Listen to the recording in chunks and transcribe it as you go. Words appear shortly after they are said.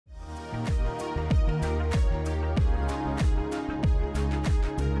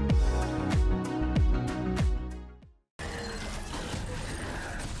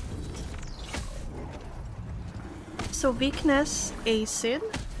so weakness, acid.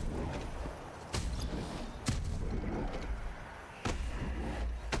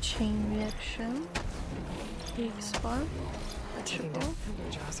 Chain reaction. Weak spot. Touchable.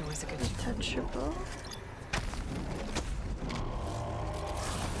 Touchable.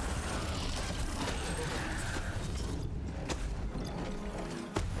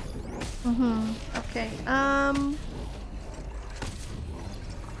 Okay. Okay.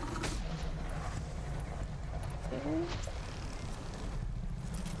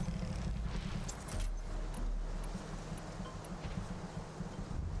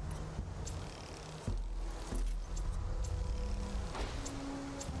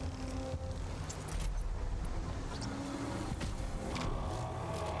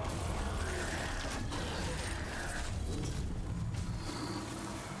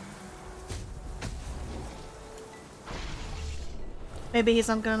 Maybe he's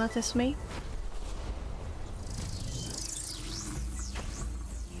not gonna notice me.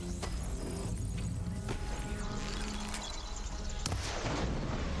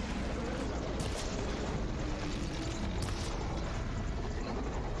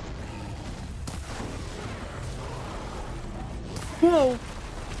 Whoa!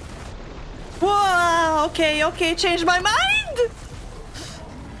 Whoa! Okay, okay, changed my mind!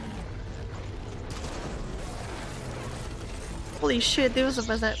 Holy shit, this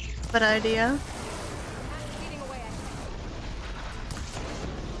was a bad idea.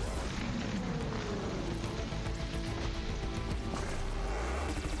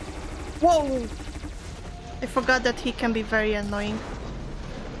 Whoa! I forgot that he can be very annoying.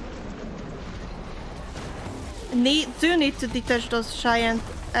 Do need to detach those giant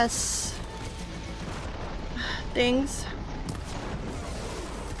S things.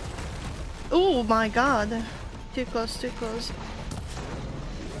 Oh my god. Too close, too close.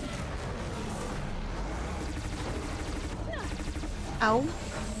 Ow.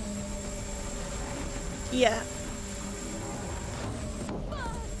 Yeah.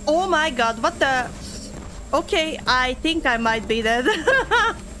 Oh my god, what the... Okay, I think I might be dead.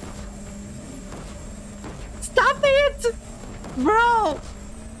 Stop it! Bro!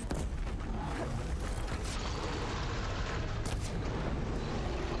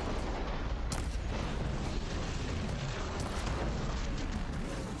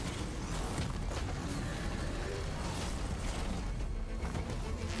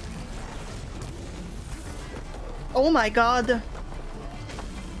 Oh my god.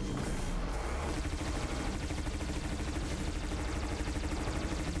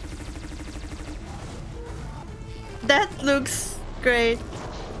 That looks great.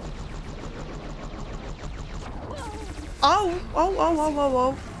 Oh, oh, oh, oh, oh,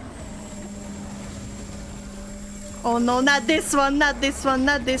 oh. Oh no, not this one, not this one,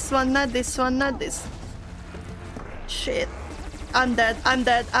 not this one, not this one, not this. Shit. I'm dead, I'm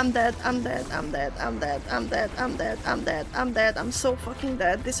dead, I'm dead, I'm dead, I'm dead, I'm dead, I'm dead, I'm dead, I'm dead, I'm dead, I'm so fucking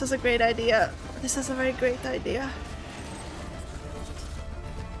dead. This was a great idea. This is a very great idea.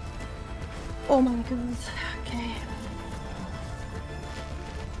 Oh my god, okay.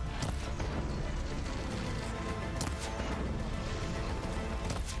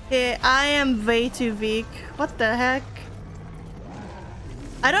 Okay, I am way too weak. What the heck?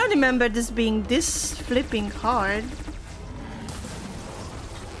 I don't remember this being this flipping hard.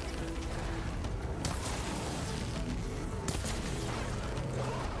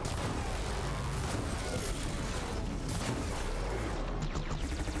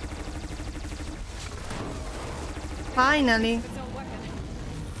 Finally.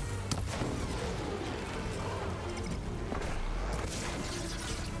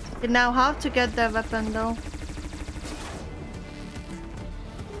 You now have to get the weapon though.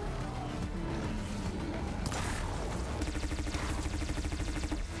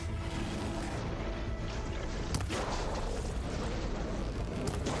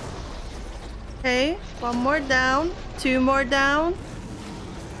 Okay, one more down, two more down.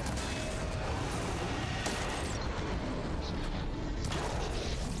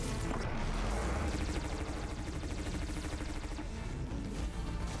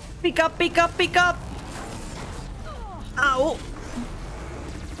 Pick up, pick up, pick up! Ow!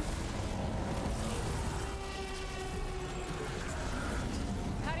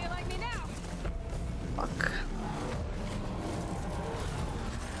 How do you like me now? Fuck.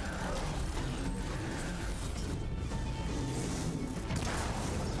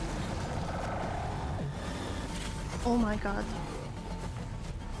 Oh my god.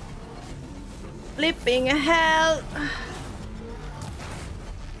 Flipping hell!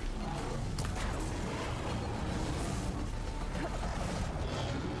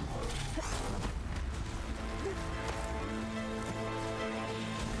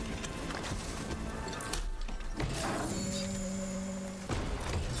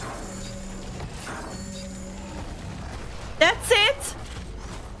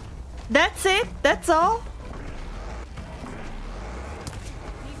 That's all?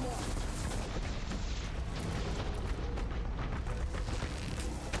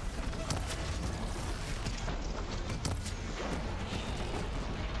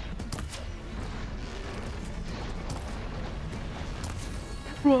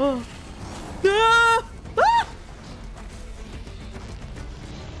 Whoa. Ah! Ah!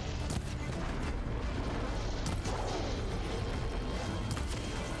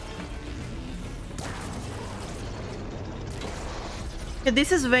 Yeah,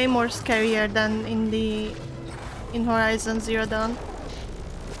 this is way more scarier than in Horizon Zero Dawn.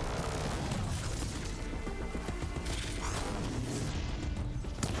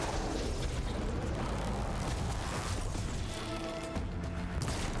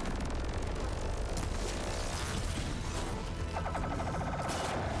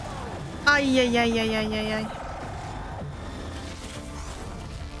 Ay, ay, ay, ay, ay, ay, ay.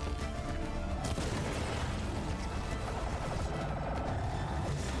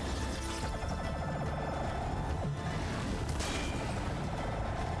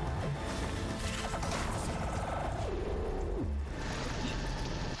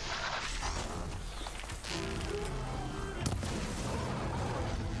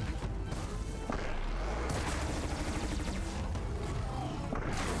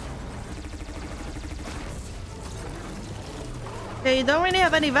 Yeah, you don't really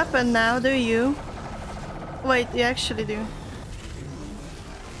have any weapon now, do you? Wait, you actually do.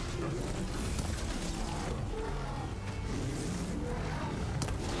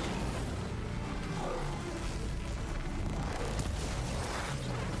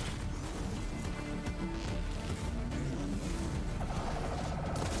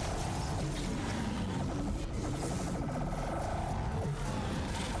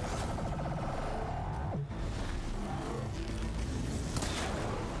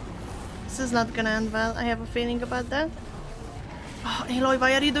 This is not gonna end well. I have a feeling about that. Oh, Aloy,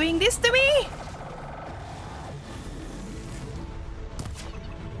 why are you doing this to me?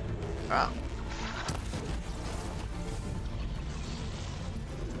 Oh.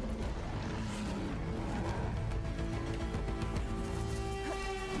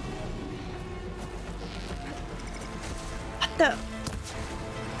 What the?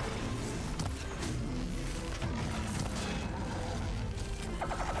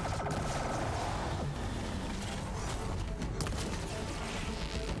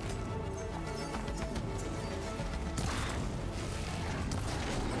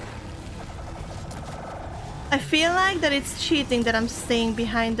 I feel like that it's cheating that I'm staying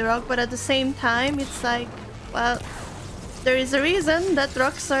behind the rock, but at the same time, it's like, well, there is a reason that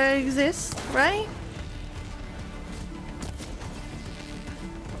rocks exist, right?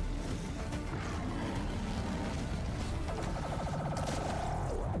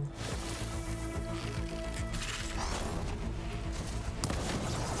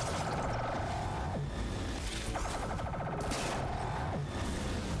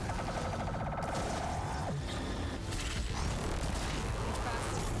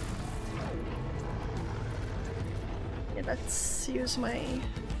 Let's use my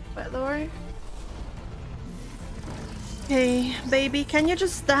Valor. Hey, baby, can you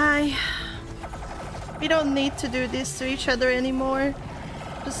just die? We don't need to do this to each other anymore.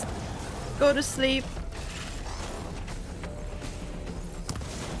 Just go to sleep.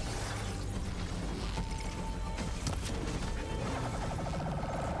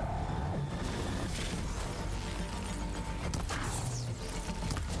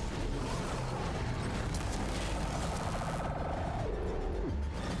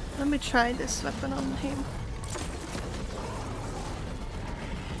 Let me try this weapon on him.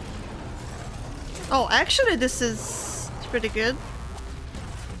 Oh, actually this is pretty good.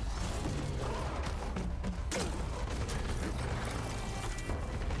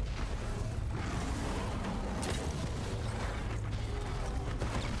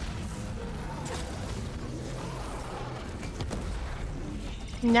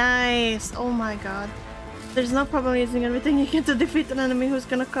 Nice! Oh my god. There's no problem using everything you can to defeat an enemy who's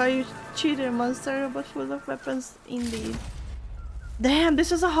gonna call you cheater monster, but full of weapons indeed. Damn,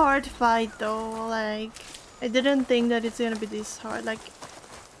 this was a hard fight though. Like, I didn't think that it's gonna be this hard. Like,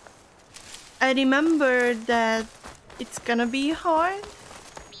 I remember that it's gonna be hard.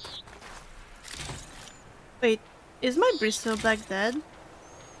 Wait, is my Bristol Black dead?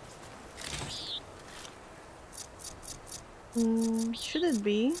 Should it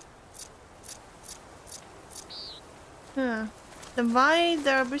be? Huh. Then why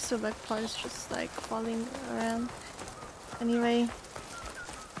there are Bristol Black parts just like falling around? Anyway.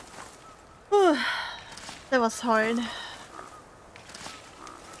 Whew. That was hard.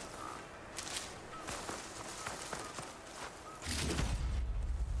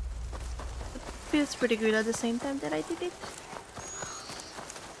 feels pretty good at the same time that I did it.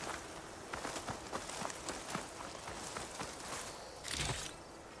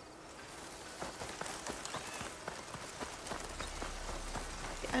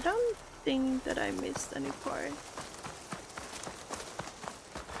 I don't think that I missed any part.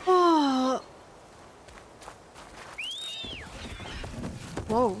 Oh.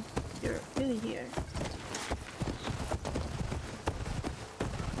 Whoa, you're really here.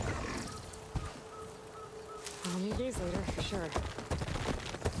 I'll need these later for sure.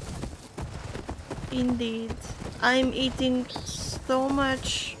 Indeed. I'm eating so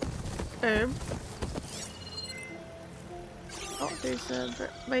much herb. Oh, there's a...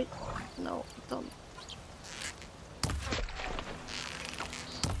 wait. No, don't.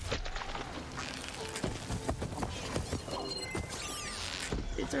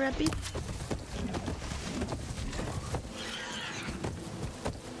 There's a rabbit.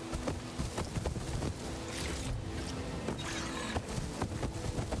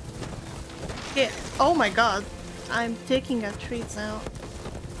 Yeah. Oh my god. I'm taking a treat now.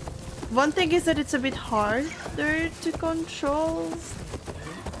 One thing is that it's a bit harder to control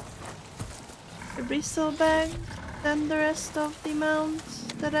the bristleback than the rest of the mounts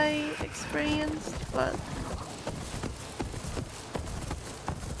that I experienced, but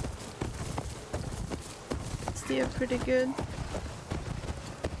still pretty good.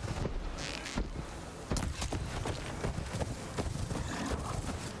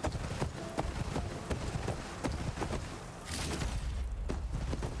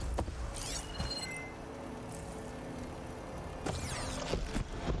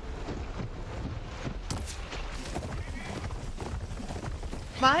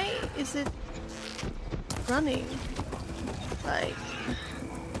 Why is it running? Like...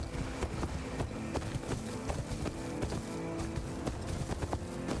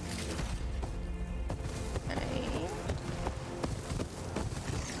 Okay.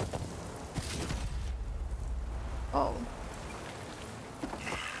 Oh.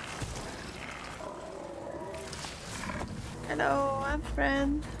 Hello, I'm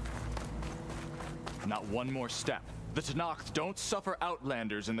friend. Not one more step. The Tenakth don't suffer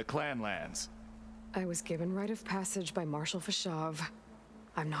outlanders in the Clanlands. I was given rite of passage by Marshal Fashav.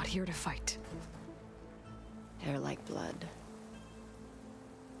 I'm not here to fight. Hair like blood.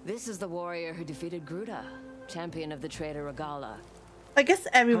 This is the warrior who defeated Gruta, champion of the traitor Regala. I guess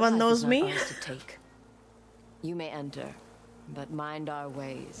everyone knows me. Ours to take. You may enter, but mind our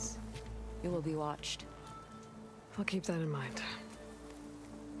ways. You will be watched. I'll keep that in mind.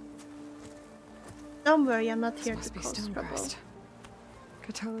 Don't worry, I'm not here This to must be cause trouble. Stonecrest.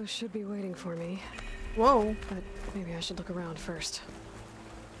 Cthulhu should be waiting for me. Whoa. But maybe I should look around first.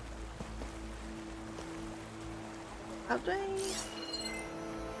 How do I...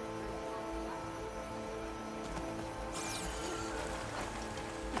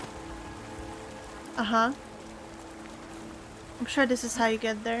 Uh-huh. I'm sure this is how you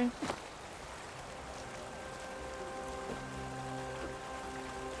get there.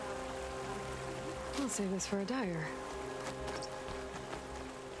 I'll save this for a dyer.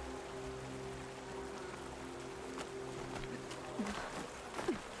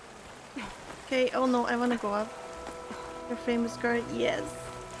 Okay, oh no, I wanna go up. Your famous girl, yes.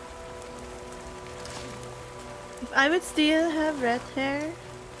 If I would still have red hair,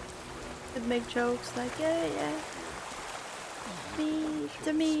 I'd make jokes like, yeah, yeah. Me,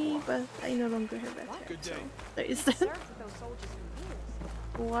 to me, but I no longer have red hair, so there is that.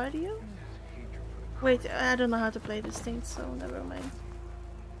 Who are you? Wait, I don't know how to play this thing, so never mind.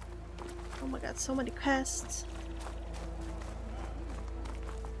 Oh my god, so many quests.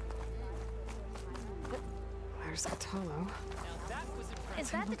 There's Cthulhu.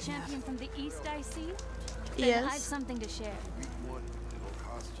 Is that the champion from the east I see? Yes. Then I've something to share. One, it'll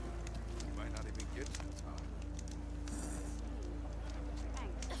cost you. You might not even get to the top.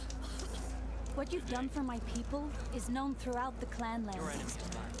 What you've done for my people is known throughout the Clanlands.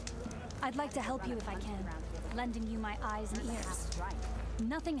 I'd like to help you if I can, lending you my eyes and ears.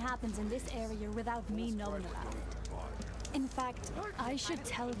 Nothing happens in this area without me knowing about it. In fact, I should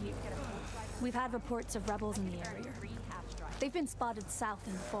tell you, we've had reports of rebels in the area. They've been spotted south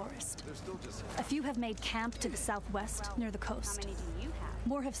in the forest. A few have made camp to the southwest, near the coast.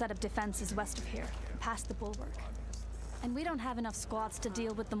 More have set up defenses west of here, past the bulwark. And we don't have enough squads to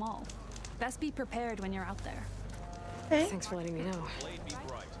deal with them all. Best be prepared when you're out there. Okay. Thanks for letting me know.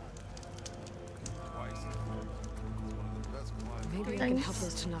 Maybe I can help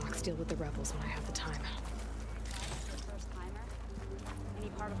those Tenakths deal with the rebels when I have the time. Any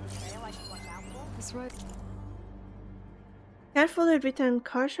part of the trail I should watch out for? That's right. Carefully written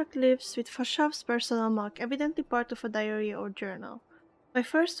Karja clips with Fashav's personal mark, evidently part of a diary or journal. My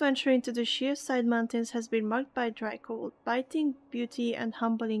first venture into the sheer side mountains has been marked by dry cold, biting beauty, and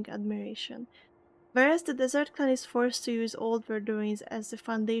humbling admiration. Whereas the desert clan is forced to use old Verduins as the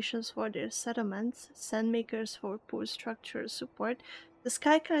foundations for their settlements, sandmakers for poor structural support, the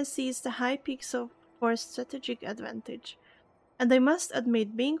Sky Clan sees the high peaks for strategic advantage. And I must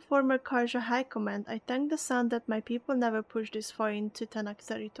admit, being former Karja High Command, I thank the sun that my people never pushed this far into Tanak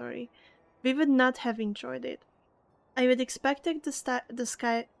territory. We would not have enjoyed it. I would expect the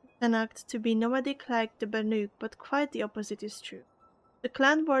Sky Tanak to be nomadic like the Banuk, but quite the opposite is true. The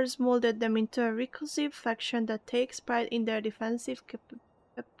clan wars molded them into a reclusive faction that takes pride in their defensive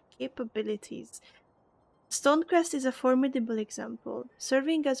capabilities. Stonecrest is a formidable example.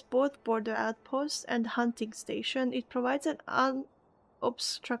 Serving as both border outpost and hunting station, it provides an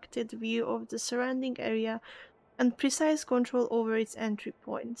unobstructed view of the surrounding area and precise control over its entry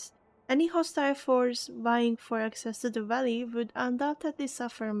points. Any hostile force vying for access to the valley would undoubtedly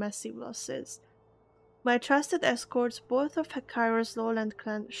suffer massive losses. My trusted escorts, both of Hekarro's lowland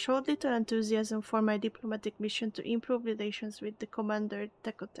clan, showed little enthusiasm for my diplomatic mission to improve relations with the commander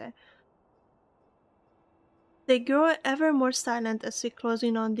Tekote. They grow ever more silent as we close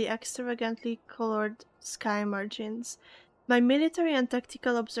in on the extravagantly colored sky margins. My military and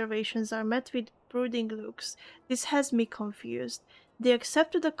tactical observations are met with brooding looks. This has me confused. They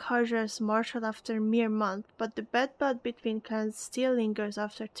accepted the Karja as martial after a mere month, but the bad blood between clans still lingers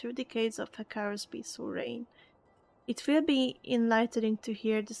after 2 decades of Hekarro's peaceful reign. It will be enlightening to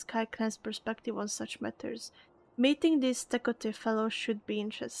hear the Sky Clan's perspective on such matters. Meeting these Tekote fellows should be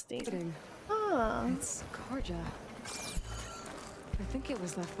interesting. Ah. It's Karja. I think it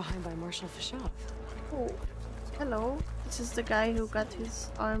was left behind by Marshal Fashav. Oh, hello. This is the guy who got his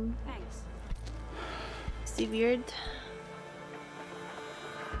arm severed.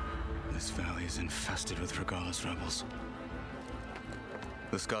 This valley is infested with Regala's rebels.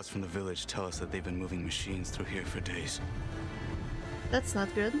 The scouts from the village tell us that they've been moving machines through here for days. That's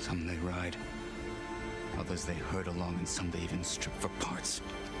not good. Some they ride, others they herd along, and some they even strip for parts.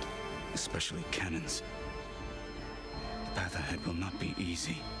 Especially cannons. The path ahead will not be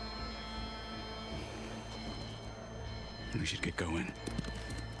easy. We should get going.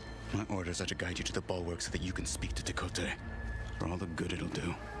 My orders are to guide you to the bulwark so that you can speak to Tekote. For all the good it'll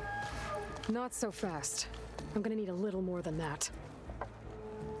do. Not so fast. I'm gonna need a little more than that.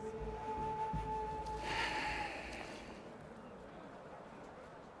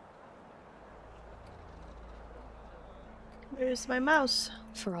 Where's my mouse?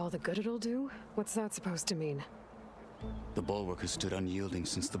 For all the good it'll do? What's that supposed to mean? The bulwark has stood unyielding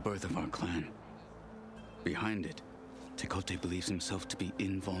since the birth of our clan. Behind it, Tekote believes himself to be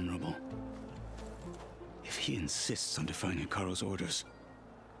invulnerable. If he insists on defying Hekarro's orders,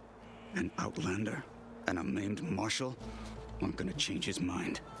 an outlander and a maimed marshal aren't gonna change his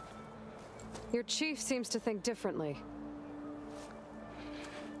mind. Your chief seems to think differently.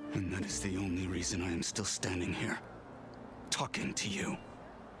 And that is the only reason I am still standing here, talking to you.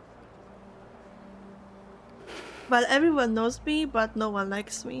 Well, everyone knows me, but no one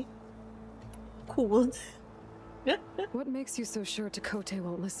likes me. Cool. What makes you so sure Tekote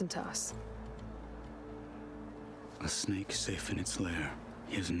won't listen to us? A snake safe in its lair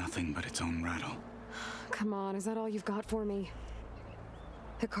hears nothing but its own rattle. Come on, is that all you've got for me?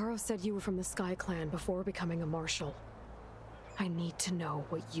 Hekarro said you were from the Sky Clan before becoming a marshal. I need to know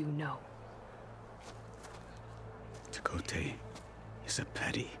what you know. Tekote is a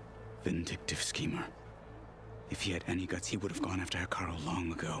petty, vindictive schemer. If he had any guts, he would have gone after Hekarro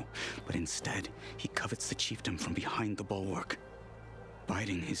long ago. But instead, he covets the chiefdom from behind the bulwark,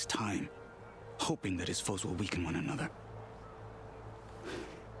 biding his time, hoping that his foes will weaken one another.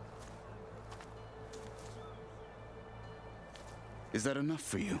 Is that enough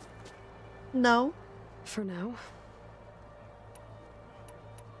for you? No. For now.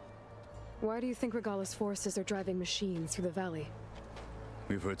 Why do you think Regala's forces are driving machines through the valley?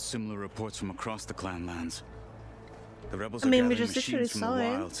 We've heard similar reports from across the clan lands. The rebels I are mean, we gathering just literally machines from the saw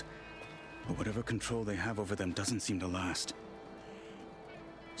it. wilds, but whatever control they have over them doesn't seem to last.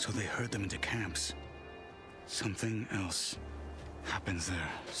 So they herd them into camps. Something else happens there.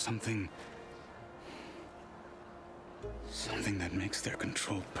 Something that makes their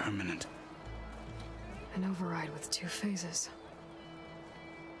control permanent. An override with 2 phases.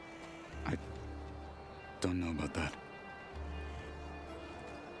 I don't know about that.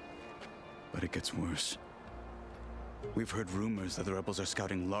 But it gets worse. We've heard rumors that the rebels are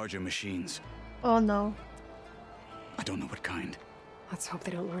scouting larger machines. Oh no. I don't know what kind. Let's hope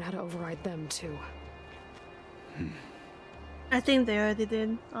they don't learn how to override them too. I think they already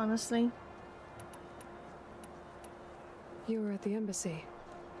did, honestly. You were at the embassy.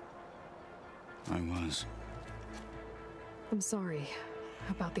 I was. I'm sorry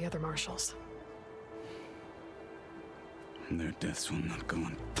about the other marshals. Their deaths will not go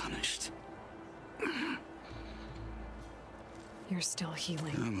unpunished. You're still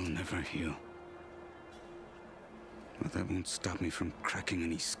healing. I will never heal. But that won't stop me from cracking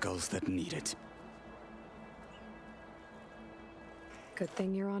any skulls that need it. Good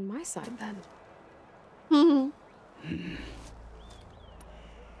thing you're on my side then.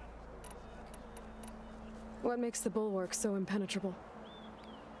 What makes the bulwark so impenetrable?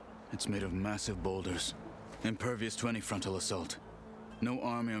 It's made of massive boulders, impervious to any frontal assault. No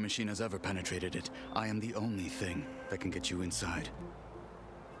army or machine has ever penetrated it. I am the only thing that can get you inside.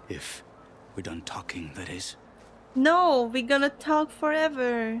 If we're done talking, that is. No, we're gonna talk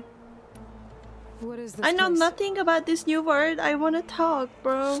forever. What is this I know place? nothing about this new word. I wanna talk,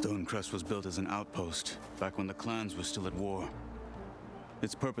 bro. Stonecrest was built as an outpost, back when the clans were still at war.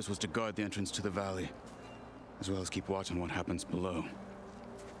 Its purpose was to guard the entrance to the valley, as well as keep watch on what happens below.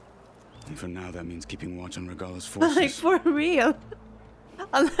 And for now, that means keeping watch on Regala's forces. Like, for real.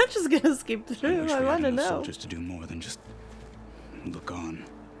 I'm not just gonna skip I through. wish I we had wanna enough know. soldiers to do more than just look on.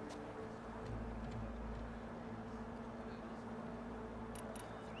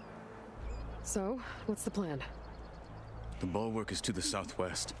 So, what's the plan? The bulwark is to the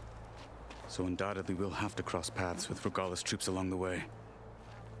southwest, so undoubtedly we'll have to cross paths with Regala's troops along the way.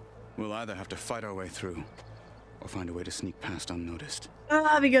 We'll either have to fight our way through, or find a way to sneak past unnoticed.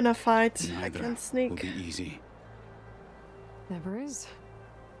 Ah, we're gonna fight. I Neither can't will sneak. be easy. Never is.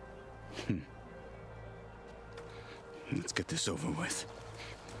 Let's get this over with.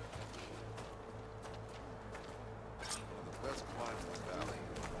 The best climb in the valley.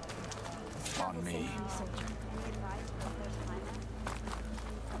 On me.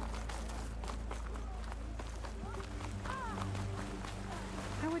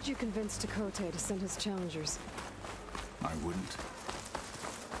 How would you convince Tekote to send his challengers? I wouldn't.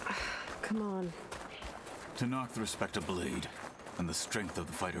 Come on. To knock the respect of blade, and the strength of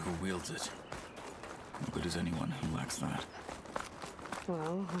the fighter who wields it. No good is anyone who lacks that.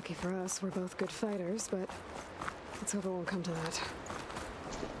 Well, lucky for us, we're both good fighters, but let's hope it won't come to that.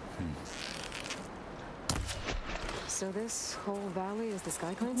 So this whole valley is the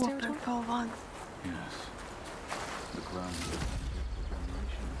Sky Clan's territory? Waterfall one. Yes. The ground.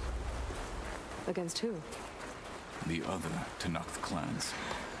 Against who? The other Tanakh clans.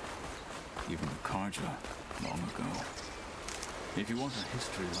 Even the Karja, long ago. If you want a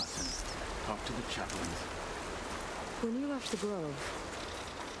history lesson, talk to the chaplains. When you left the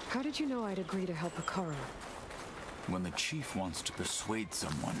Grove, how did you know I'd agree to help Akara? When the chief wants to persuade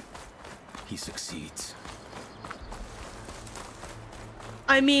someone, he succeeds.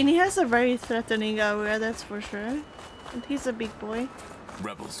 I mean, he has a very threatening aura, that's for sure. And he's a big boy.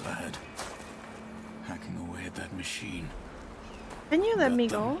 Rebels ahead. Hacking away at that machine. Can you let Got me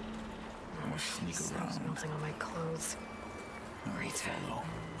them. go? Or sneak Snow's around. melting on my clothes. Or follow.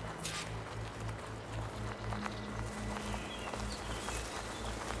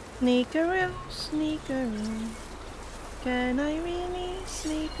 Sneakaroo, sneakaroo. Can I really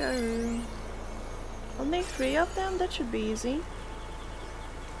sneakaroo? Only 3 of them? That should be easy.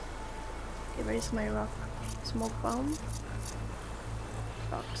 Okay, where's my rock? Smoke bomb?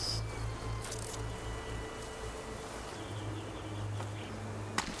 Rocks.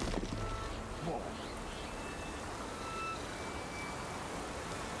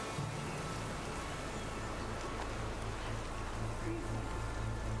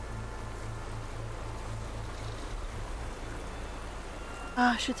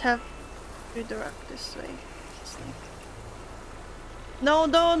 Ah, I should have redirect this way. It's like... No,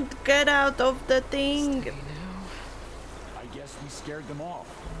 don't get out of the thing. I guess we scared them off.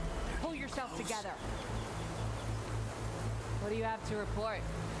 Pull yourself together. What do you have to report?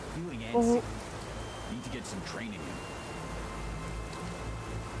 Feeling antsy. Oh. Need to get some training in.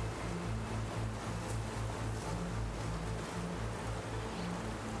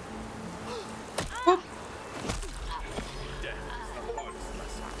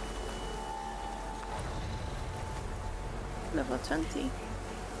 Level 20.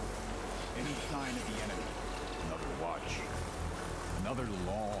 Any sign of the enemy. Another watch. Another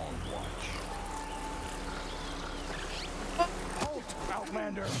long watch. Halt,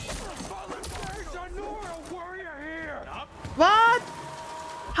 Outlander! What?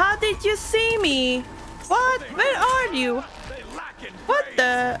 How did you see me? What? Where are you? What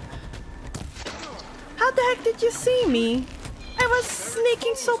the? How the heck did you see me? I was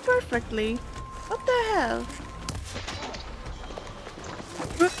sneaking so perfectly. What the hell?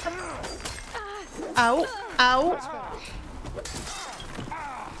 Ow! Ow!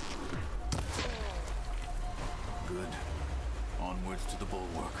 Good. Onwards to the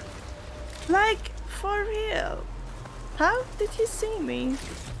bulwark. Like, for real? How did he see me?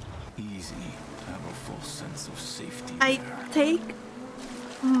 Easy to have a full sense of safety. I there. take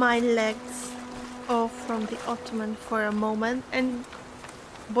my legs off from the ottoman for a moment, and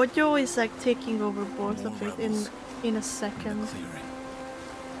Bojo is like taking over both of it in a second. Clearing.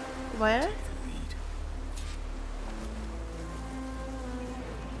 Where? Take the lead.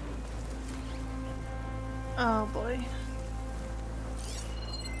 Oh boy.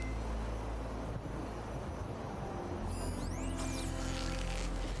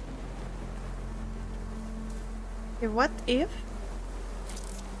 Okay, what if?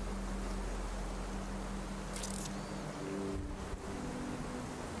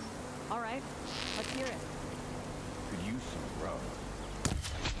 All right, let's hear it. Could use some grub.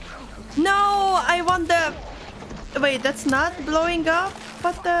 No, I want the. Wait, that's not blowing up,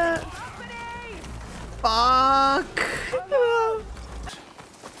 but the. Fuck. The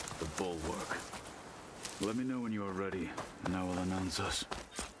bulwark. Let me know when you are ready, and I will announce us.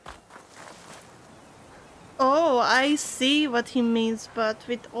 Oh, I see what he means, but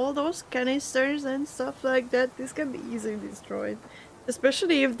with all those canisters and stuff like that, this can be easily destroyed.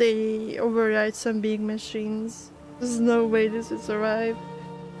 Especially if they override some big machines. There's no way this would survive.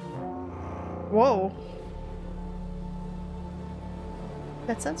 Whoa.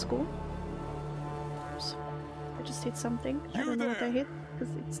 That sounds cool. Oops. I just hit something. I don't know what I hit,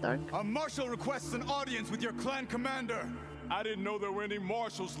 because it's dark. A marshal requests an audience with your clan commander. I didn't know there were any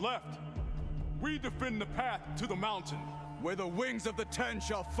marshals left. We defend the path to the mountain. Where the wings of the 10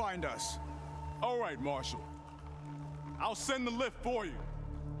 shall find us. All right, Marshal. I'll send the lift for you.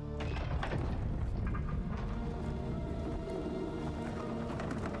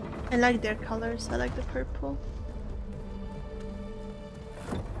 I like their colors. I like the purple.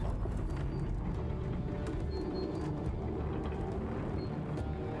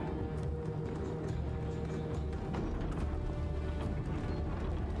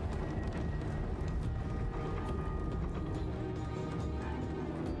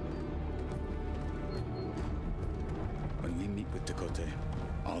 When we meet with Dakota,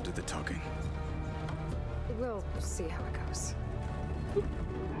 I'll do the talking. We'll see how it goes.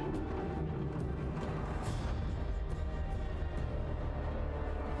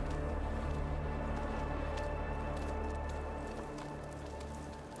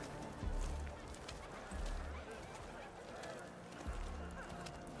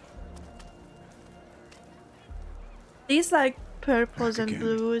 These like purples Back and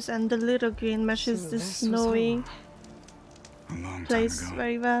again. blues and the little green meshes, So the this was snowy home. A long time plays ago.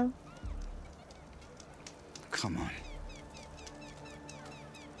 very well. Come on.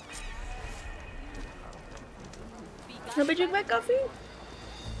 Nobody drink my coffee?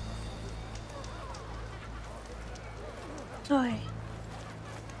 Oi.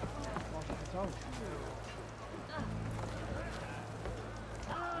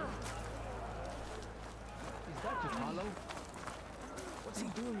 What's he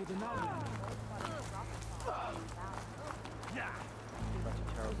doing with the mountain?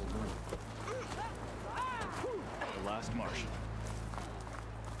 The last marshal.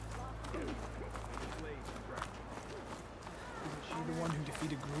 Isn't she the one who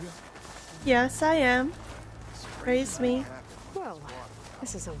defeated Gruda? Yes, I am. Praise me. Well,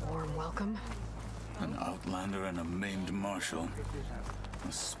 this is a warm welcome. An outlander and a maimed marshal.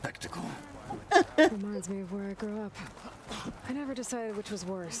 A spectacle. Reminds me of where I grew up. I never decided which was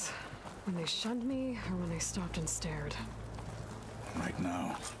worse. When they shunned me, or when they stopped and stared. Right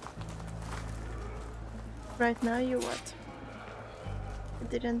now. Right now, you what? I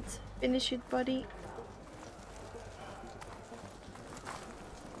didn't finish it, buddy.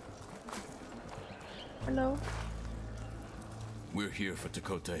 Hello? We're here for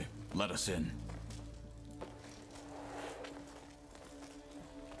Tekote. Let us in.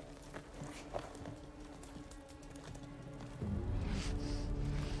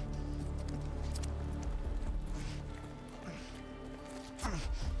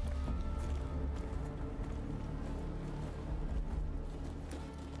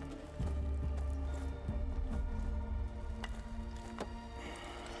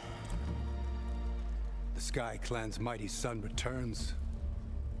 The Sky Clan's mighty son returns.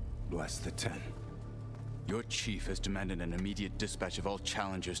 Bless the 10. Your chief has demanded an immediate dispatch of all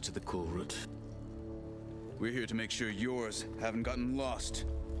challengers to the cool route. We're here to make sure yours haven't gotten lost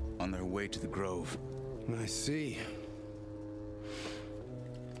on their way to the grove. I see.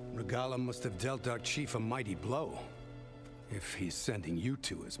 Regala must have dealt our chief a mighty blow. If he's sending you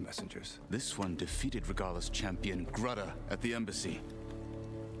two as messengers. This one defeated Regala's champion, Grudda, at the embassy.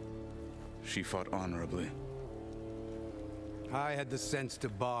 She fought honorably. I had the sense to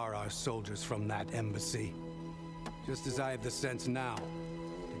bar our soldiers from that embassy. Just as I have the sense now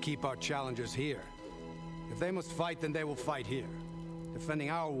to keep our challengers here. If they must fight, then they will fight here. Defending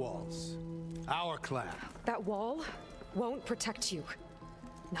our walls. Our clan. That wall won't protect you.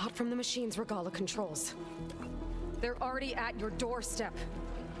 Not from the machines Regala controls. They're already at your doorstep.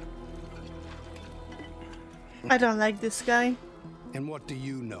 I don't like this guy. And what do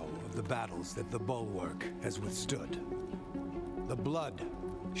you know of the battles that the Bulwark has withstood? The blood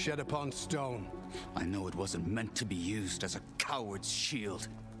shed upon stone. I know it wasn't meant to be used as a coward's shield.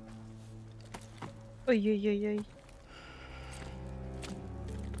 Oy, oy, oy, oy.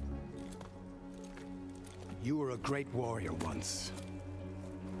 You were a great warrior once.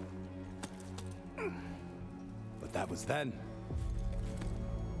 But that was then.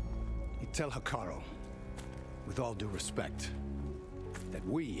 You tell Hikaru, with all due respect, that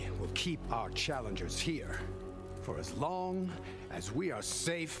we will keep our challengers here for as long as we are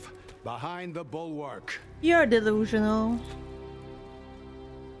safe behind the Bulwark. You're delusional.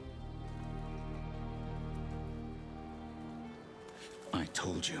 I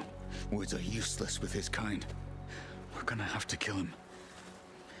told you, words are useless with his kind. We're gonna have to kill him.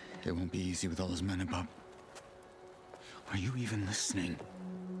 It won't be easy with all his men about. Are you even listening?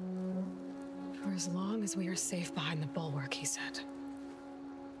 For as long as we are safe behind the bulwark, he said.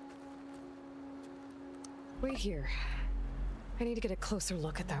 Wait here. I need to get a closer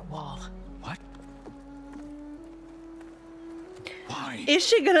look at that wall. What? Why? Is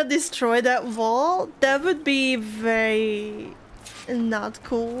she gonna destroy that wall? That would be very not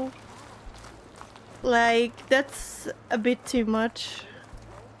cool. Like, that's a bit too much.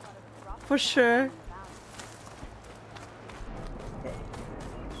 For sure.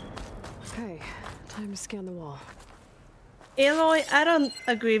 Okay, time to scan the wall. Aloy, I don't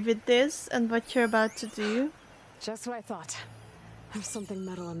agree with this and what you're about to do. Just what I thought. There's something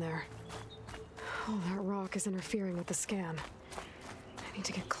metal in there. Oh, that rock is interfering with the scan. I need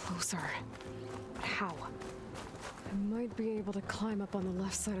to get closer. But how? I might be able to climb up on the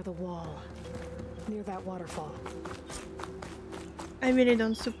left side of the wall, near that waterfall. I really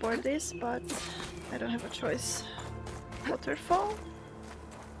don't support this, but I don't have a choice. Waterfall?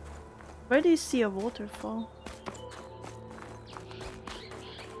 Where do you see a waterfall?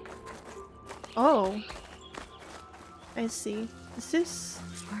 Oh. I see. Is this...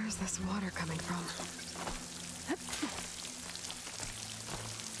 Where's this water coming from?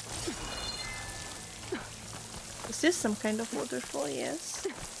 Is this some kind of waterfall? Yes.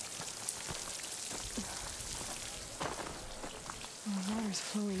 The water's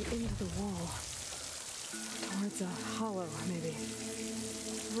flowing into the wall. Towards a hollow, maybe.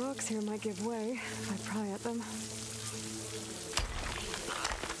 The rocks here might give way if I pry at them.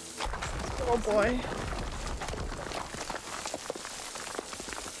 Oh boy.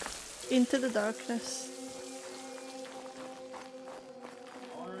 Into the darkness.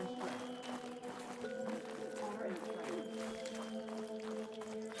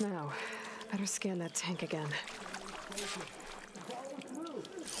 Now, better scan that tank again.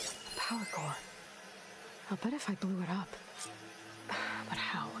 Power core. I'll bet if I blew it up. But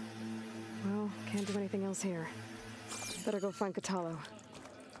how? Well, can't do anything else here. Better go find Katalo.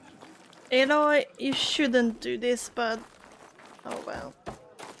 Aloy, you shouldn't do this, but... oh well.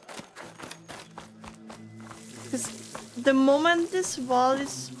 Because the moment this wall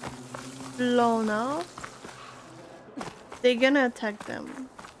is blown up, they're gonna attack them.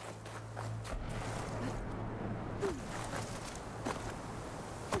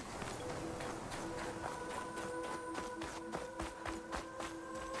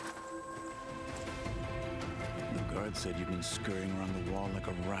 The guard said you've been scurrying around the wall like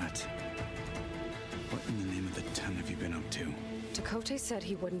a rat. What in the name of the ten have you been up to? Tekote said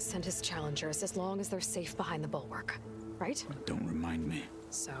he wouldn't send his challengers as long as they're safe behind the bulwark, right? Don't remind me.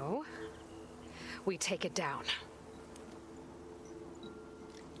 So, we take it down.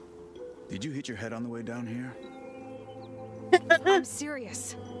 Did you hit your head on the way down here? I'm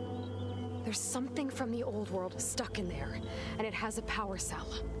serious. There's something from the old world stuck in there, and it has a power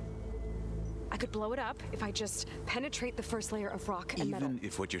cell. I could blow it up if I just penetrate the first layer of rock and metal. Even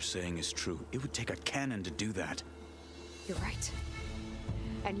if what you're saying is true, it would take a cannon to do that. You're right.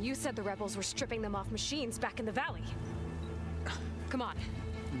 And you said the rebels were stripping them off machines back in the valley. Come on.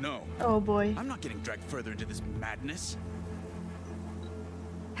 No. Oh boy. I'm not getting dragged further into this madness.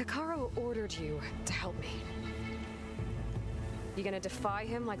 Hikaru ordered you to help me. You gonna defy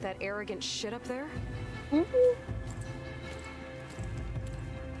him like that arrogant shit up there?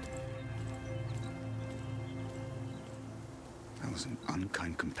 was an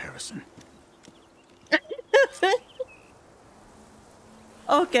unkind comparison.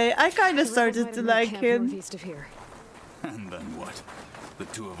 Okay, I kind of started to like him. Northeast of here. And then what? The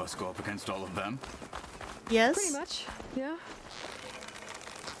two of us go up against all of them? Yes. Pretty much, yeah.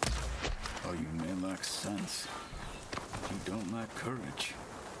 Oh, you may lack sense. You don't lack courage.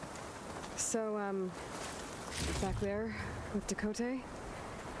 So, back there with Dakota,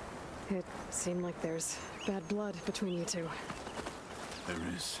 it seemed like there's bad blood between you two. There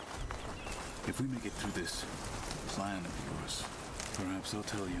is. If we make it through this plan of yours, perhaps I'll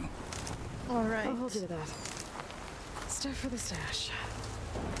tell you. All right. I'll hold you to that. Stuff for the stash.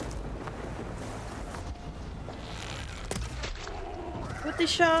 With the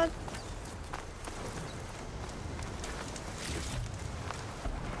shot.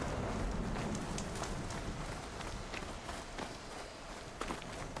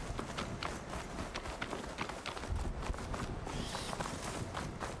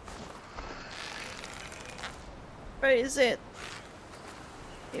 Where is it?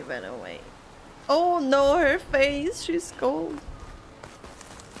 It went away. Oh no, her face, she's cold.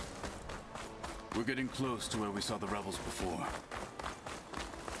 We're getting close to where we saw the rebels before.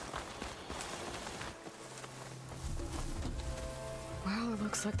 Well, it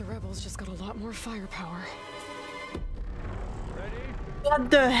looks like the rebels just got a lot more firepower. What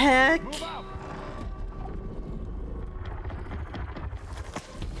the heck?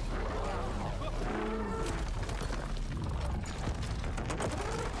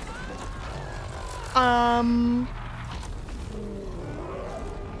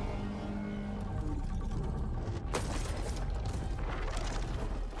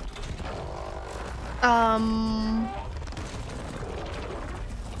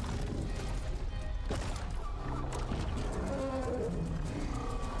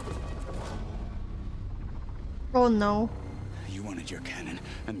 Oh no. You wanted your cannon,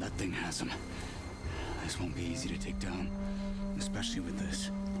 and that thing has him. This won't be easy to take down, especially with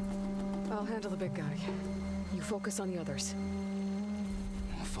this. I'll handle the big guy. You focus on the others.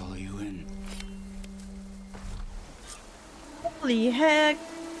 I'll follow you in. Holy heck.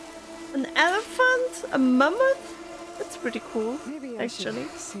 An elephant? A mammoth? That's pretty cool. Maybe I actually.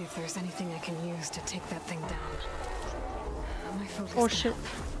 should see if there's anything I can use to take that thing down. My focus. Oh shit.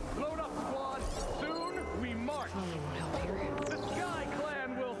 Load up, squad. Soon we march. Probably won't help here. The Sky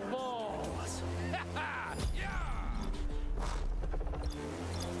Clan will fall.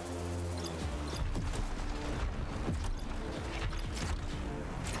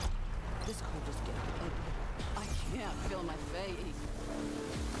 This cold just get ugly. I can't feel my face.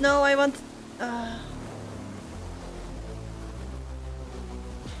 No, I want...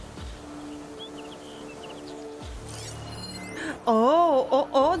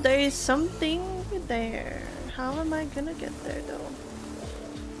 Oh, there is something there. How am I gonna get there though?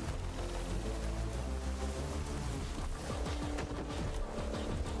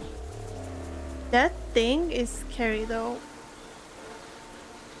 That thing is scary though.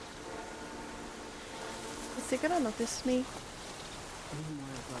 Is he gonna notice me?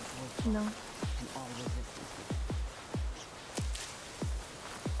 No.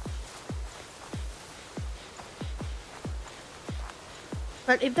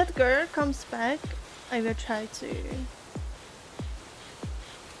 But if that girl comes back, I will try to...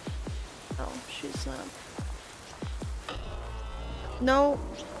 Oh, she's not. No.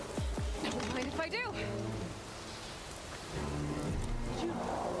 Never mind if I do. Did you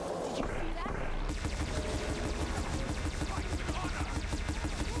see that?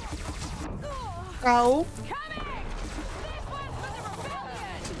 Ow.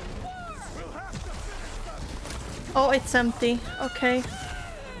 Oh, it's empty. Okay.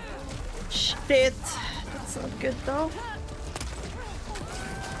 Shit. That's not good though.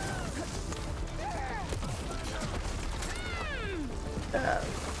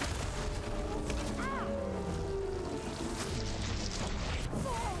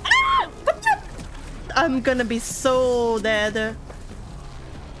 What the? I'm gonna be so dead.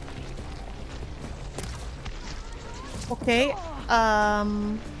 Okay.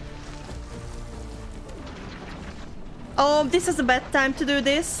 Oh, this is a bad time to do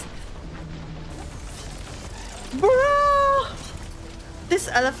this. Bro! This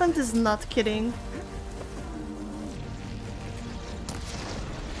elephant is not kidding.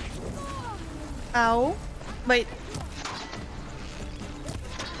 Ow. Wait.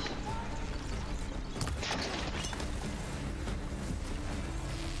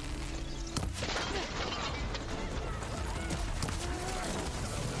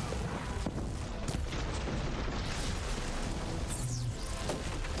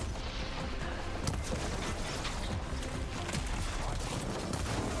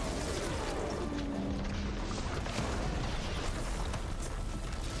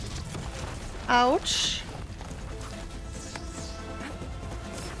 Ouch.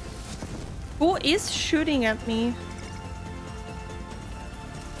 Who is shooting at me?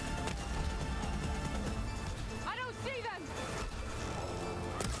 I don't see them.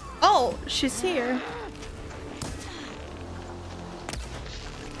 Oh, she's here.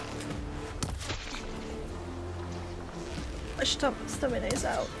 Stamina is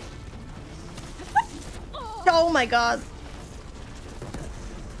out. Oh my god.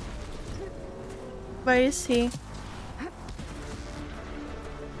 Where is he?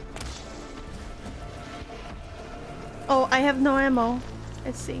 Oh, I have no ammo.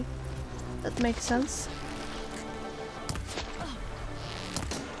 I see. That makes sense.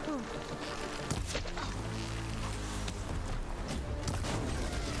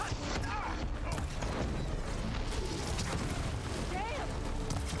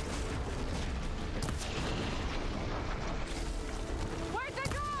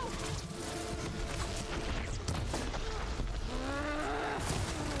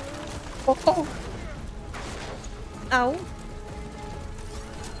 Oh. Ow.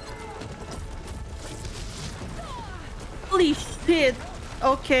 Holy shit.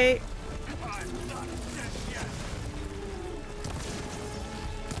 Okay.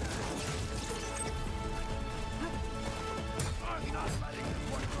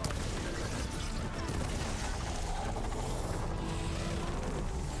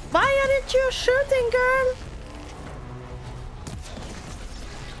 Why aren't you shooting, girl?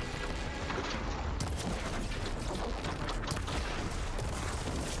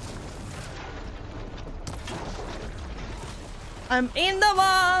 I'm in the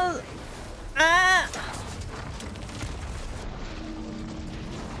wall! Ah!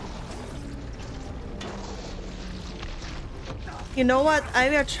 You know what? I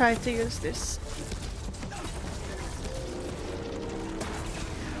will try to use this.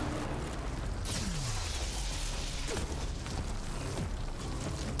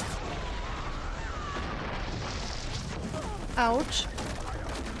 Ouch.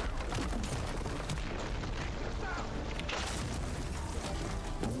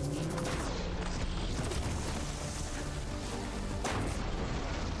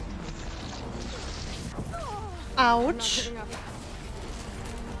 Ouch.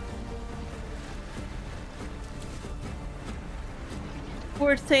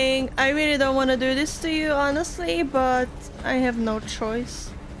 Poor thing. I really don't want to do this to you, honestly, but I have no choice.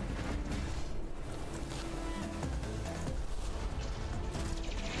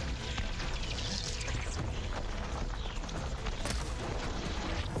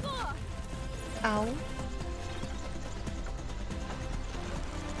 Ow.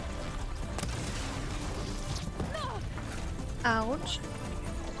 Ouch.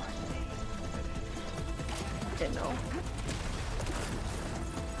 Okay, no.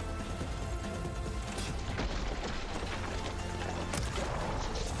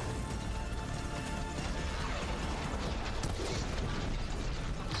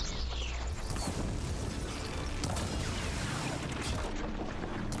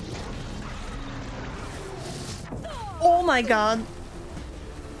 Oh my god.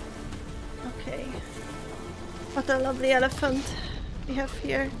 Okay. What a lovely elephant we have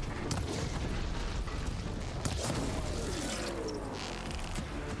here.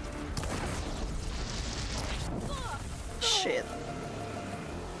 Shit.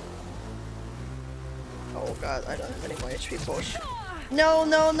 Oh god, I don't have any more HP push. No,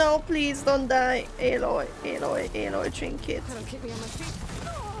 no, no, please don't die. Aloy, Aloy, Aloy, drink it.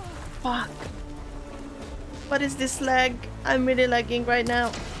 Fuck. What is this lag? I'm really lagging right now.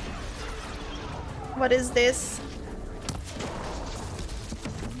 What is this?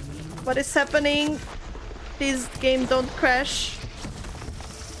 What is happening? Please, game, don't crash.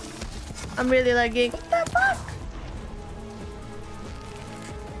 I'm really lagging. What the fuck?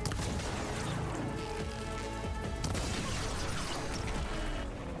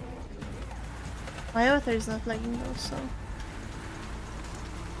 My avatar is not lagging though, so...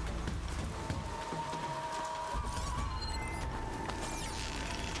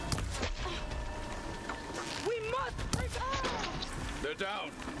 They're down.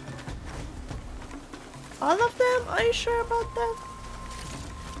 All of them? Are you sure about that?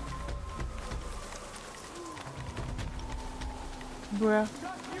 Bruh.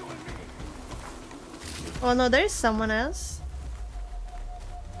 Oh no, there's someone else.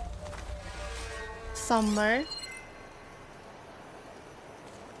 Somewhere.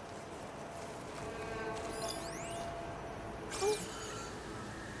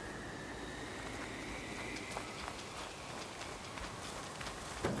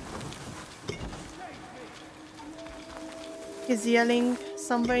 He's yelling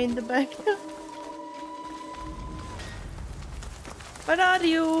somewhere in the back. Where are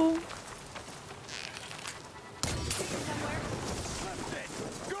you?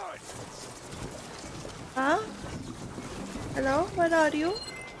 Huh? Hello? Where are you?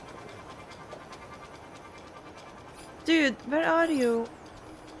 Dude, where are you?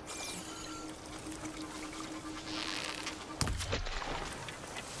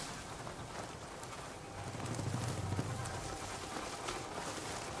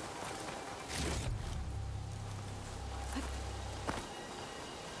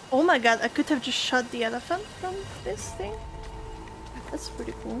 Oh my god, I could have just shot the elephant from this thing. That's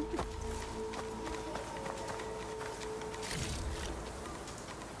pretty cool.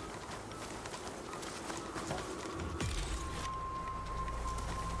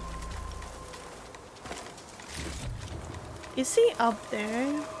 Is he up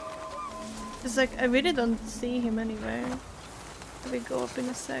there? It's like I really don't see him anywhere. Let me go up in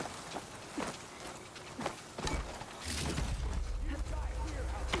a sec.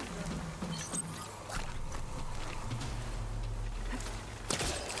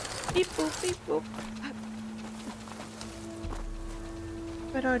 Beep boop, beep boop.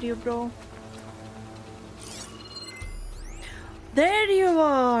 Where are you, bro? There you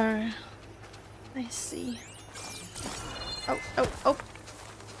are! I see. Oh, oh, oh.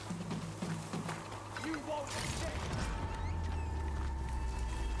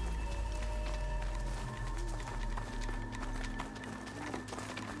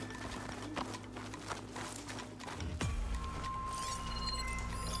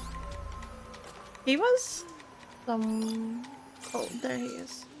 He was some... Oh, there he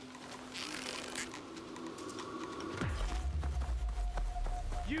is.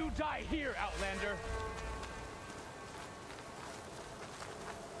 You die here, Outlander!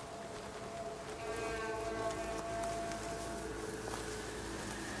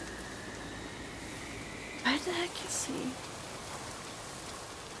 Where the heck is he?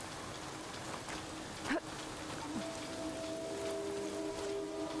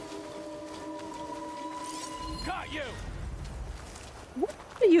 Got you! What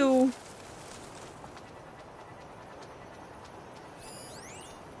are you?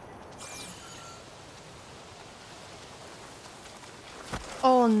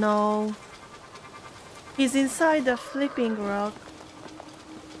 Oh no. He's inside the flipping rock.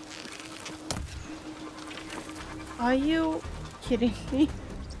 Are you kidding me?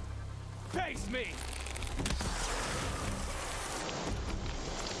 Face me!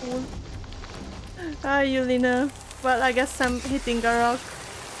 Hi, Yulina. Well, I guess I'm hitting a rock.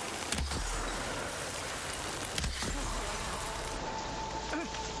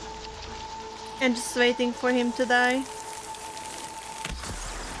 And just waiting for him to die.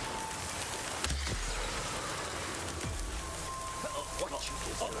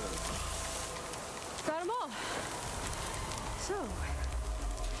 Got them all. So,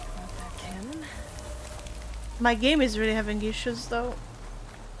 got that cannon. My game is really having issues though.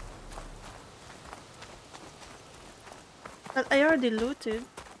 But I already looted.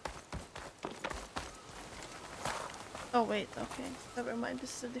 Oh wait, okay. Never mind,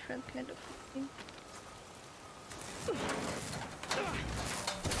 this is a different kind of thing.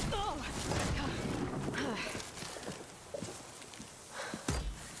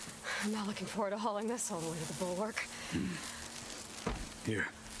 I'm not looking forward to hauling this all the way to the bulwark. Here.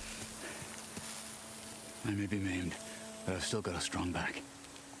 I may be maimed, but I've still got a strong back.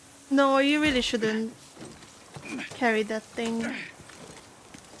 No, you really shouldn't carry that thing.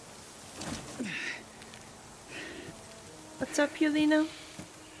 What's up, Yulina?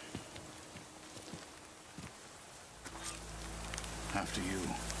 After you.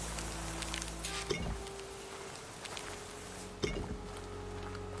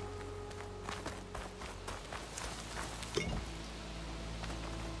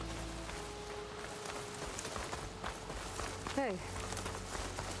 Hey,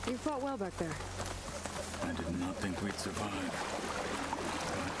 you fought well back there. I did not think we'd survive.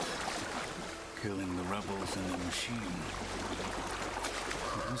 But killing the rebels and the machine.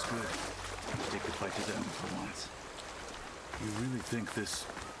 It was good. Take the fight to them for once. You really think this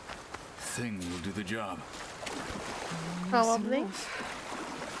thing will do the job? Probably.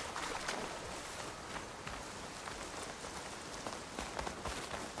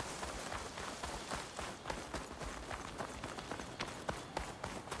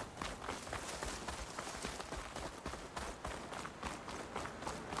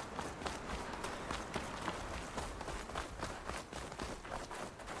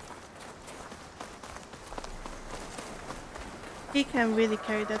 He can really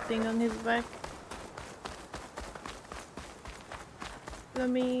carry that thing on his back. Let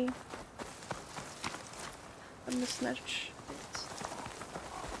me snatch it.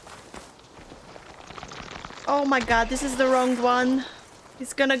 Oh my god, this is the wrong one.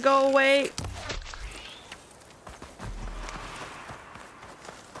 He's gonna go away.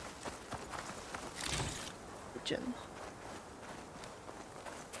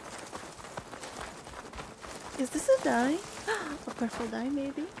 Is this a dye? A purple dye,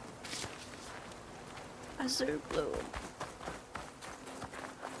 maybe? Azure blue.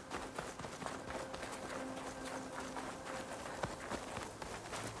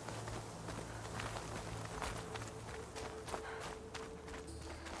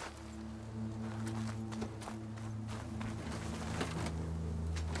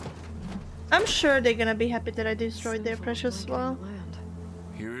 I'm sure they're gonna be happy that I destroyed their precious well.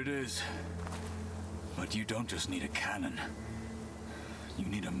 Here it is. But you don't just need a cannon. You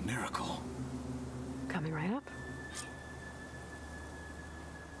need a miracle. Coming right up.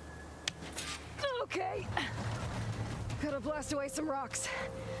 Okay. Gotta blast away some rocks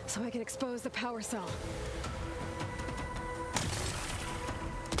so I can expose the power cell.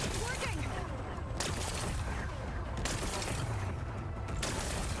 Working!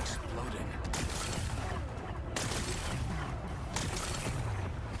 Exploding.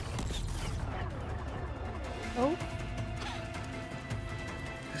 Oh.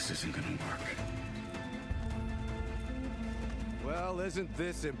 This isn't gonna work. Well, isn't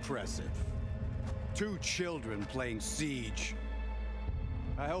this impressive? 2 children playing siege.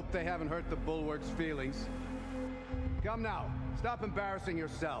 I hope they haven't hurt the Bulwark's feelings. Come now, stop embarrassing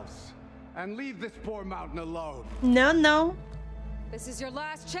yourselves. And leave this poor mountain alone. No, no. This is your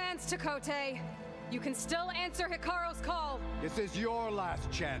last chance, Takote. You can still answer Hikaru's call. This is your last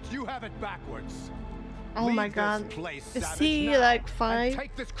chance. You have it backwards. Oh my god. Is he like 5?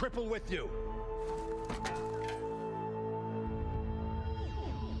 Take this cripple with you.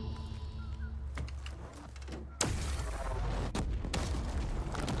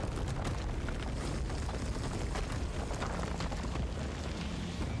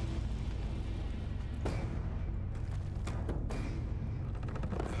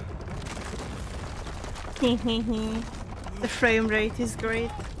 The frame rate is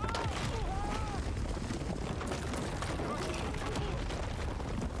great.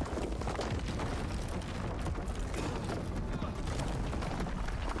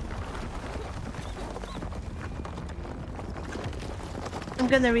 I'm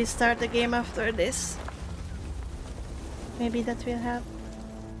gonna restart the game after this. Maybe that will help.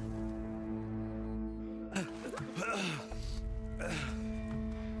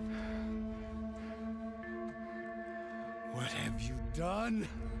 What have you done?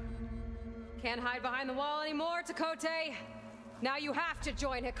 Can't hide behind the wall anymore, Takote. Now you have to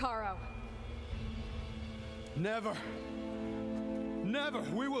join Hikaru. Never. Never.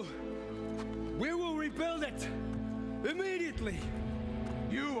 We will rebuild it. Immediately.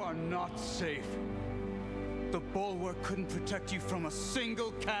 You are not safe. The Bulwark couldn't protect you from a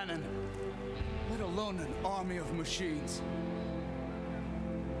single cannon, let alone an army of machines.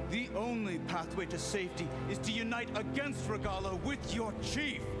 The only pathway to safety is to unite against Regalo with your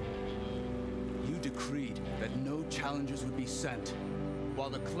chief. You decreed that no challengers would be sent, while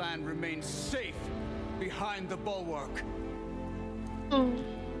the clan remains safe behind the Bulwark.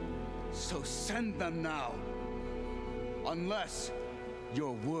 So send them now. Unless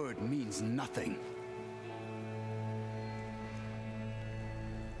your word means nothing.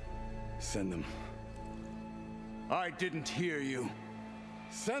 Send them. I didn't hear you.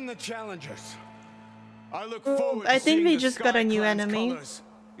 Send the challengers. I look forward to I think seeing we the just Sky got a new Clan's enemy. colors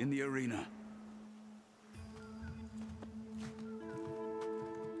in the arena.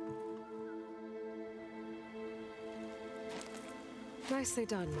 Nicely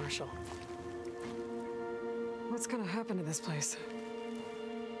done, Marshal. What's gonna happen to this place?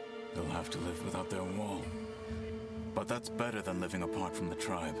 They'll have to live without their wall. But that's better than living apart from the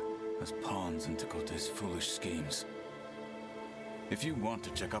tribe, as pawns in Takote's foolish schemes. If you want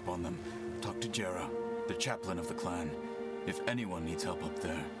to check up on them, talk to Jera, the chaplain of the clan. If anyone needs help up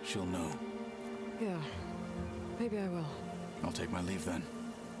there, she'll know. Yeah, maybe I will. I'll take my leave then.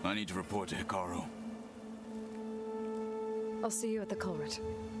 I need to report to Hikaru. I'll see you at the culvert.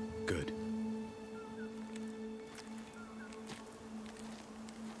 Good.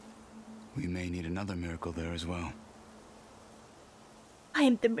 We may need another miracle there as well. I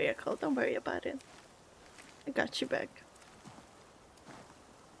am the miracle, don't worry about it. I got you back.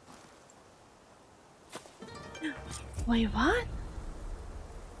 Wait, what?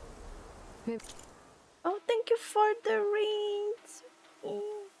 Oh, thank you for the rings.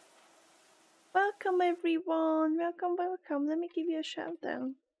 Welcome everyone. Welcome, welcome. Let me give you a shout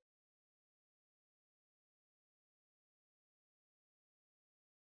down.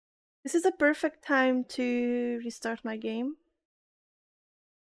 This is a perfect time to restart my game.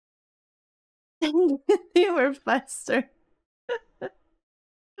 You were faster.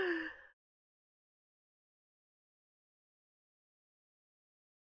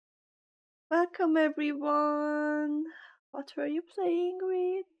 Welcome everyone. What were you playing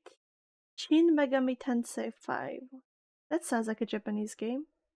with? Shin Megami Tensei 5. That sounds like a Japanese game.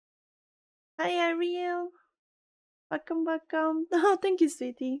 Hi Ariel. Welcome, welcome. Oh, thank you,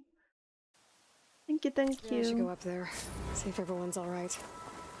 sweetie. Thank you, thank you. I should go up there, see if everyone's all right.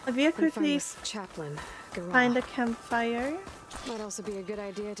 Avia quickly chaplain. Find a campfire. Might also be a good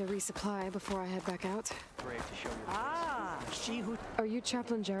idea to resupply before I head back out. She who... Are you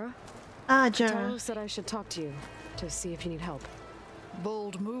Chaplain Jera? Ah, Jera. Taro said I should talk to you to see if you need help.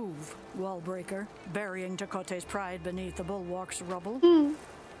 Bold move, Wallbreaker. Burying Takote's pride beneath the bulwark's rubble.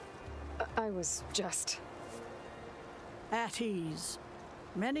 I was just... At ease.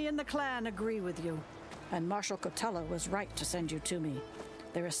 Many in the clan agree with you, and Marshal Cotello was right to send you to me.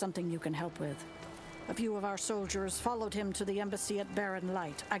 There is something you can help with. A few of our soldiers followed him to the embassy at Barren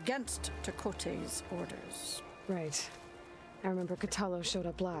Light, against Takote's orders. Right. I remember Cotello showed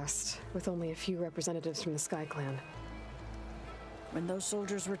up last, with only a few representatives from the Sky Clan. When those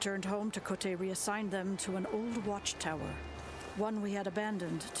soldiers returned home, Takote reassigned them to an old watchtower, one we had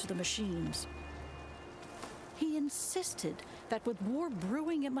abandoned to the machines. He insisted that with war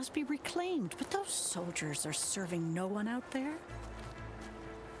brewing it must be reclaimed, but those soldiers are serving no one out there.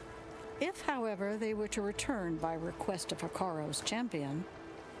 If, however, they were to return by request of Hikaru's champion,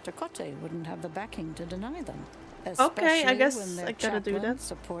 Takote wouldn't have the backing to deny them. Okay, I guess when their I gotta do that.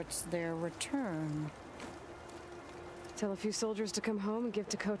 Supports their return. Tell a few soldiers to come home and give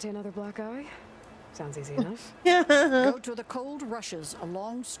Takote another black eye? Sounds easy enough. Go to the cold rushes, a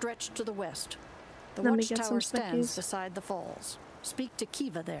long stretch to the west. The Let me get watchtower some stands snackies. beside the falls. Speak to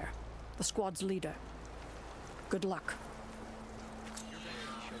Kiva there, the squad's leader. Good luck.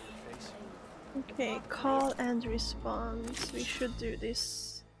 Okay, call and response. We should do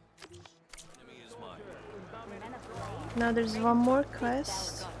this. Now there's one more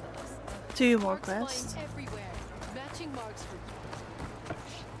quest. Two more quests.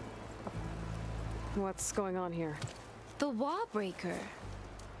 What's going on here? The Wallbreaker.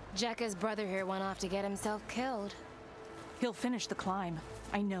 Jekka's brother here went off to get himself killed. He'll finish the climb.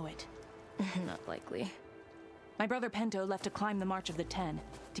 I know it. Not likely. My brother Pento left to climb the March of the Ten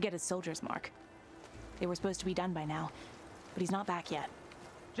to get his soldier's mark. They were supposed to be done by now, but he's not back yet.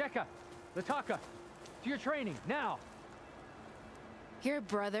 Jekka! Lataka! To your training, now! Your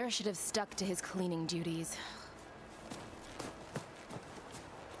brother should have stuck to his cleaning duties.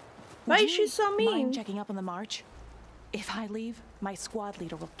 Why is she so mean? Mind checking up on the march? If I leave, my squad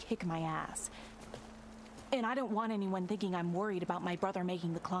leader will kick my ass. And I don't want anyone thinking I'm worried about my brother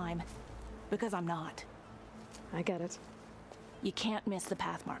making the climb. Because I'm not. I get it. You can't miss the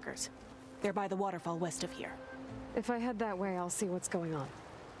path markers. They're by the waterfall west of here. If I head that way, I'll see what's going on.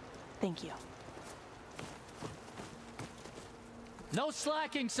 Thank you. No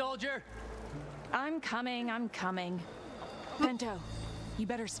slacking, soldier! I'm coming, I'm coming. Pento, you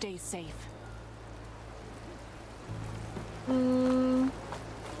better stay safe. And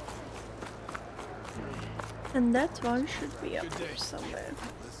that one should be up there somewhere.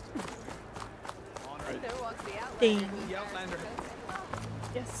 Dang.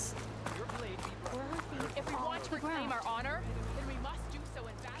 Yes. If we want to reclaim our honor, then we must do so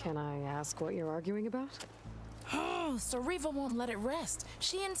in battle. Can I ask what you're arguing about? Oh, Sariva won't let it rest.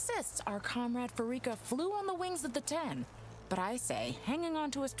 She insists our comrade Farika flew on the wings of the Ten. But I say, hanging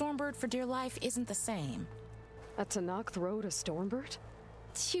on to a Stormbird for dear life isn't the same. A Tanakh rode a Stormbird?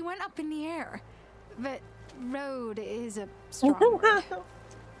 She went up in the air. But rode is a strong word.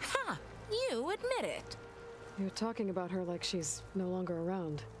 Ha! You admit it. You're talking about her like she's no longer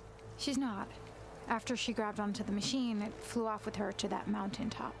around. She's not. After she grabbed onto the machine, it flew off with her to that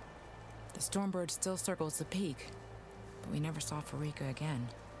mountaintop. The Stormbird still circles the peak, but we never saw Farika again.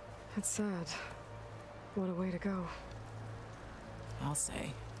 That's sad. What a way to go. I'll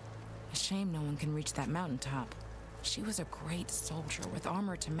say. A shame no one can reach that mountaintop. She was a great soldier with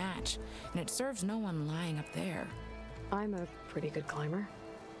armor to match, and it serves no one lying up there. I'm a pretty good climber.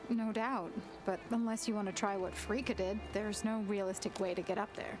 No doubt, but unless you want to try what Farika did, there's no realistic way to get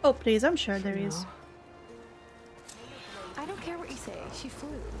up there. Oh please, I'm sure there is. I don't care what you say, she flew.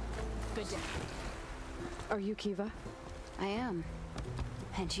 Good day. Are you Kiva? I am.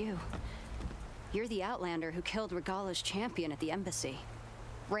 And you. You're the Outlander who killed Regala's champion at the embassy.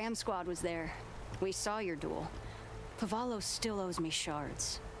 Ram Squad was there. We saw your duel. Pavalo still owes me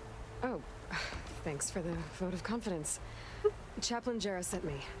shards. Oh, thanks for the vote of confidence. Chaplain Jera sent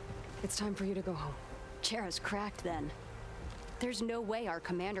me. It's time for you to go home. Chera's cracked then. There's no way our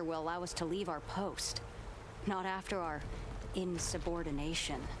commander will allow us to leave our post. Not after our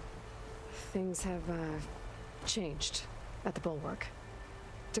insubordination. Things have, changed at the Bulwark.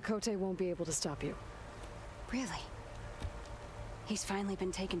 Dakota won't be able to stop you. Really? He's finally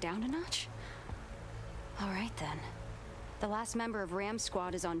been taken down a notch? All right then. The last member of Ram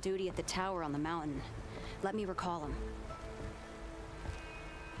Squad is on duty at the tower on the mountain. Let me recall him.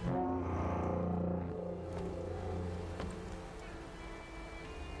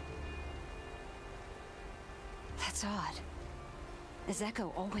 That's odd.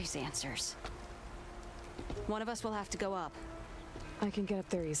 Ezeko always answers. One of us will have to go up. I can get up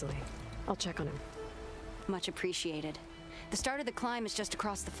there easily. I'll check on him. Much appreciated. The start of the climb is just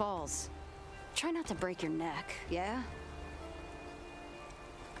across the falls. Try not to break your neck, yeah?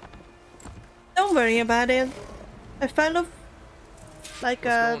 Don't worry about it. I fell off like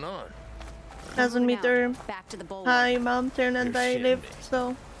a 1,000-meter Back to the bowl. high mountain and I lived,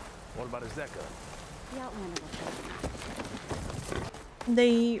 so What about Ezeko? The Outlander will take him.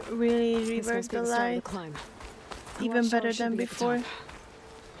 they really This reversed must be the the start of the light. climb. Even Watchtower better should than be at the before. top.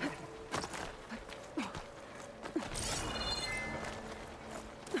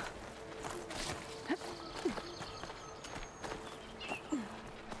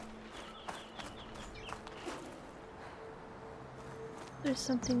 There's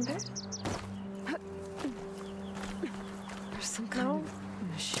something there. There's some kind of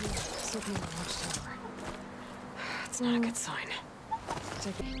machine sitting in the watchtower. It's not a good sign.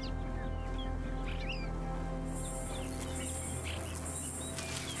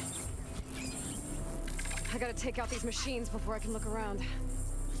 I gotta take out these machines before I can look around. The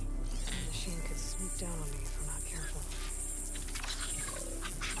machine could swoop down on me if I'm not careful.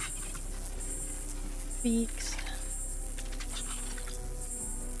 Beaks.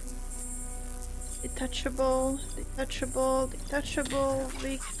 Detachable, detachable, detachable,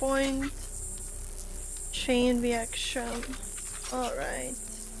 weak point, chain reaction. Alright.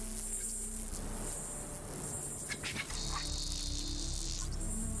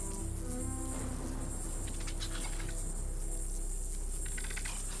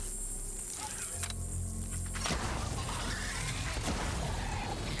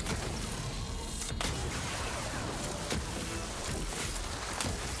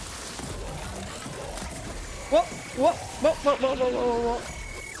 Whoa, whoa, whoa, whoa, whoa, whoa, whoa, whoa.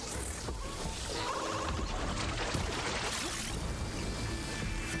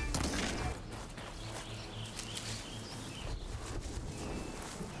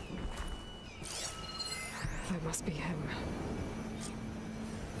 That must be him.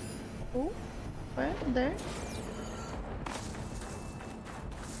 Oh, where? There?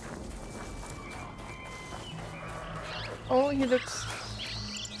 Oh, he looks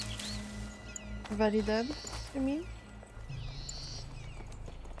very dead, I mean.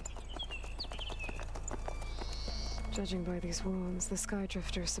 Judging by these wounds, the Sky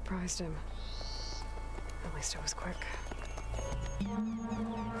Drifter surprised him. At least it was quick. Eva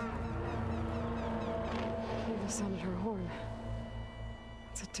sounded her horn.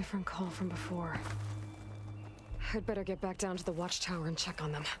 It's a different call from before. I'd better get back down to the watchtower and check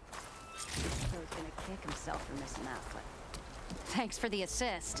on them. He's gonna kick himself for missing that, but thanks for the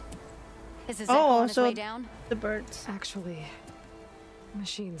assist. Is Ezeko on his way down? The birds. Actually,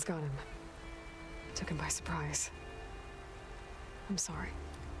 machines got him. Took him by surprise. I'm sorry.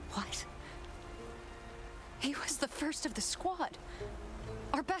 What? He was the first of the squad.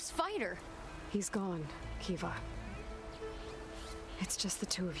 Our best fighter. He's gone, Kiva. It's just the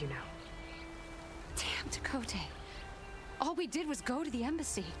two of you now. Damn, Dakota. All we did was go to the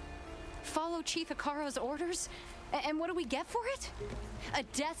embassy. Follow Chief Hikaru's orders? And what do we get for it? A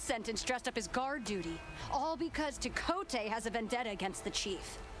death sentence dressed up as guard duty. All because Dakota has a vendetta against the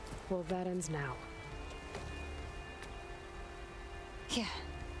chief. Well, that ends now. Yeah.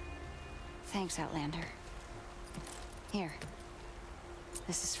 Thanks, Outlander. Here.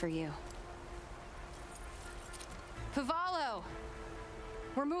 This is for you. Pavalo!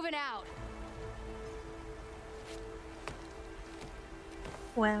 We're moving out.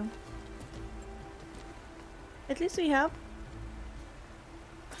 Wow. At least we have.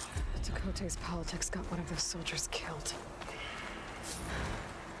 Dakota's politics got one of those soldiers killed.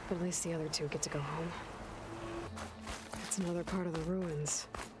 But at least the other two get to go home. It's another part of the ruins.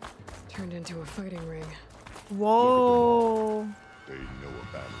 Turned into a fighting ring. Whoa. They know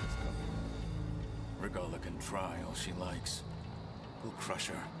a battle is coming. Regala can try all she likes. We'll crush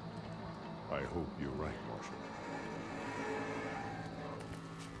her. I hope you're right, Marshal.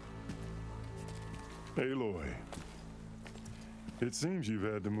 Aloy. It seems you've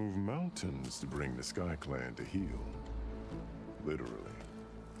had to move mountains to bring the Sky Clan to heel. Literally.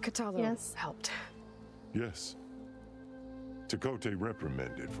 Katalo helped. Yes. Tekote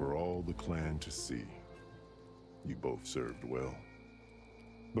reprimanded for all the clan to see. You both served well.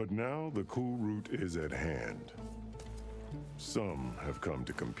 But now the cool route is at hand. Some have come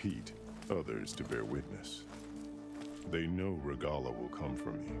to compete, others to bear witness. They know Regala will come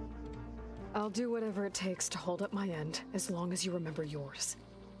for me. I'll do whatever it takes to hold up my end, as long as you remember yours.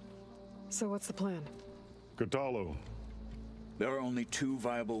 So what's the plan? Katalo. There are only two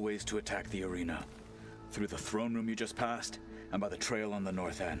viable ways to attack the arena. Through the throne room you just passed, and by the trail on the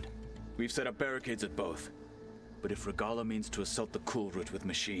north end. We've set up barricades at both. But if Regala means to assault the cool route with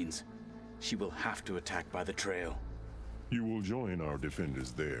machines, she will have to attack by the trail. You will join our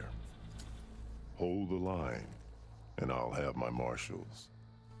defenders there. Hold the line, and I'll have my marshals.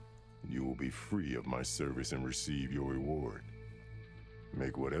 You will be free of my service and receive your reward.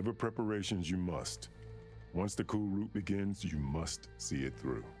 Make whatever preparations you must. Once the cool route begins, you must see it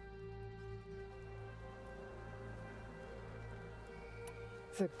through.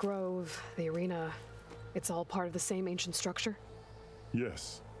 The grove, the arena, it's all part of the same ancient structure?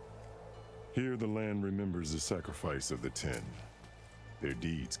 Yes. Here the land remembers the sacrifice of the 10. Their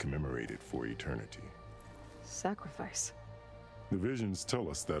deeds commemorated for eternity. Sacrifice? The visions tell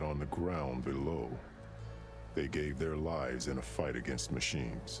us that on the ground below, they gave their lives in a fight against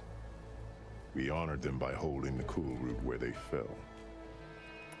machines. We honored them by holding the cool route where they fell.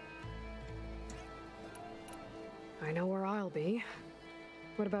 I know where I'll be.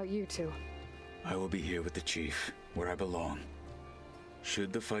 What about you two? I will be here with the chief, where I belong.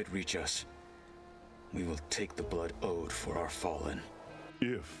 Should the fight reach us, we will take the blood owed for our fallen.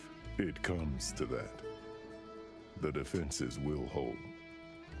 If it comes to that, the defenses will hold.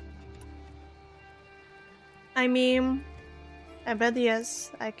 I mean, I bet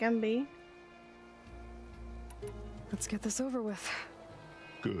yes, I can be. Let's get this over with.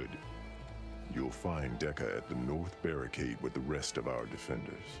 Good. You'll find Dekka at the north barricade with the rest of our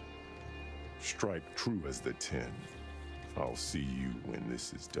defenders. Strike true as the 10. I'll see you when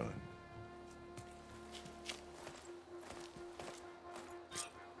this is done.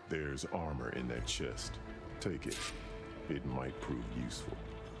 There's armor in that chest. Take it. It might prove useful.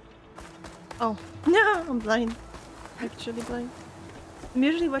 Oh, no, I'm blind. Actually blind. I'm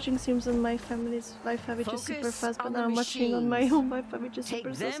usually watching streams on my family's Wi-Fi, which is super fast, but now I'm watching on my own Wi-Fi, which is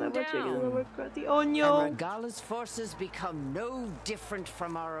super slow, so I'm watching it on my quality. Oh no! And Regala's forces become no different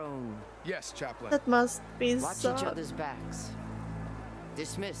from our own. Yes, Chaplain. That must be Watch suck. each other's backs.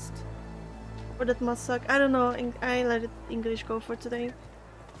 Dismissed. Or that must suck. I don't know. I let it English go for today.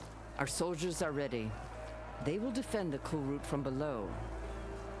 Our soldiers are ready. They will defend the cool route from below.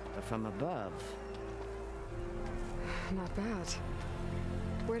 But from above... Not bad.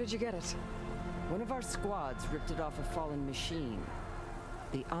 Where did you get it? One of our squads ripped it off a fallen machine.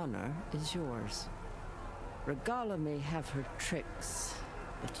 The honor is yours. Regala may have her tricks,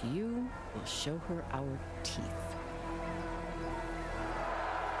 but you will show her our teeth.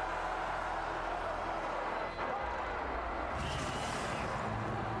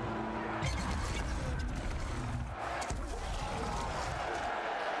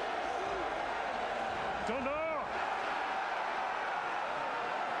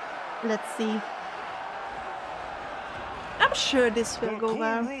 Let's see. I'm sure this will go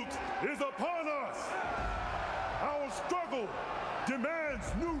well. The cool route is upon us. Our struggle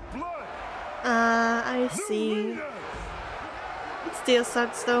demands new blood. I see. It still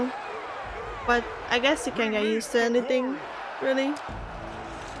sucks though. But I guess you can get used to anything, really.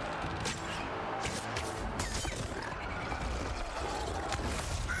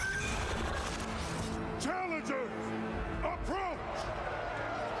 Challengers, approach!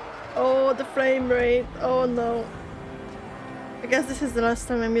 Oh, the frame rate. Oh no. I guess this is the last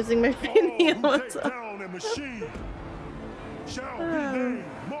time I'm using my video. What's up? Down a machine shall be named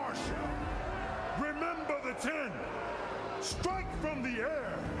Marshal. Remember the 10. Strike from the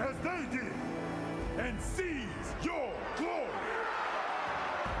air as they did and seize your glory.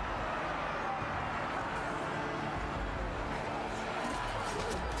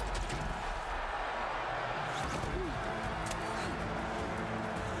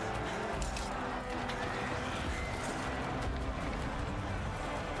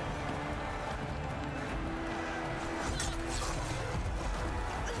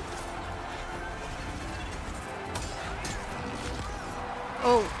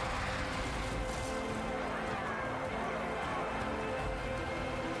 Oh.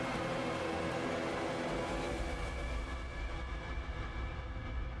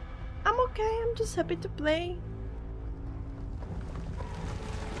 I'm okay, I'm just happy to play.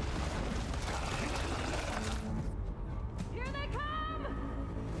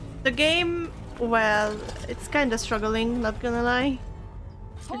 The game, well, it's kind of struggling, not gonna lie,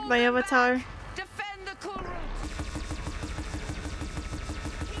 with my avatar. Defend the cool route.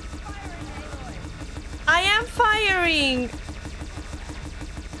 I am firing!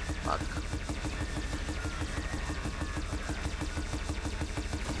 Fuck.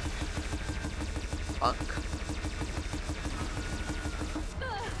 Fuck.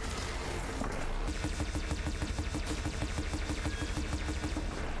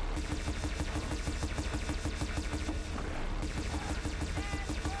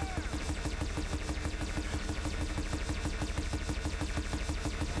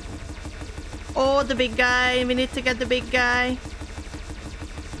 Oh, the big guy. We need to get the big guy.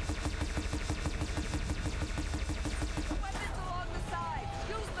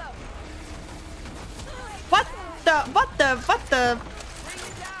 What the?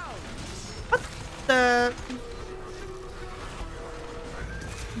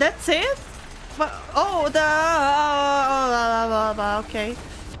 That's it? What? Oh, okay.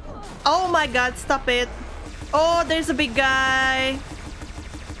 Oh my god, stop it. Oh, there's a big guy.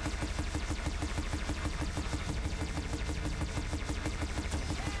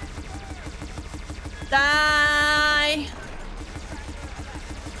 Die!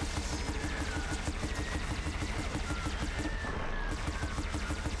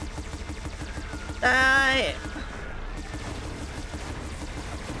 Die!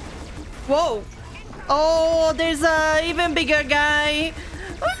 Whoa! Oh, there's a even bigger guy.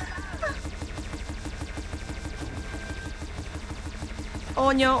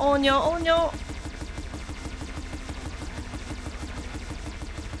 Oh no! Oh no! Oh no!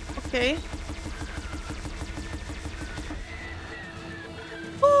 Okay.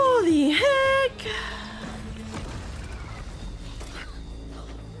 Holy heck!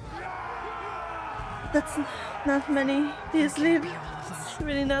 That's not many. Please leave. It's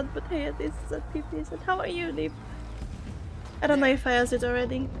really not, but hey, this is a PP. How are you, Liv? I don't know if I asked it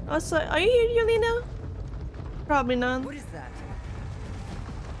already. Also, are you here, Yulina? Probably not. What is that?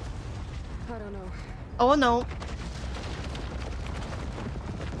 I don't know. Oh no.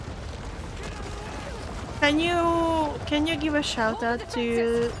 Can you give a shout out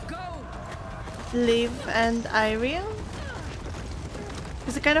to Liv and Irene?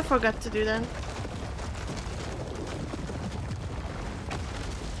 Because I kind of forgot to do that.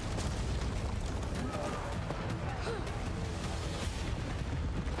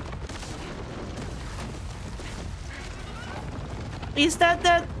 Is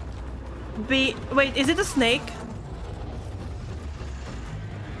that wait, is it a snake?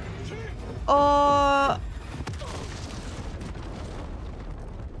 Or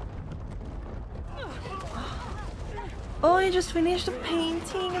oh, you just finished the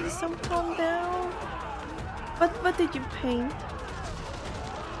painting and some calm down. What did you paint?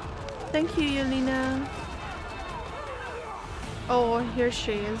 Thank you, Yelena. Oh, here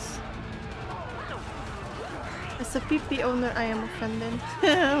she is. As a PP owner, I am offended.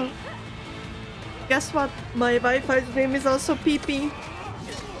 Guess what? My Wi-Fi's name is also PP.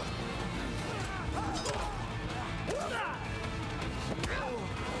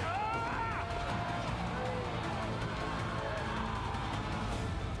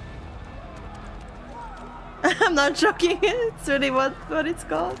 I'm not joking. It's really what it's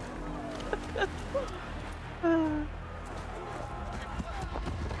called.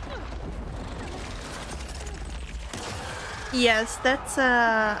 Yes, that's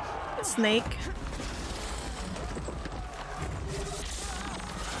a snake.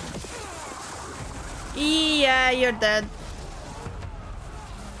 Yeah, you're dead.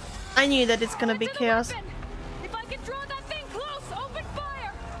 I knew that it's gonna be chaos. If I can draw that thing close, open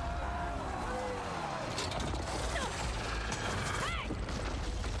fire.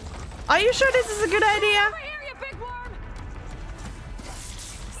 Are you sure this is a good idea? Over here, you big worm.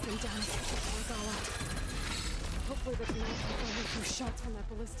 Stay down. Regala. Hopefully the grenade can find a few shots from that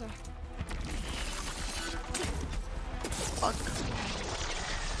ballista. Fuck.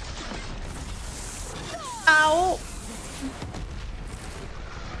 Ow!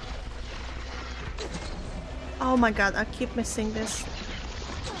 Oh my god, I keep missing this.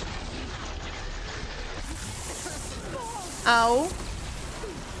 Ow.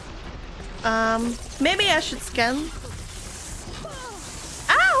 Maybe I should scan.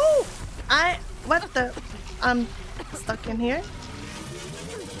 Ow! What the? I'm stuck in here.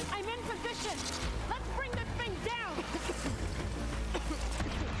 I'm in position. Let's bring this thing down.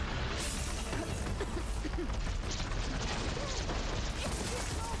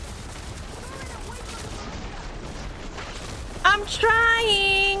 I'm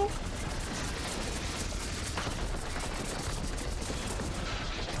trying.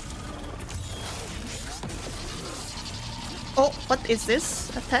 Oh, what is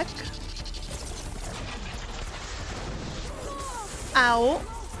this? Attack? Ow.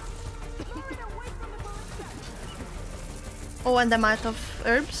 Oh, and I'm out of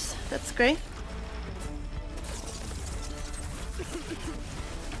herbs. That's great.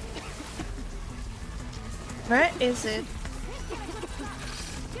 Where is it?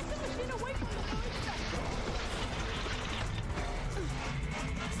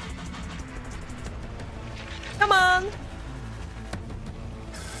 Come on!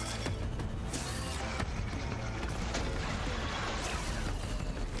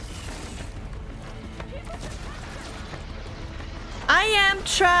 I am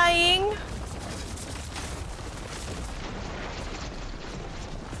trying.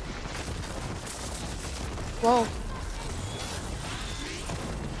 Whoa.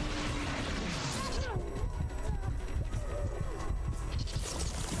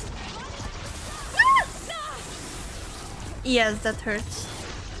 Yes, that hurts.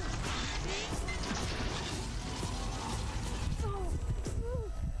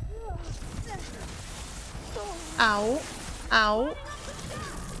 Ow. Ow.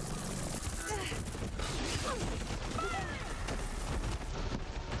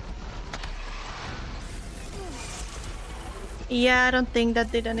 Yeah, I don't think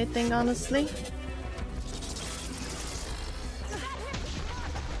that did anything, honestly.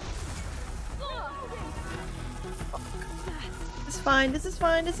 It's fine, this is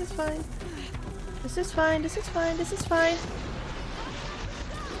fine, this is fine. This is fine, this is fine, this is fine.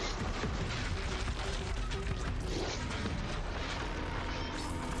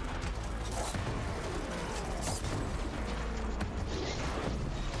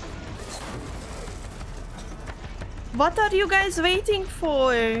 What are you guys waiting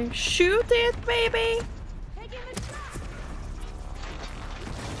for? Shoot it, baby!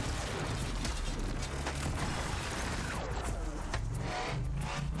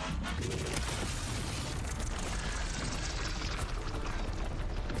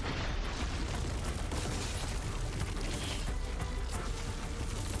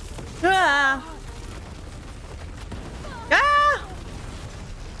 Ah! Ah!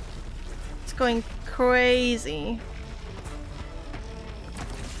 It's going crazy.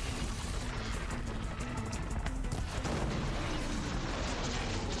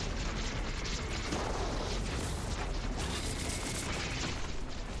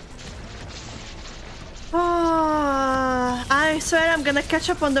 Oh, I swear I'm gonna catch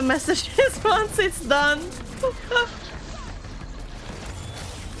up on the messages once it's done.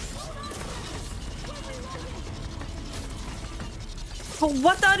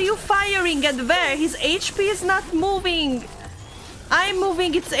 What are you firing at where? His HP is not moving. I'm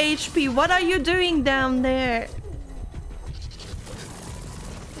moving its HP. What are you doing down there?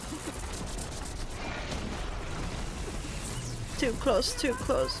 Too close, too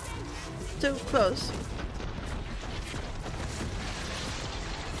close. Too close.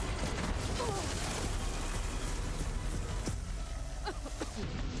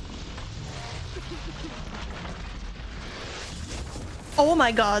 Oh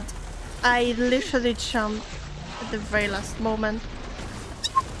my god. I literally jumped at the very last moment.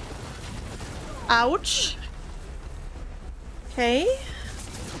 Ouch. Okay.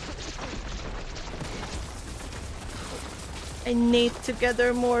 I need to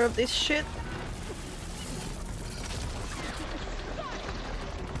gather more of this shit.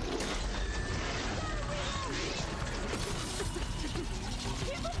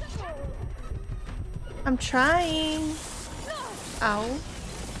 I'm trying. Ow.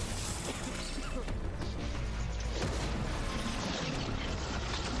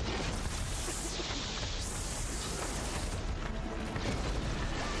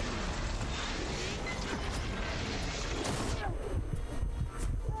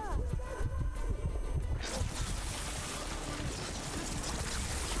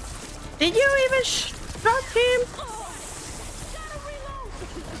 Did you even shot him?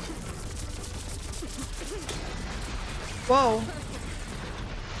 Whoa.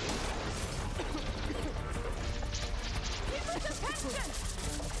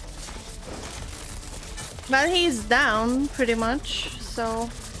 Well, he's down pretty much, so.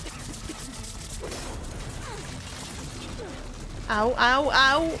 Ow, ow,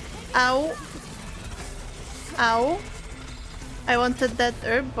 ow, ow. Ow. I wanted that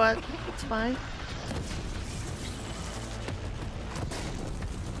herb, but it's fine.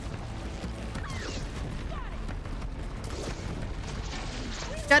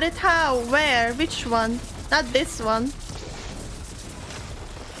 Got it how? Where? Which one? Not this one.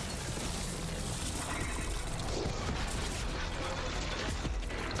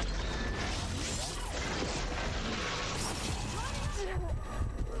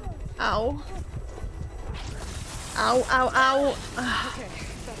 Ow. Ow, ow, ow. Okay,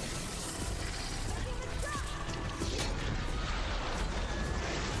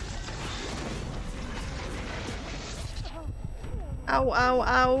 Ow, ow,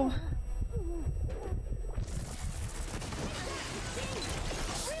 ow.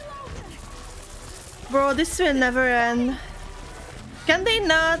 Bro, this will never end. Can they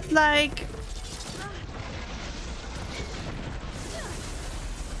not, like...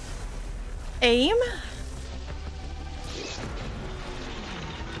 aim?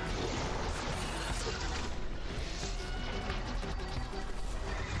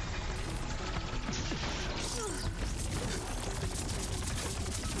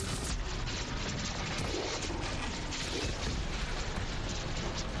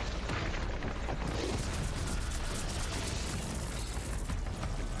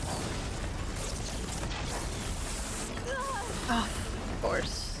 Oh, of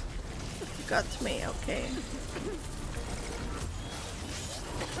course. Got me, okay.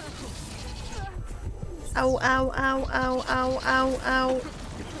 Ow, ow, ow, ow, ow, ow, ow.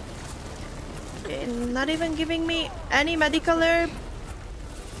 Okay, not even giving me any medical herb.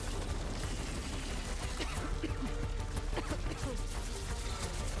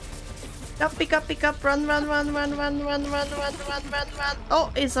 Pick up, pick up, run, run, run, run, run, run, run, run, run, run, run.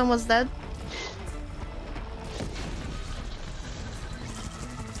 Oh, he's almost dead.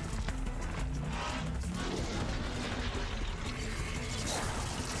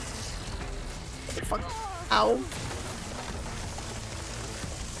 Fuck. Ow.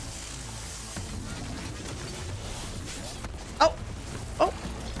 Oh. Oh.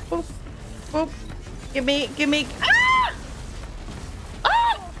 Boop. Boop. Give me. Ah!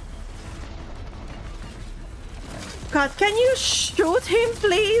 Ah! God, can you shoot him,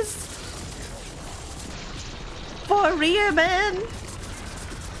 please? For real, man.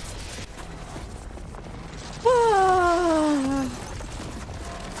 Ah.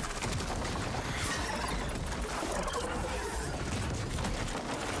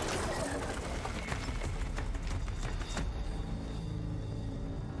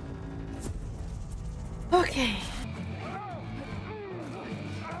 Okay.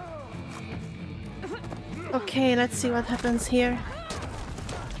 Okay, let's see what happens here.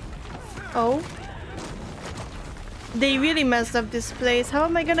 Oh. They really messed up this place. How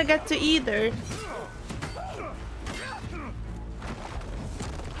am I gonna get to either?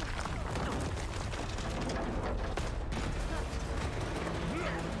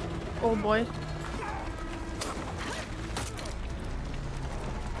 Oh boy.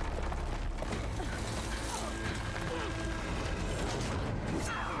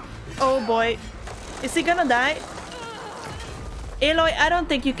 Oh boy. Is he gonna die? Aloy, I don't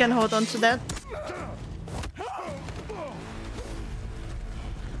think you can hold on to that.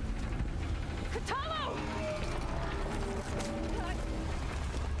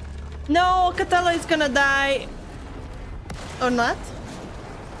 No, Katalo is gonna die. Or not?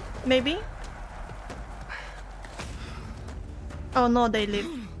 Maybe? Oh no, they live.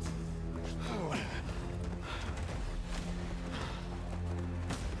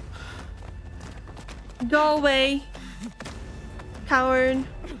 Go away. Coward.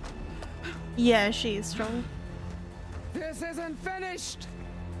 Yeah, she is strong. This isn't finished.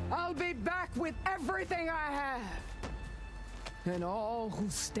 I'll be back with everything I have. And all who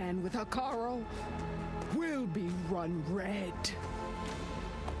stand with Hikaru will be run red.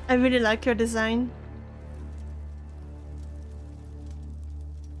 I really like your design.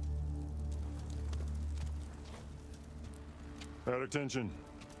 At attention.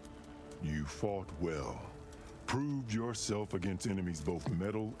 You fought well. Proved yourself against enemies both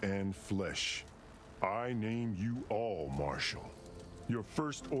metal and flesh. I name you all Marshal. Your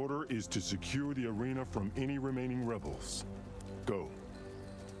first order is to secure the arena from any remaining rebels. Go.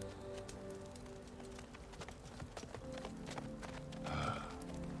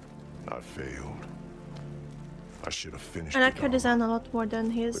 I failed. I should have finished. I like it her all. design a lot more than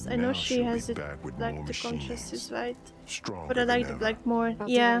his. But I know now she she'll has be it back with like more the conscious machines. is right. Stronger But I like the than black ever. more. I'll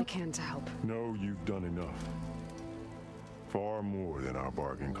do Yeah. what I can to help. No, you've done enough. Far more than our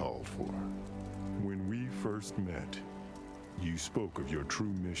bargain called for. When we first met, you spoke of your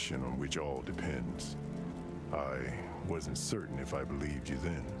true mission on which all depends. I wasn't certain if I believed you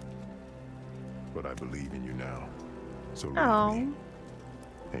then. But I believe in you now. So leave me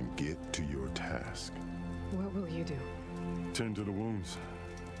and get to your task. What will you do? Tend to the wounds.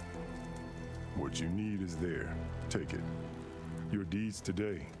 What you need is there. Take it. Your deeds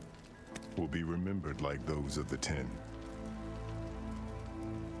today will be remembered like those of the 10.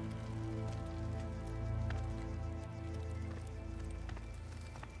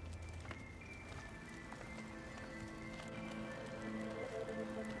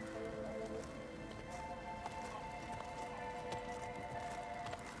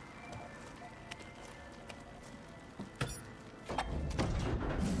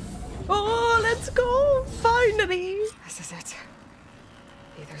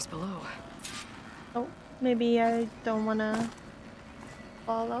 Ether's below. Oh, maybe I don't wanna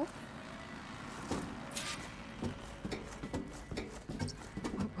follow.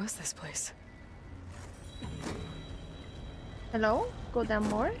 What was this place? Hello? Go down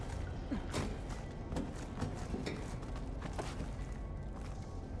more?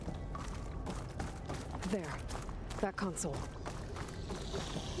 There. That console.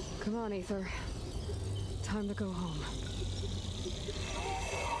 Come on, Ether. Time to go home.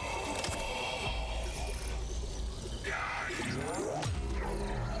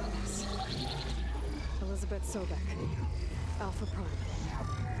 Elizabeth Sobek. Alpha Prime.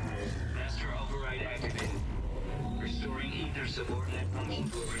 Master override activated. Restoring ether subordinate function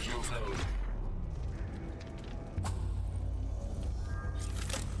to original code.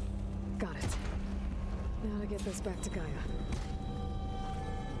 Got it. Now to get this back to Gaia.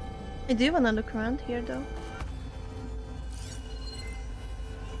 I do wanna look around here though.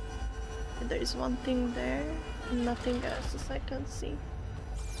 There is one thing there, nothing else as I can see.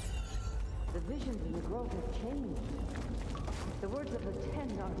 The visions in the grove have changed. The words of the Ten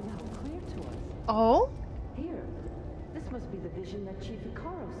are now clear to us. Oh? Here, this must be the vision that Chief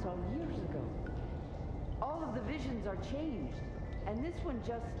Hikaru saw years ago. All of the visions are changed, and this one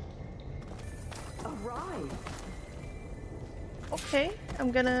just arrived. Okay,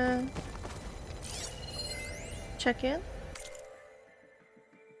 I'm gonna check in.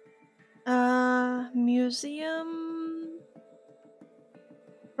 Museum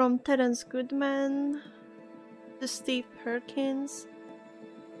from Terence Goodman to Steve Perkins.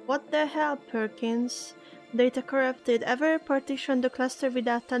 What the hell, Perkins? Data corrupted. Ever partitioned the cluster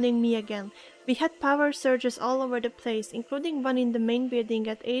without telling me again. We had power surges all over the place, including one in the main building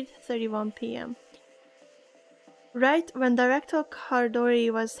at 8:31 p.m. Right when Director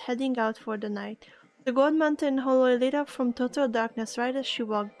Cardori was heading out for the night. The Gold Mountain hallway lit up from total darkness right as she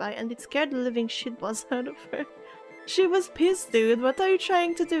walked by, and it scared the living shitballs out of her. She was pissed, dude. What are you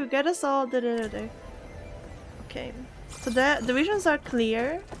trying to do? Get us all da-da-da-da. Okay. So the visions are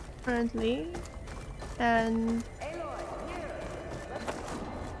clear, currently. And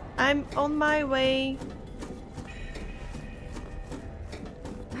I'm on my way.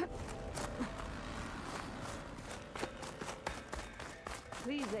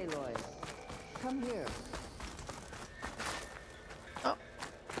 Please, Aloy, come here. Oh.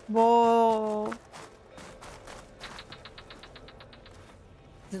 Whoa.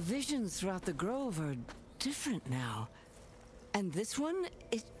 The visions throughout the grove are different now. And this one,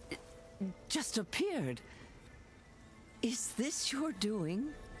 it just appeared. Is this your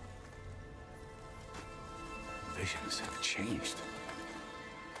doing? Visions have changed.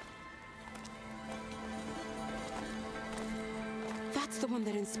 That's the one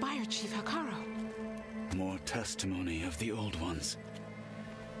that inspired Chief Hikaru. More testimony of the old ones.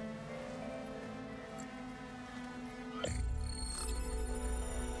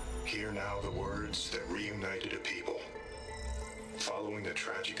 Hear now the words that reunited a people. Following the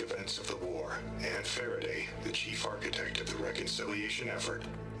tragic events of the war, Anne Faraday, the chief architect of the reconciliation effort,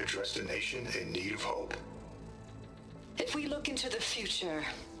 addressed a nation in need of hope. If we look into the future,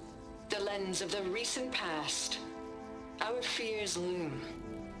 the lens of the recent past, our fears loom.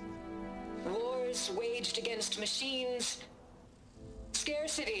 Wars waged against machines,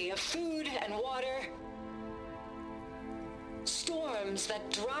 scarcity of food and water, storms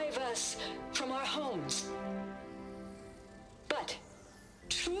that drive us from our homes. But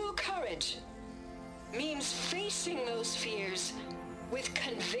true courage means facing those fears with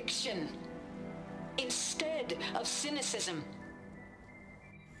conviction instead of cynicism.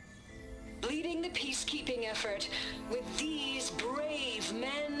 Leading the peacekeeping effort with these brave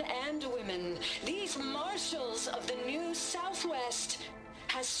men and women, these marshals of the new Southwest,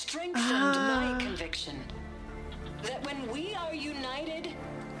 has strengthened my conviction that when we are united,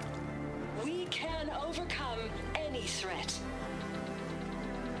 we can overcome any threat.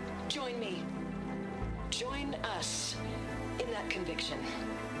 Join me. Join us in that conviction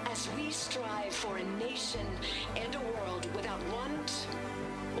as we strive for a nation and a world without want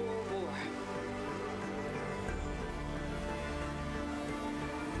or war.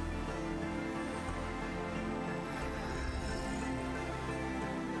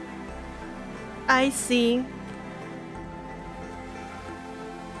 I see.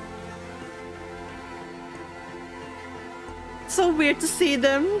 So weird to see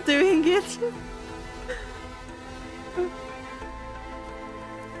them doing it.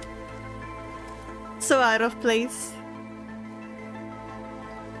 So out of place.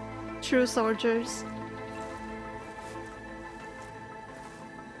 True soldiers.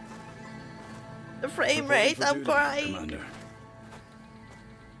 The frame rate, I'm crying. Commander.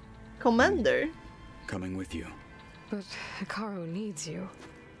 Commander. Coming with you. But Hikaru needs you.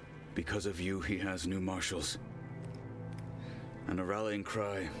 Because of you, he has new marshals. And a rallying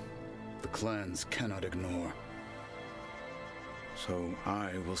cry the clans cannot ignore. So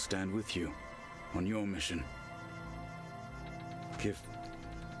I will stand with you on your mission. Give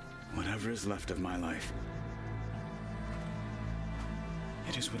whatever is left of my life.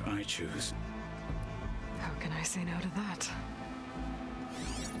 It is what I choose. How can I say no to that?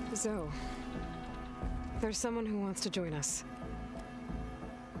 Zoe, there's someone who wants to join us.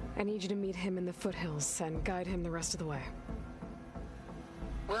 I need you to meet him in the foothills and guide him the rest of the way.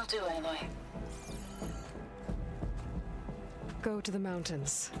 Will do, Aloy. Go to the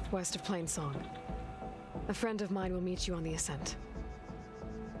mountains, west of Plainsong. A friend of mine will meet you on the ascent.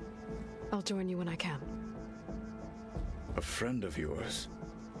 I'll join you when I can. A friend of yours?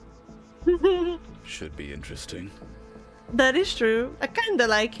 Should be interesting. That is true. I kinda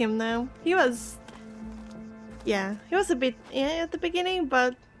like him now. He was... Yeah, he was a bit at the beginning,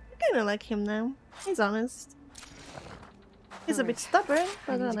 but I kinda like him now. He's honest. He's a bit stubborn, I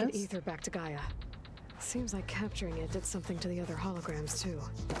but need to get honest. Ether back to Gaia. Seems like capturing it did something to the other holograms too.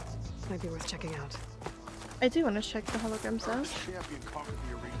 Might be worth checking out. I do want to check the holograms out.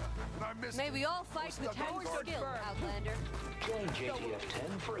 May we all fight with tower skill, Outlander. Join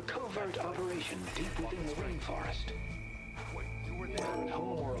JTF-10 for a covert operation deep within the rainforest. Whether at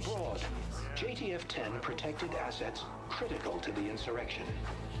home or abroad, JTF-10 protected assets critical to the insurrection.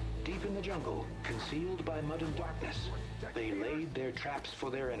 Deep in the jungle, concealed by mud and darkness, they laid their traps for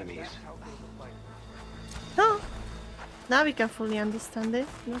their enemies. Oh, now we can fully understand it,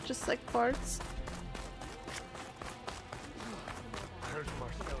 not just like parts.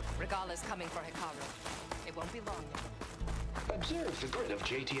 Regala's coming for Hikaru. It won't be long. Observe the grid of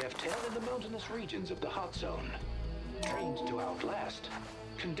JTF-10 in the mountainous regions of the hot zone. Trained to outlast,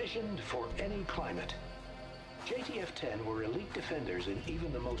 conditioned for any climate. JTF-10 were elite defenders in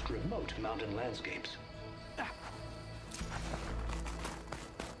even the most remote mountain landscapes.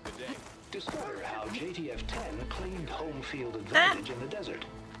 Discover how JTF-10 claimed home field advantage in the desert.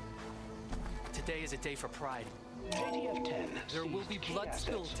 Today is a day for pride. JTF-10 There will be blood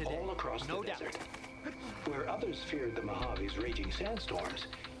spilled today, all across no the doubt. desert. Where others feared the Mojave's raging sandstorms,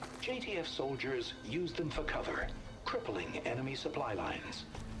 JTF soldiers used them for cover, crippling enemy supply lines.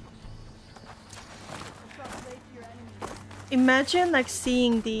 Imagine like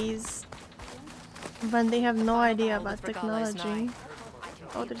seeing these when they have no idea about technology.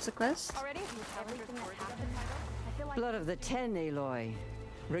 Oh, there's a quest? Blood of the Ten, Aloy.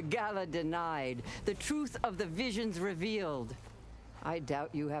 Regala denied. The truth of the visions revealed. I doubt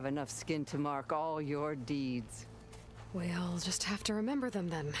you have enough skin to mark all your deeds. We'll just have to remember them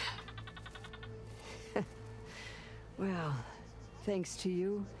then. Well, thanks to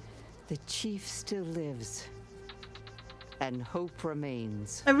you, the chief still lives. And hope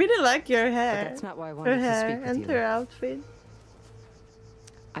remains. I really like your hair. But that's not why I wanted her to hair speak with and you. her outfit.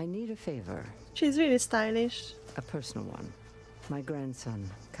 I need a favor. She's really stylish. A personal one. My grandson,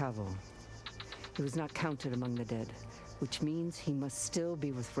 Cavo. He was not counted among the dead, which means he must still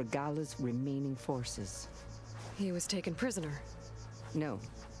be with Regala's remaining forces. He was taken prisoner. No.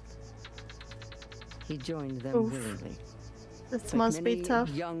 He joined them Oof. willingly. This Like must be many tough.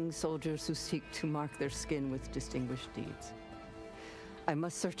 young soldiers who seek to mark their skin with distinguished deeds. I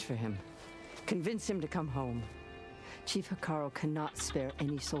must search for him. Convince him to come home. Chief Hikaru cannot spare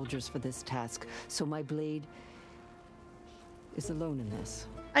any soldiers for this task, so my blade is alone in this.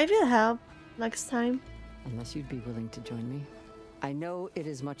 I will help next time. Unless you'd be willing to join me. I know it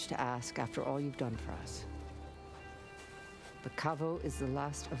is much to ask after all you've done for us. But Cavo is the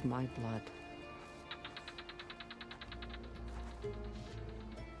last of my blood.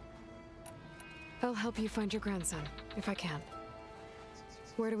 I'll help you find your grandson, if I can.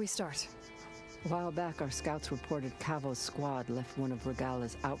 Where do we start? A while back, our scouts reported Cavo's squad left one of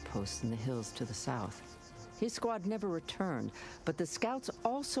Regala's outposts in the hills to the south. His squad never returned, but the scouts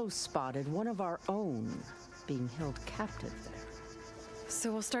also spotted one of our own being held captive there.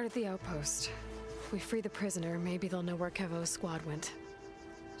 So we'll start at the outpost. If we free the prisoner, maybe they'll know where Cavo's squad went.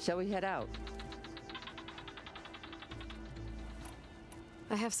 Shall we head out?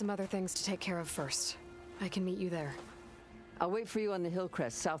 I have some other things to take care of first. I can meet you there. I'll wait for you on the hill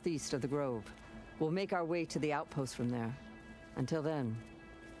crest southeast of the grove. We'll make our way to the outpost from there. Until then,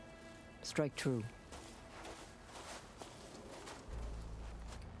 strike true.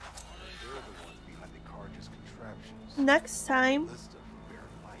 Next time,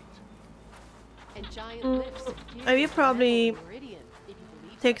 And giant lifts I will probably meridian, if you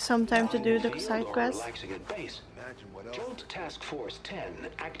believe take some time to do the side quest. Relaxing at base, Jolt Task Force 10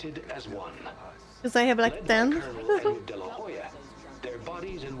 acted as one. Because I have like Led 10. by Colonel Edward De La Hoya, their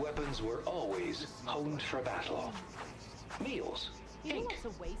bodies and weapons were always honed for battle. Meals, ink,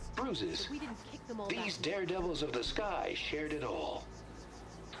 bruises. These daredevils of the sky shared it all.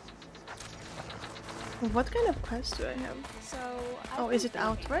 What kind of quest do I have? So, Oh, is it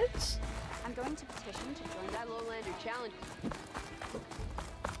outwards? I'm going to petition to join that Lowlander challenge.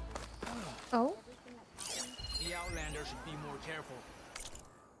 Oh. The Outlander should be more careful.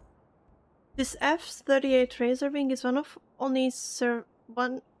 This F-38 Razor Wing is one of only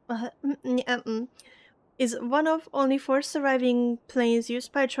only 4 surviving planes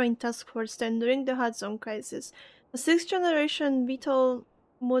used by Joint Task Force 10 during the Hudson Crisis. A 6th generation VTOL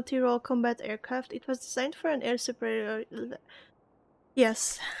multi-role combat aircraft. It was designed for an air superior.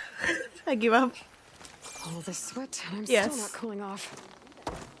 Yes, I give up. All this sweat, and I'm Yes. still not cooling off.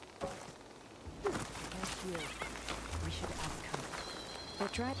 We should outcome.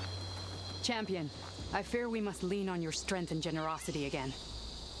 That's right. Champion, I fear we must lean on your strength and generosity again.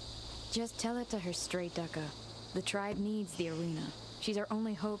 Just tell it to her straight, Ducka. The tribe needs the arena. She's our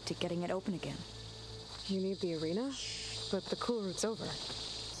only hope to getting it open again. You need the arena? But the cool route's over.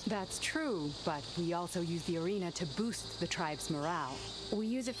 That's true, but we also use the arena to boost the tribe's morale. We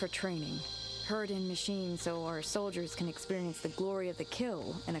use it for training. Herd in machines so our soldiers can experience the glory of the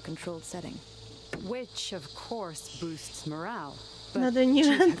kill in a controlled setting. Which, of course, boosts morale. Another new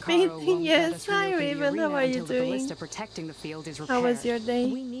Chief hand Hikaru painting. won't let Yes, us hi reopen the Raven, how arena are you until the doing? ballista protecting the field is repaired. How was your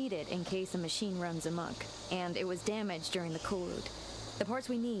day? We need it in case a machine runs amok, and it was damaged during the cool route. The parts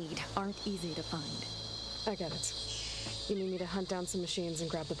we need aren't easy to find. I get it. You need me to hunt down some machines and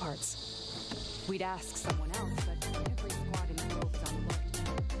grab the parts. We'd ask someone else, but every squad in the Grove is on alert.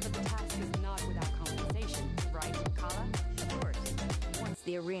 But the task is not without compensation, right, Kala? Of course. Once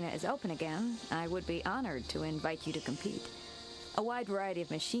the arena is open again, I would be honored to invite you to compete. A wide variety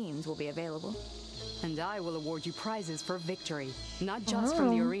of machines will be available. And I will award you prizes for victory, not just from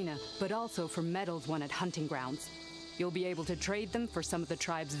the Oh. arena, but also for medals won at hunting grounds. You'll be able to trade them for some of the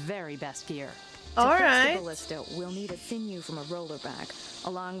tribe's very best gear. To All fix right. the ballista, we'll need a sinew from a rollerback,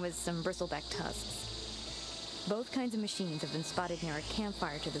 along with some bristleback tusks. Both kinds of machines have been spotted near a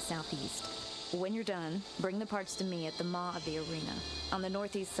campfire to the southeast. When you're done, bring the parts to me at the maw of the arena, on the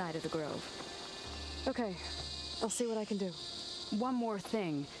northeast side of the grove. Okay, I'll see what I can do. One more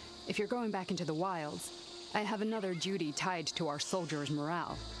thing. If you're going back into the wilds, I have another duty tied to our soldiers'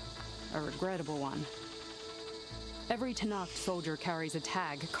 morale. A regrettable one. Every Tenakth soldier carries a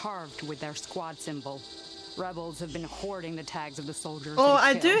tag carved with their squad symbol. Rebels have been hoarding the tags of the soldiers. Oh, they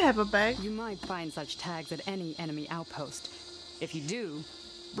I kill. do have a bag. You might find such tags at any enemy outpost. If you do,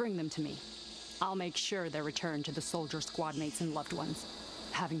 bring them to me. I'll make sure they're returned to the soldier squad mates and loved ones.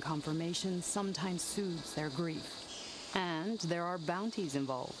 Having confirmation sometimes soothes their grief. And there are bounties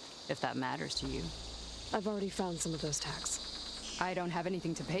involved, if that matters to you. I've already found some of those tags. I don't have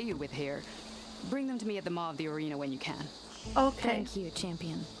anything to pay you with here. Bring them to me at the maw of the arena when you can. Okay. Thank you,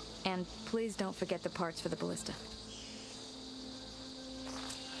 champion. And please don't forget the parts for the ballista.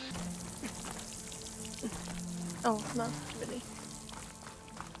 Oh, not really.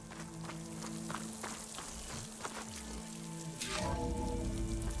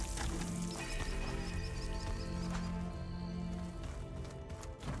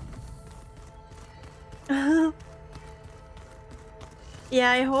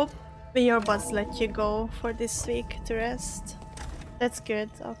 Yeah, I hope your boss let you go for this week to rest. That's good,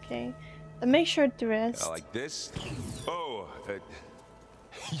 okay. Make sure to rest. Like this? Oh,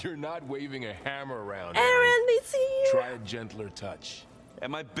 you're not waving a hammer around. Aaron, it's here! Try a gentler touch.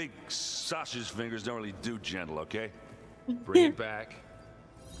 And my big sausage fingers don't really do gentle, okay? Bring it back.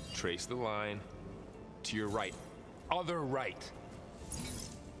 Trace the line. To your right. Other right.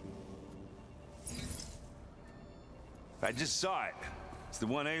 I just saw it. It's the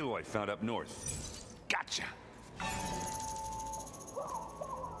one Aloy found up north. Gotcha!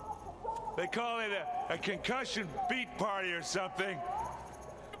 They call it a concussion beat party or something.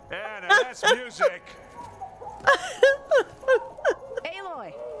 Yeah, now that's music.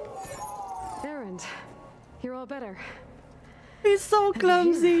 Aloy! Aaron, you're all better. He's so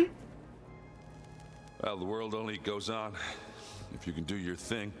clumsy. Well, the world only goes on if you can do your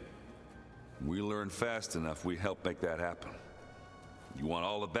thing. We learn fast enough, we help make that happen. You want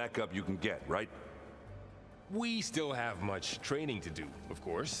all the backup you can get, right? We still have much training to do, of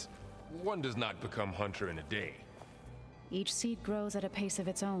course. One does not become hunter in a day. Each seed grows at a pace of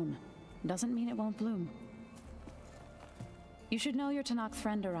its own. Doesn't mean it won't bloom. You should know your Tenakth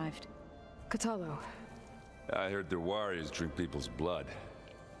friend arrived. Katalo. I heard their warriors drink people's blood.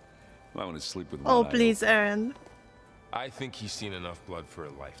 I want to sleep with one Oh, eye please, open. Aaron. I think he's seen enough blood for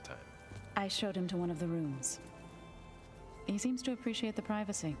a lifetime. I showed him to one of the rooms. He seems to appreciate the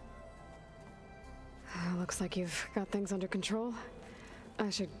privacy. Looks like you've got things under control. I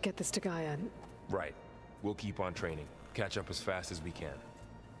should get this to Gaia. Right. We'll keep on training. Catch up as fast as we can.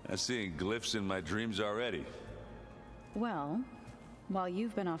 I'm seeing glyphs in my dreams already. Well, while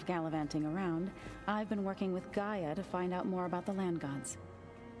you've been off gallivanting around, I've been working with Gaia to find out more about the land gods.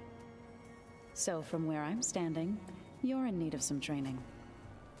 So from where I'm standing, you're in need of some training.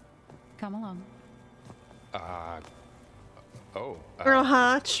 Come along.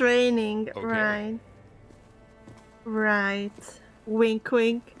 Training. Okay. Right. Right. Wink,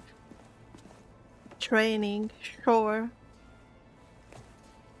 wink. Training. Sure.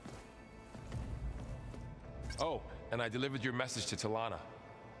 Oh, and I delivered your message to Talana.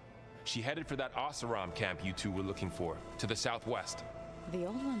 She headed for that Oseram camp you two were looking for, to the southwest. The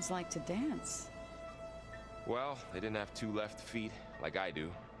old ones like to dance. Well, they didn't have two left feet, like I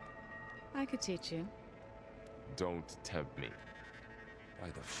do. I could teach you. Don't tempt me. By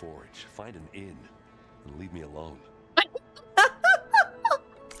the forge, find an inn, and leave me alone.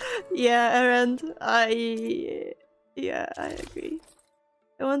 Yeah, Aaron, I agree.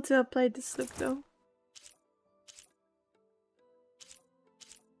 I want to apply this look though.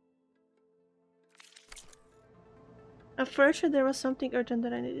 At first, there was something urgent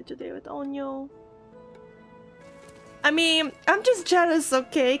that I needed to deal with. Oh no. I mean, I'm just jealous,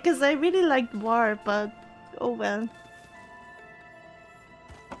 okay? Because I really liked War, but oh well.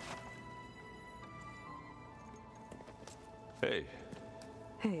 Hey.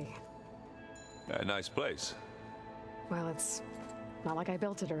 Hey. A nice place. Well, it's not like I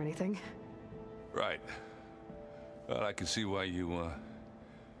built it or anything. Right. Well, I can see why you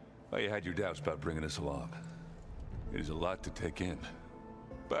had your doubts about bringing us along. It is a lot to take in.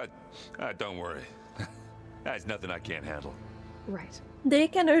 But, don't worry. That's nothing I can't handle. Right. They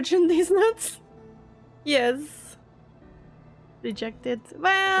can urgent these nuts? Yes. Rejected.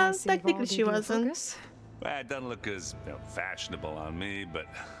 Well, technically she wasn't. Well, it doesn't look as fashionable on me, but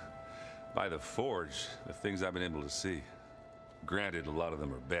by the forge, the things I've been able to see. Granted, a lot of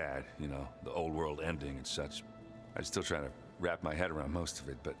them are bad, you know, the old world ending and such. I'm still trying to wrap my head around most of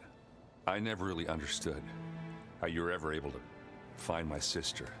it, but I never really understood how you were ever able to find my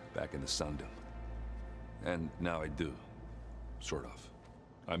sister back in the Sundom. And now I do. Sort of.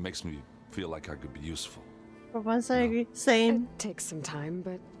 It makes me feel like I could be useful. For once I agree. Same. It takes some time,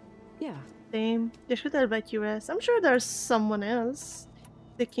 but yeah. Same. They should have let you rest. I'm sure there's someone else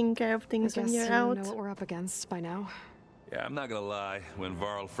taking care of things when you're out. You know what we're up against by now. Yeah, I'm not gonna lie. When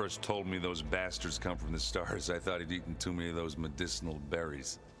Varl first told me those bastards come from the stars, I thought he'd eaten too many of those medicinal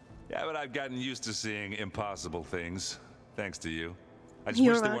berries. Yeah, but I've gotten used to seeing impossible things. Thanks to you. I just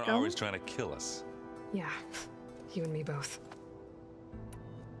wish they weren't always trying to kill us. Yeah, you and me both.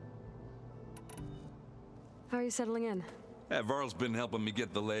 How are you settling in? Yeah, Varl's been helping me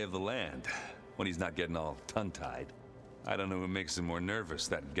get the lay of the land, when he's not getting all tongue-tied. I don't know who makes him more nervous,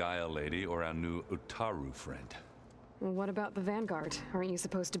 that Gaia lady or our new Utaru friend. Well, what about the Vanguard? Aren't you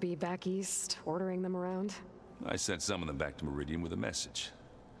supposed to be back east, ordering them around? I sent some of them back to Meridian with a message.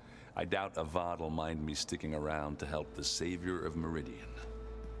 I doubt Avad will mind me sticking around to help the savior of Meridian.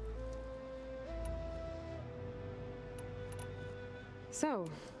 So,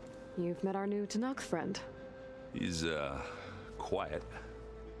 you've met our new Tanakh friend. He's, quiet.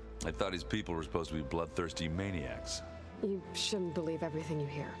 I thought his people were supposed to be bloodthirsty maniacs. You shouldn't believe everything you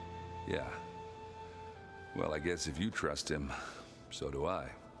hear. Yeah. Well, I guess if you trust him, so do I.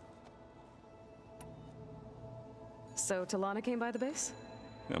 So Talana came by the base?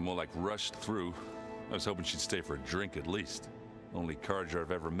 Yeah, more like rushed through. I was hoping she'd stay for a drink at least. Only Carja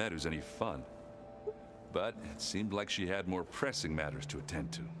I've ever met who's any fun. But it seemed like she had more pressing matters to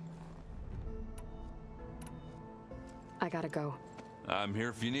attend to. I gotta go. I'm here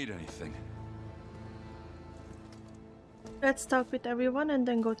if you need anything. Let's talk with everyone and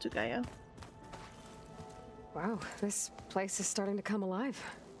then go to Gaia. Wow, this place is starting to come alive.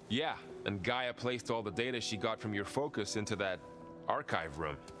 Yeah, and Gaia placed all the data she got from your focus into that archive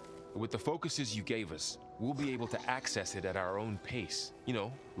room. With the focuses you gave us, we'll be able to access it at our own pace. You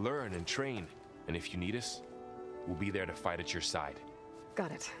know, learn and train. And if you need us, we'll be there to fight at your side.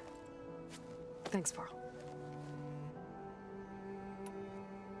 Got it. Thanks, Varl.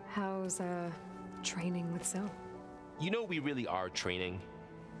 How's, training with Zoe? You know we really are training.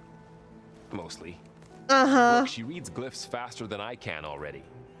 Mostly. Uh-huh. Look, she reads glyphs faster than I can already.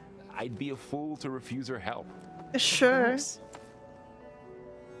 I'd be a fool to refuse her help. Sure.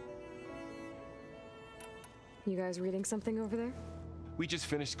 You guys reading something over there? We just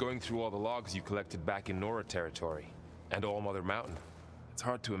finished going through all the logs you collected back in Nora territory. And All Mother Mountain. It's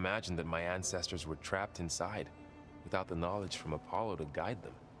hard to imagine that my ancestors were trapped inside, without the knowledge from Apollo to guide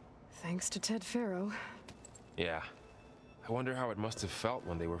them. Thanks to Ted Faro. Yeah. I wonder how it must have felt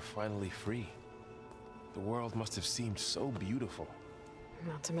when they were finally free. The world must have seemed so beautiful.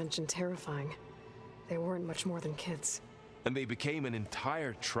 Not to mention terrifying. They weren't much more than kids. And they became an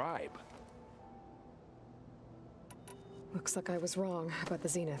entire tribe. Looks like I was wrong about the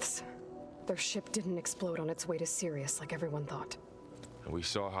Zeniths. Their ship didn't explode on its way to Sirius like everyone thought. And we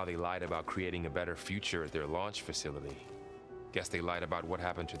saw how they lied about creating a better future at their launch facility. Guess they lied about what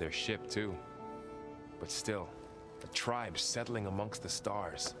happened to their ship, too. But still, a tribe settling amongst the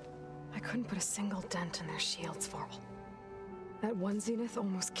stars. I couldn't put a single dent in their shields, Varl. That one Zenith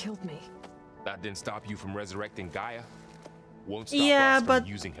almost killed me. That didn't stop you from resurrecting Gaia. Won't stop us from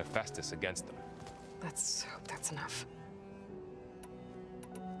using Hephaestus against them. Let's hope that's enough.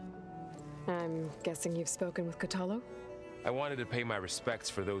 I'm guessing you've spoken with Kotallo? I wanted to pay my respects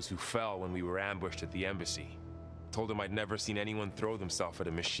for those who fell when we were ambushed at the embassy. Told him I'd never seen anyone throw themselves at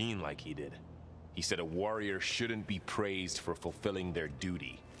a machine like he did. He said a warrior shouldn't be praised for fulfilling their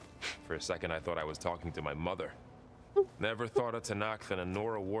duty. For a second I thought I was talking to my mother. Never thought a Tanakh and a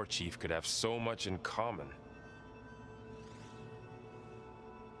Nora war chief could have so much in common.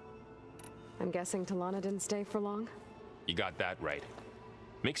 I'm guessing Talana didn't stay for long? You got that right.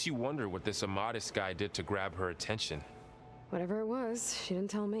 Makes you wonder what this Amadis guy did to grab her attention. Whatever it was, she didn't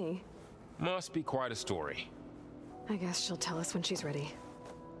tell me. Must be quite a story. I guess she'll tell us when she's ready.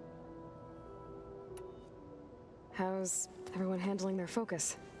 How's everyone handling their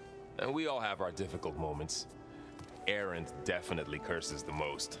focus? And we all have our difficult moments. Erend definitely curses the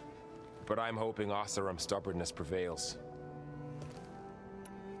most. But I'm hoping Oseram's stubbornness prevails.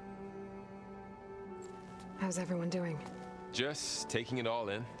 How's everyone doing? Just taking it all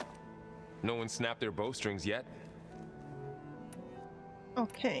in. No one snapped their bowstrings yet.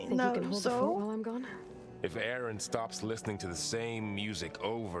 Okay, think you can hold the fort while I'm gone? If Erend stops listening to the same music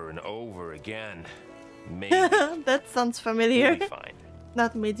over and over again, maybe. That sounds familiar. We'll be fine.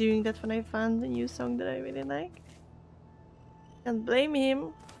 Not me doing that when I found a new song that I really like. Can't blame him.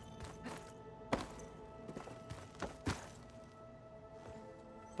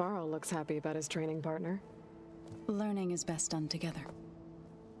 Varl looks happy about his training partner. Learning is best done together.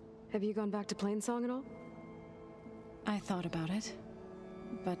 Have you gone back to Plainsong at all? I thought about it,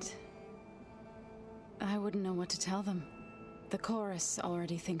 but I wouldn't know what to tell them. The chorus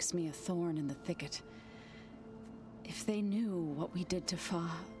already thinks me a thorn in the thicket. If they knew what we did to Fa,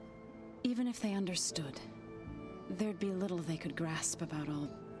 even if they understood, there'd be little they could grasp about all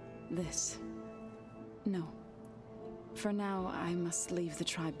this. No. For now, I must leave the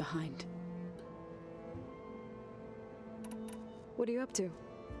tribe behind. What are you up to?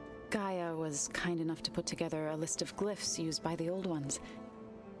 Gaia was kind enough to put together a list of glyphs used by the old ones.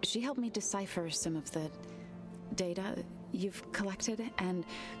 She helped me decipher some of the data you've collected and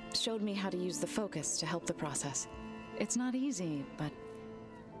showed me how to use the focus to help the process. It's not easy, but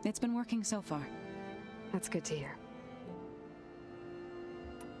it's been working so far. That's good to hear.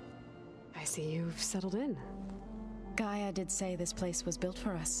 I see you've settled in. Gaia did say this place was built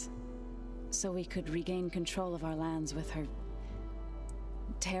for us, so we could regain control of our lands with her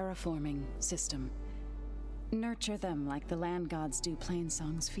terraforming system. Nurture them like the land gods do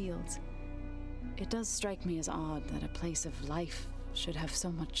Plainsong's fields. It does strike me as odd that a place of life should have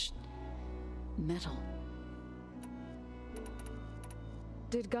so much metal.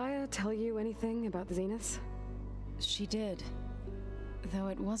 Did Gaia tell you anything about the Zeniths? She did, though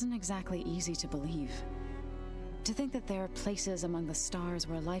it wasn't exactly easy to believe. To think that there are places among the stars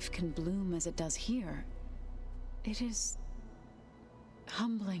where life can bloom as it does here, it is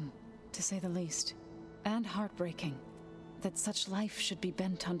humbling, to say the least, and heartbreaking that such life should be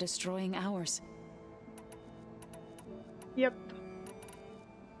bent on destroying ours. Yep.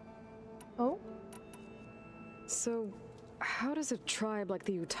 Oh? So, how does a tribe like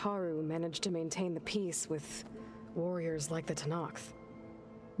the Utaru manage to maintain the peace with warriors like the Tanakh?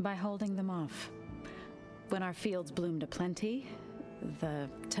 By holding them off. When our fields bloomed aplenty, the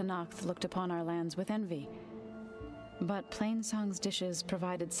Tanakh looked upon our lands with envy. But Plainsong's dishes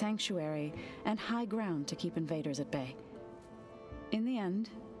provided sanctuary and high ground to keep invaders at bay. In the end,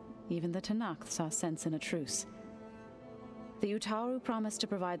 even the Tanakh saw sense in a truce. The Utaru promised to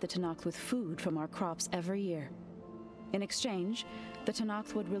provide the Tanakh with food from our crops every year. In exchange, the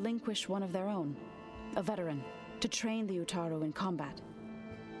Tanakh would relinquish one of their own, a veteran, to train the Utaru in combat.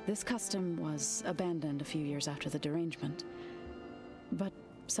 This custom was abandoned a few years after the derangement, but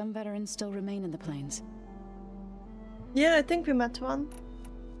some veterans still remain in the plains. Yeah, I think we met one.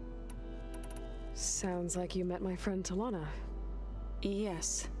 Sounds like you met my friend Talana.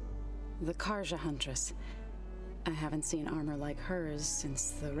 Yes, the Karja Huntress. I haven't seen armor like hers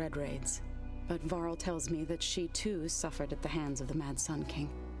since the Red Raids, but Varl tells me that she too suffered at the hands of the Mad Sun King.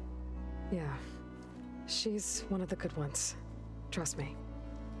 Yeah, she's one of the good ones. Trust me.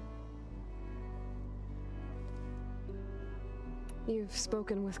 You've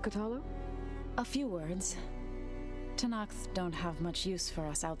spoken with Katalo? A few words. Tenakth don't have much use for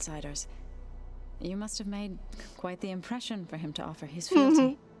us outsiders. You must have made quite the impression for him to offer his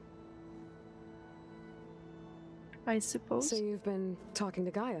fealty. I suppose. So you've been talking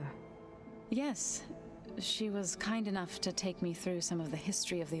to Gaia? Yes. She was kind enough to take me through some of the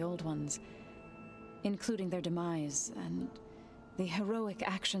history of the Old Ones, including their demise and the heroic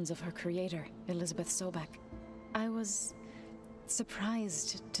actions of her creator, Elizabeth Sobek. I was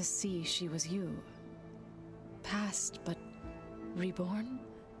surprised to see she was you. Past, but reborn?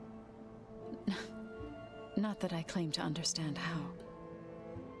 Not that I claim to understand how.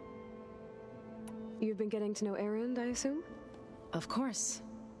 You've been getting to know Erend, I assume? Of course.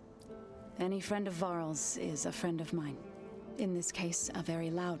 Any friend of Varl's is a friend of mine. In this case, a very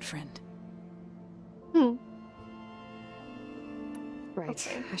loud friend. Right.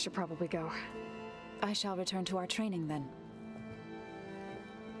 Okay. I should probably go. I shall return to our training then.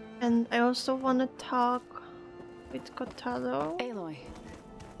 And I also want to talk with Kotaro. Aloy,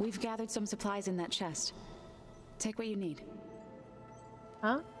 we've gathered some supplies in that chest. Take what you need.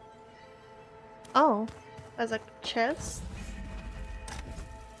 Huh? Oh, as a chest?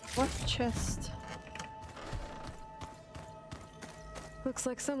 What chest? Looks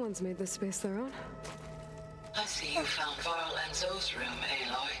like someone's made this space their own. I see you found Varl and Zoe's room,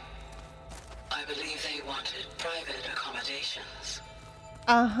 Aloy. I believe they wanted private accommodations.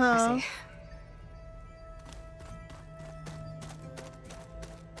 Uh-huh.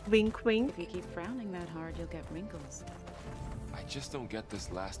 Wink, wink. If you keep frowning that hard, you'll get wrinkles. I just don't get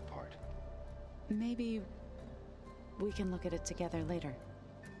this last part. Maybe we can look at it together later.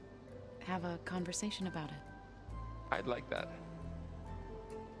 Have a conversation about it. I'd like that.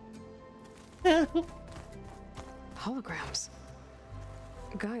 Holograms.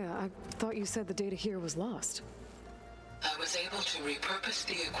 Gaia, I thought you said the data here was lost. I was able to repurpose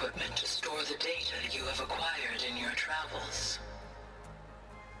the equipment to store the data you have acquired in your travels.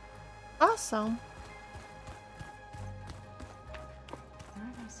 Awesome. Where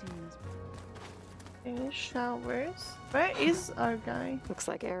have I seen this? In showers. Where is our guy? Looks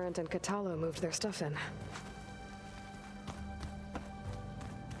like Erend and Katalo moved their stuff in.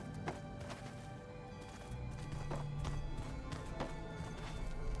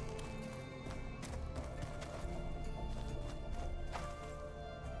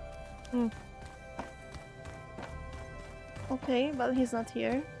 Okay, but he's not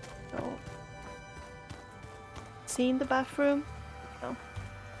here. So, is he in the bathroom? No.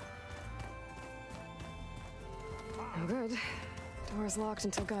 No good. Door's locked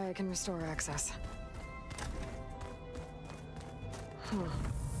until Gaia can restore access. Huh.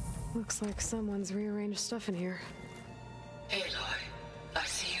 Looks like someone's rearranged stuff in here. Aloy, I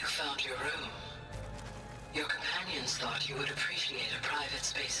see you found your room. Your companions thought you would appreciate a private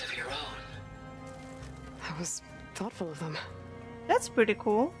space of your own. That was thoughtful of them. That's pretty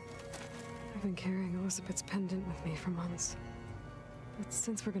cool. I've been carrying Elizabeth's pendant with me for months. But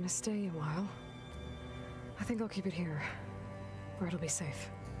since we're gonna stay a while, I think I'll keep it here, where it'll be safe.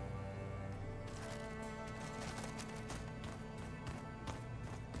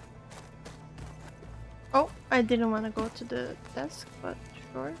 Oh, I didn't want to go to the desk, but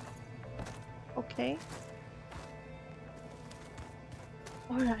sure. Okay.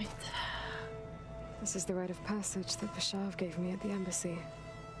 Alright. This is the rite of passage that Vishav gave me at the embassy.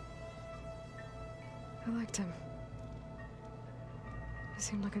 I liked him. He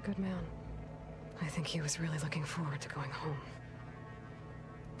seemed like a good man. I think he was really looking forward to going home.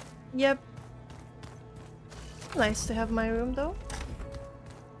 Yep. Nice to have my room though.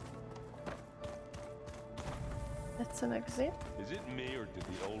 That's an exit. Is it me or did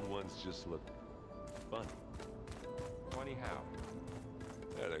the old ones just look funny? Funny how?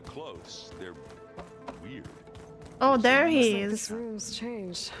 Yeah, they're close. They're weird. Oh, there he Looks like is. this room's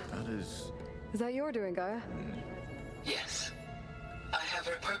changed. That is... Is that your doing, Gaia? Yes. I have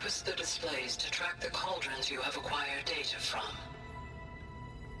repurposed the displays to track the cauldrons you have acquired data from.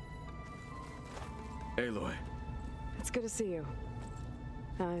 Aloy. It's good to see you.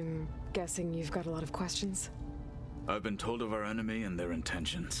 I'm guessing you've got a lot of questions? I've been told of our enemy and their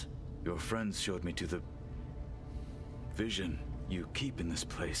intentions. Your friends showed me to the vision you keep in this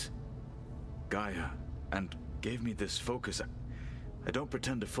place, Gaia, and gave me this focus. I don't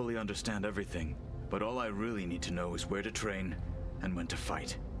pretend to fully understand everything, But all I really need to know is where to train and when to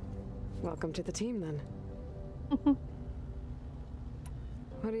fight. Welcome to the team, then.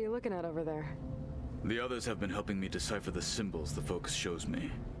 What are you looking at over there? The others have been helping me decipher the symbols the Focus shows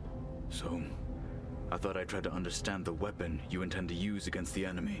me. So, I thought I'd try to understand the weapon you intend to use against the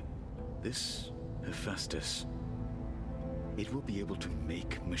enemy. This Hephaestus, it will be able to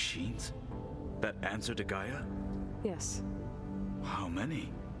make machines that answer to Gaia? Yes. How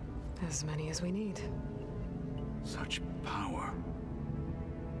many? As many as we need. Such power.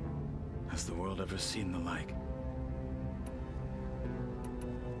 Has the world ever seen the like?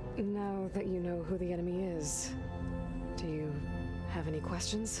 Now that you know who the enemy is, do you have any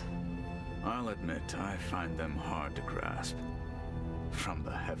questions? I'll admit, I find them hard to grasp. From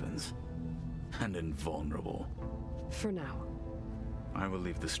the heavens. And invulnerable. For now. I will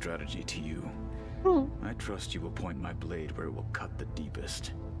leave the strategy to you. I trust you will point my blade where it will cut the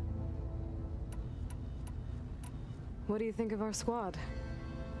deepest. What do you think of our squad?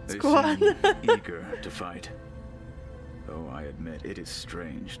 They seem eager to fight. Though I admit it is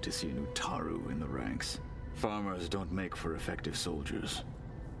strange to see a new Taru in the ranks. Farmers don't make for effective soldiers.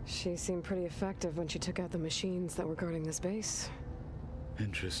 She seemed pretty effective when she took out the machines that were guarding this base.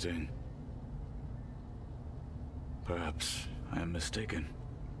 Interesting. Perhaps I am mistaken.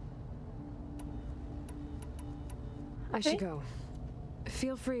 I should go.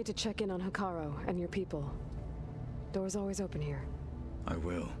 Feel free to check in on Hikaru and your people. Door's always open here. I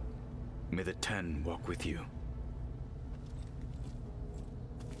will. May the 10 walk with you.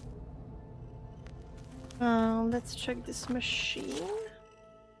 Let's check this machine.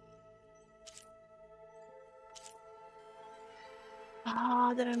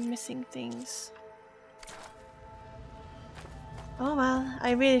 Ah, there are missing things. Oh well,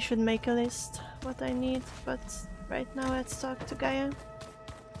 I really should make a list what I need, but right now let's talk to Gaia.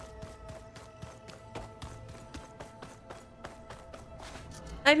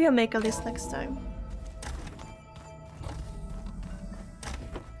 Maybe I'll make a list next time.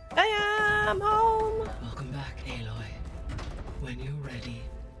 Gaia, I'm home! Welcome back, Aloy. When you're ready,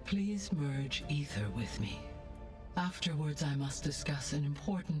 please merge ether with me. Afterwards, I must discuss an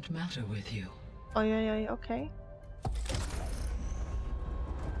important matter with you. Oh yeah, okay.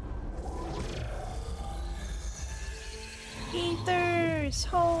 Ether's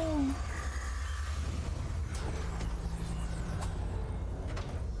home!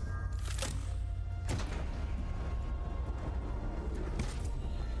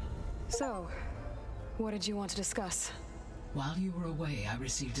 So, what did you want to discuss? While you were away, I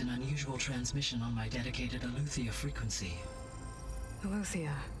received an unusual transmission on my dedicated Aletheia frequency.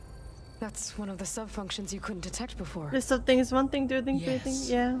 Aletheia. That's one of the sub-functions you couldn't detect before. List of things, one thing, two things, three things,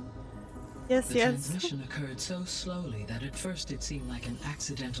 yeah. Yes, the transmission occurred so slowly that at first it seemed like an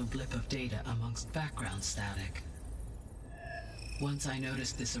accidental blip of data amongst background static. Once I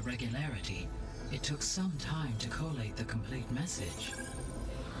noticed this irregularity, it took some time to collate the complete message.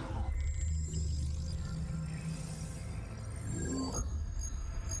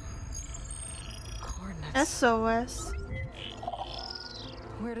 Coordinates. SOS.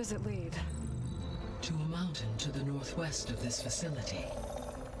 Where does it lead? To a mountain to the northwest of this facility.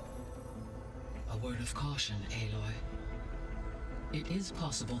 A word of caution, Aloy. It is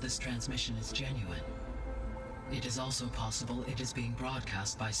possible this transmission is genuine. It is also possible it is being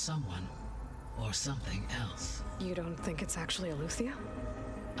broadcast by someone or something else. You don't think it's actually Aletheia?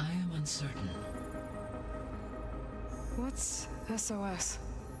 I am uncertain. What's SOS?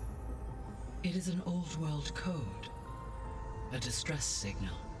 It is an old world code. A distress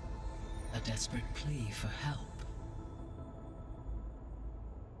signal. A desperate plea for help.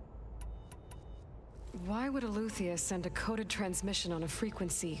 Why would Aletheia send a coded transmission on a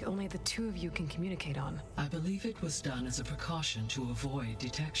frequency only the two of you can communicate on? I believe it was done as a precaution to avoid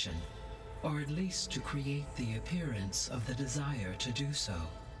detection, or at least to create the appearance of the desire to do so.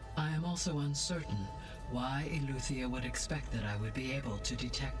 I am also uncertain why Aletheia would expect that I would be able to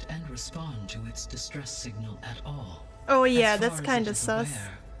detect and respond to its distress signal at all. Oh yeah, that's kind of sus.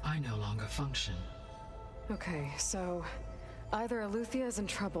 Aware, I no longer function. Okay, so either Aletheia is in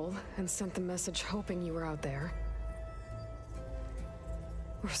trouble and sent the message hoping you were out there,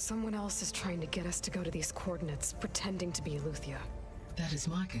 or someone else is trying to get us to go to these coordinates, pretending to be Aletheia. That is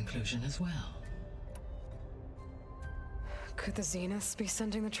my conclusion as well. Could the Zeniths be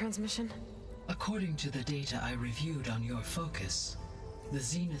sending the transmission? According to the data I reviewed on your focus, the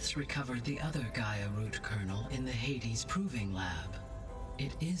Zeniths recovered the other Gaia root kernel in the Hades Proving Lab.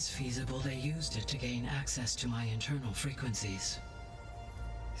 It is feasible they used it to gain access to my internal frequencies.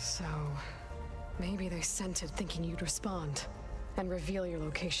 So, maybe they sent it thinking you'd respond and reveal your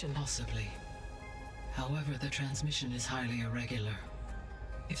location. Possibly. However, the transmission is highly irregular.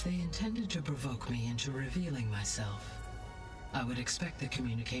 If they intended to provoke me into revealing myself, I would expect the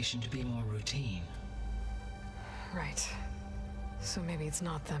communication to be more routine. Right. So maybe it's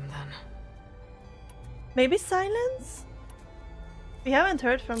not them then. Maybe silence? We haven't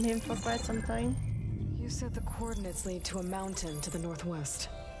heard from him for quite some time. You said the coordinates lead to a mountain to the northwest.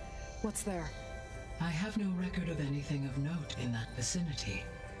 What's there? I have no record of anything of note in that vicinity.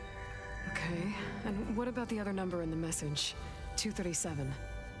 Okay, and what about the other number in the message? 237.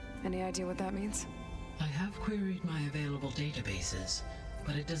 Any idea what that means? I have queried my available databases,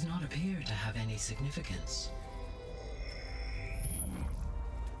 but it does not appear to have any significance.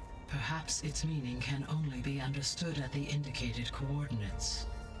 Perhaps its meaning can only be understood at the indicated coordinates.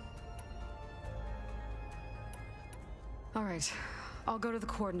 All right, I'll go to the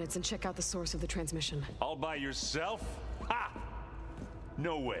coordinates and check out the source of the transmission. All by yourself? Ha!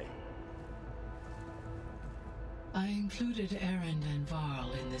 No way. I included Erend and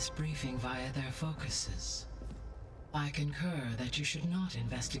Varl in this briefing via their focuses. I concur that you should not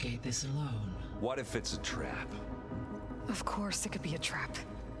investigate this alone. What if it's a trap? Of course it could be a trap.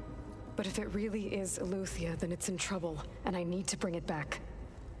 But if it really is Eleuthia, then it's in trouble, and I need to bring it back.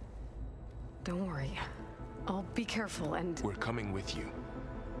 Don't worry. I'll be careful and... We're coming with you.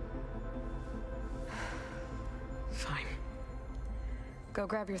 Fine. Go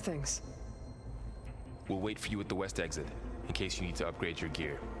grab your things. We'll wait for you at the west exit, in case you need to upgrade your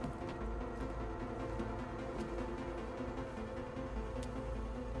gear.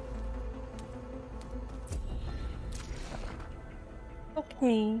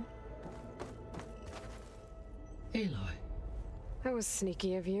 Okay. Aloy. That was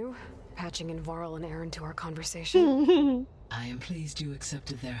sneaky of you, patching in Varl and Erend to our conversation. I am pleased you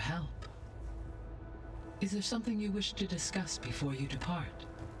accepted their help. Is there something you wish to discuss before you depart?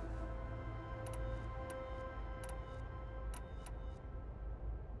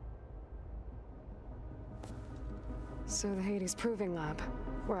 So the Hades Proving Lab,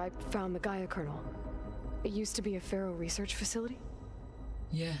 where I found the Gaia kernel. It used to be a Pharaoh research facility?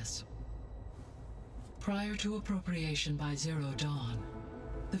 Yes. Prior to appropriation by Zero Dawn,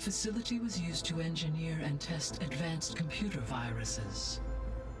 the facility was used to engineer and test advanced computer viruses.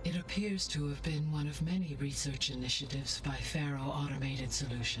 It appears to have been one of many research initiatives by Pharaoh Automated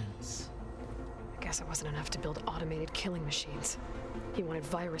Solutions. I guess it wasn't enough to build automated killing machines. He wanted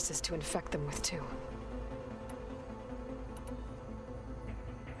viruses to infect them with too.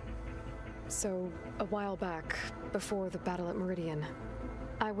 So, a while back, before the battle at Meridian,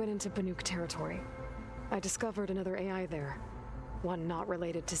 I went into Banuk territory. I discovered another AI there, one not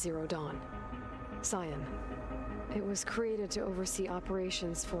related to Zero Dawn. Cyan. It was created to oversee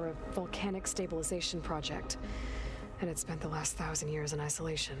operations for a volcanic stabilization project, and it spent the last 1,000 years in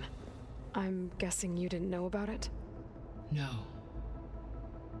isolation. I'm guessing you didn't know about it? No.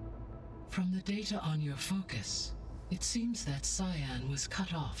 From the data on your focus, it seems that Cyan was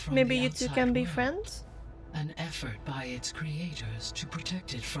cut off from Maybe the you two outside can be world. friends? An effort by its creators to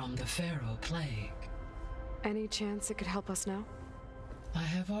protect it from the Pharaoh plague. Any chance it could help us now? I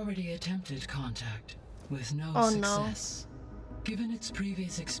have already attempted contact, with no Oh, success. Given its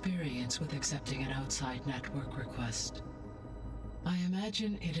previous experience with accepting an outside network request, I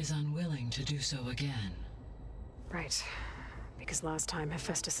imagine it is unwilling to do so again. Right. Because last time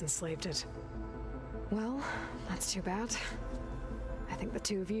Hephaestus enslaved it. Well, that's too bad. I think the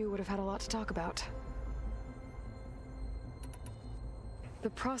two of you would have had a lot to talk about. The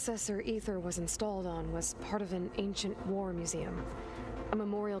processor Ether was installed on was part of an ancient war museum, a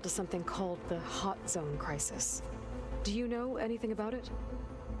memorial to something called the Hot Zone Crisis. Do you know anything about it?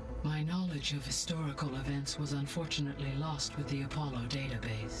 My knowledge of historical events was unfortunately lost with the Apollo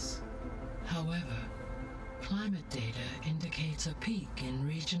database. However, climate data indicates a peak in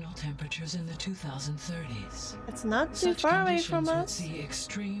regional temperatures in the 2030s. It's not too Such far away from conditions would us. see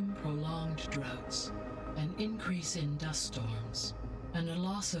extreme, prolonged droughts, an increase in dust storms, and a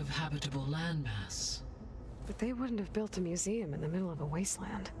loss of habitable landmass. But they wouldn't have built a museum in the middle of a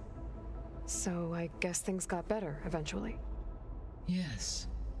wasteland. So I guess things got better eventually. Yes.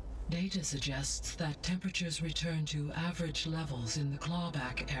 Data suggests that temperatures return to average levels in the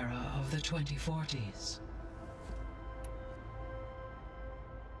clawback era of the 2040s.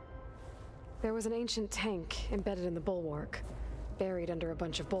 There was an ancient tank embedded in the bulwark, buried under a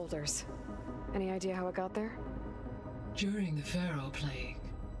bunch of boulders. Any idea how it got there? During the Pharaoh plague,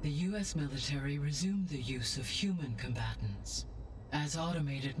 the US military resumed the use of human combatants, as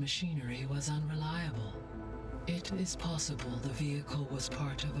automated machinery was unreliable. It is possible the vehicle was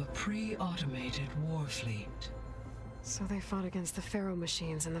part of a pre-automated war fleet. So they fought against the Pharaoh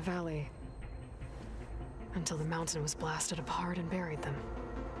machines in the valley. Until the mountain was blasted apart and buried them.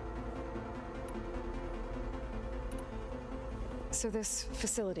 So this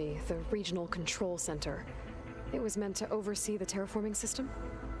facility, the Regional Control Center, it was meant to oversee the terraforming system?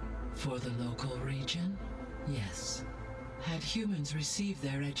 For the local region, yes. Had humans received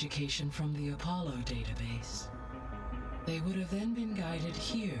their education from the Apollo database, they would have then been guided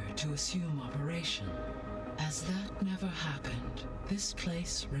here to assume operation. As that never happened, this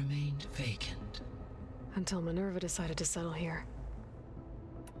place remained vacant. Until Minerva decided to settle here.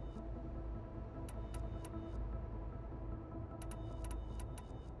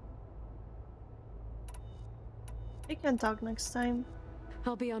 We can talk next time.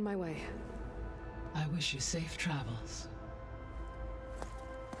 I'll be on my way. I wish you safe travels.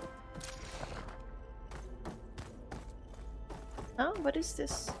 Oh, what is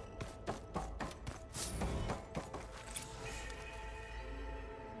this?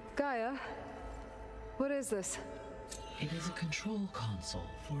 Gaia, what is this? It is a control console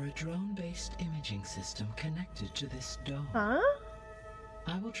for a drone-based imaging system connected to this dome. Huh?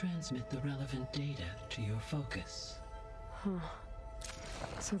 I will transmit the relevant data to your focus. Huh.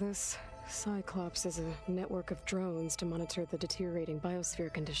 So this Cyclops is a network of drones to monitor the deteriorating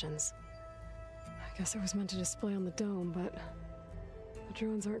biosphere conditions. I guess it was meant to display on the dome, but the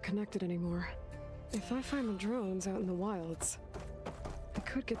drones aren't connected anymore. If I find the drones out in the wilds, I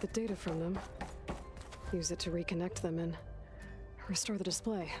could get the data from them, use it to reconnect them and restore the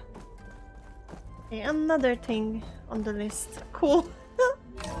display. Okay, another thing on the list. Cool.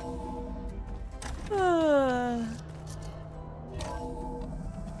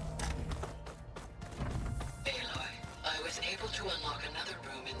 I was able to unlock another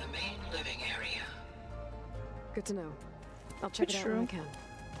room in the main living area. Good to know. I'll check it out when I can.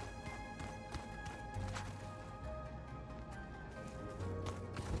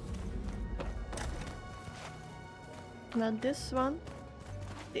 Not this one.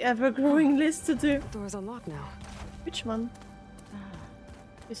 The ever-growing list to do. Door's unlocked now. Which one?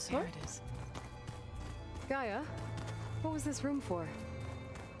 This one? There it is. Gaia, what was this room for?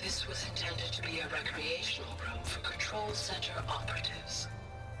 This was intended to be a recreational room for control center operatives.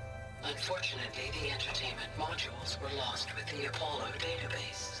 Unfortunately, the entertainment modules were lost with the Apollo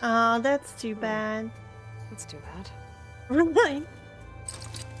database. Ah, that's too bad. That's too bad. Right.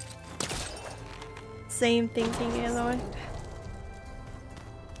 Same thinking, Aloy.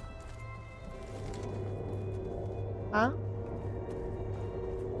 Huh?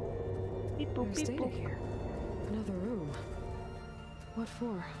 There's data here. Another room. What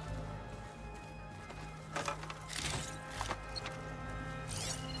for?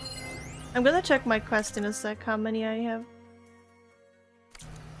 I'm gonna check my quest in a sec, how many I have.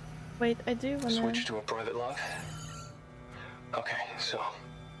 Wait, I do wanna... Switch to a private log? Okay, so...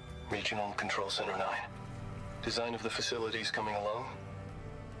 Regional Control Center 9. Design of the facility's coming along.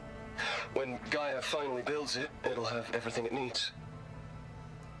 When Gaia finally builds it, it'll have everything it needs.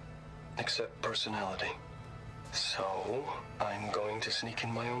 Except personality. So, I'm going to sneak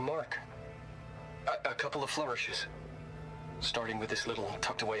in my own mark. A couple of flourishes. Starting with this little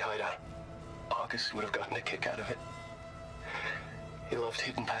tucked-away hideout. August would have gotten a kick out of it. He loved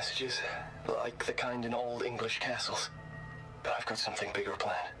hidden passages, like the kind in old English castles. But I've got something bigger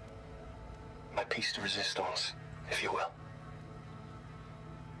planned. My piece de resistance, if you will.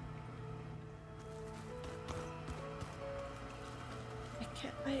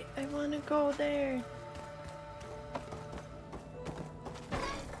 I wanna go there.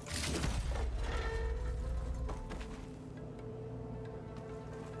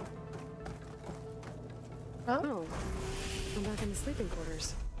 Oh, I'm back in the sleeping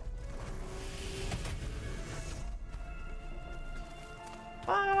quarters.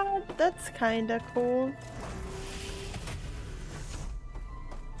 What? That's kinda cool.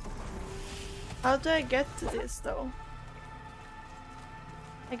 How do I get to this though?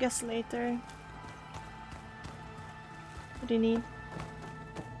 I guess later. What do you need?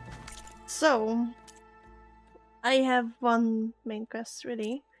 So, I have one main quest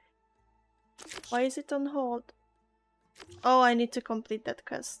ready. Why is it on hold? Oh, I need to complete that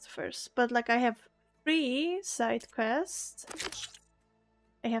quest first. But like I have 3 side quests.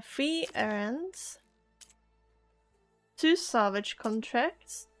 I have 3 errands. 2 salvage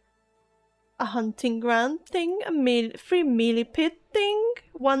contracts. A hunting ground thing. A 3 melee pit thing.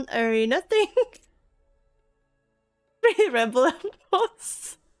 1 arena thing. 3 rebel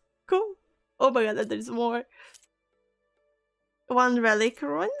outposts. Cool. Oh my god, there's more. 1 relic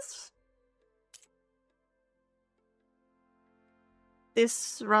ruins.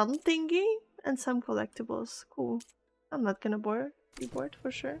 This run thingy. And some collectibles. Cool. I'm not gonna be bored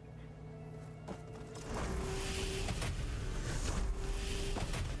for sure.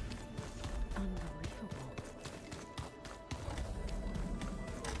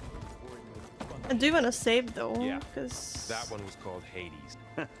 I do want to save though, Yeah, because that one was called Hades.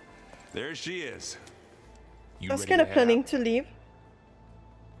 There she is. I was kind of planning to leave.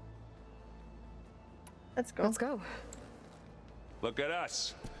 Let's go. Let's go. Look at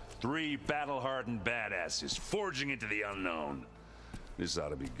us. 3 battle-hardened badasses forging into the unknown. This ought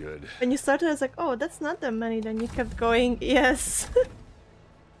to be good. When you started, I was like, oh, that's not that many. Then you kept going. Yes.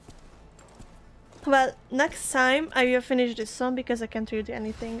 Well, next time I will finish this one because I can't really do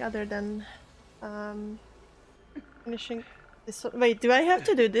anything other than finishing this one. Wait, do I have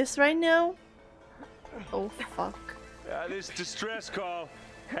to do this right now? Oh, fuck. This distress call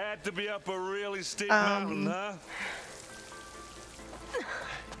had to be up a really steep mountain, huh?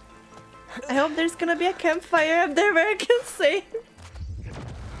 I hope there's gonna be a campfire up there where I can save.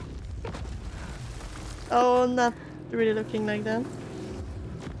 Oh, not really looking like that.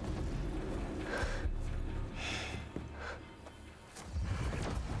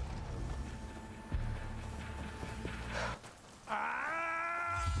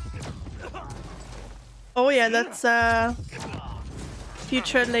 Oh yeah, that's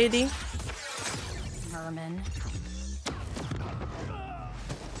future lady. Merman.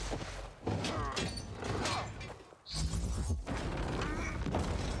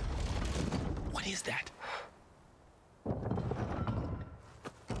 What is that?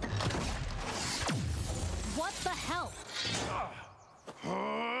 What the hell?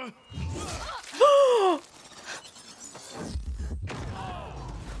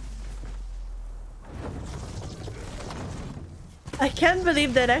 I can't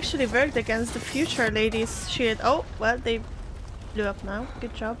believe that actually worked against the future lady's shit. Oh, well, they blew up now.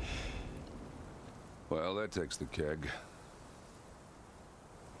 Good job. Well, that takes the keg.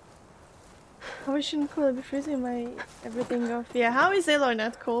 How is she cool? I'll be freezing my everything off. Yeah, how is Aloy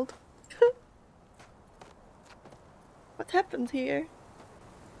not cold? What happened here?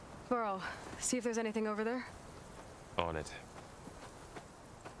 Burrow, see if there's anything over there. On it.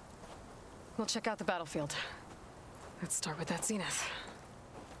 We'll check out the battlefield. Let's start with that zenith.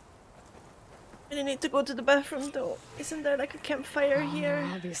 I need to go to the bathroom though. Isn't there like a campfire here?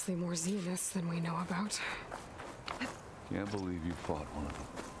 Obviously more zeniths than we know about. Can't believe you fought one of them.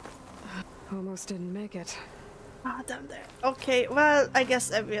 Almost didn't make it. Ah, down there. Okay, well, I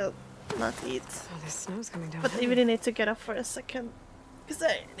guess I will not eat. Oh, this snow's coming down. But I really need to get up for a second. Because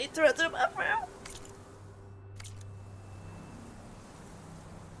I need to run to the bathroom.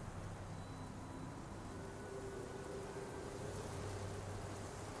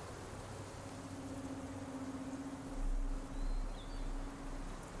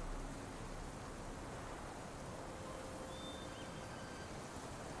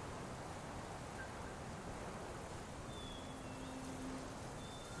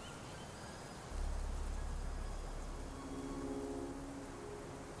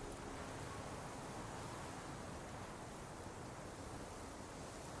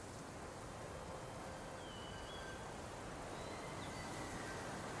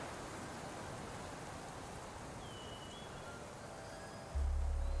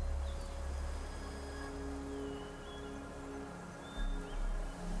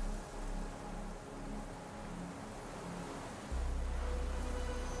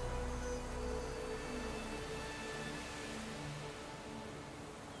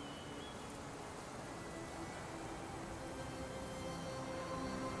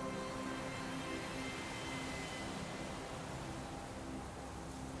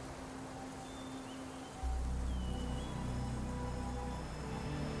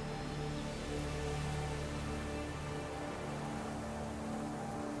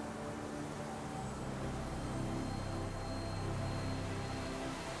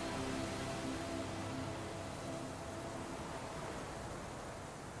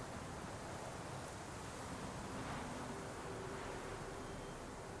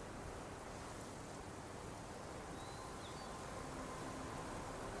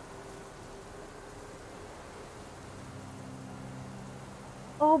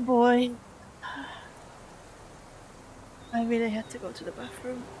 Oh boy. I really had to go to the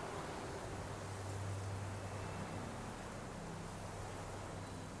bathroom.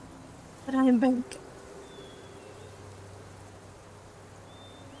 But I am back.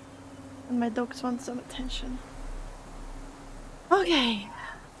 And my dogs want some attention. Okay.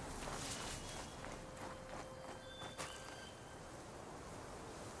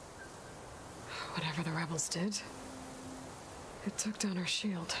 Whatever the rebels did, it took down her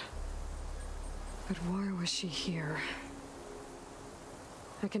shield. But why was she here?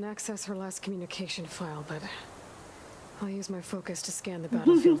 I can access her last communication file, but I'll use my focus to scan the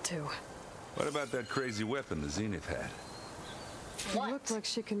battlefield too. What about that crazy weapon the Zenith had? It looked like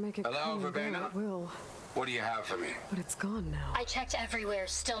she can make it Hello, come and go Verbena? at will. What do you have for me? But it's gone now. I checked everywhere,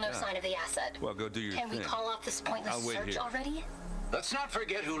 still no sign of the asset. Well, go do your Can thing. we call off this pointless I'll wait search here. already? Let's not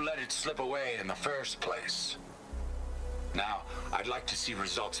forget who let it slip away in the first place. Now, I'd like to see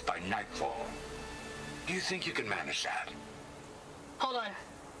results by nightfall. Do you think you can manage that? Hold on.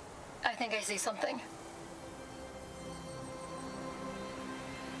 I think I see something.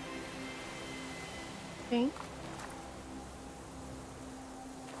 Okay.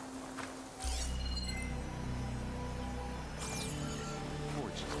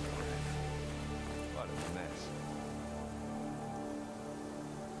 What a mess.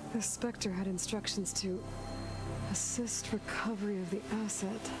 The Spectre had instructions to assist recovery of the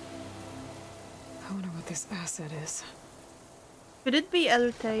asset. I wonder what this asset is. Could it be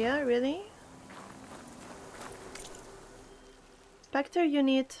Elutea, really? Spectre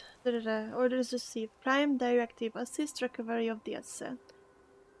unit, orders received. Prime directive, assist recovery of the asset.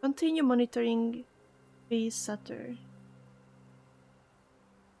 Continue monitoring the Sutter.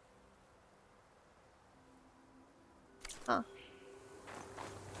 Huh.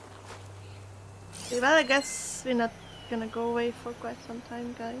 Okay, well, I guess we're not gonna go away for quite some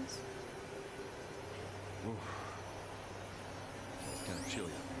time, guys. Oof. It's kind of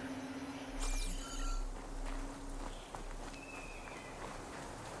chilly up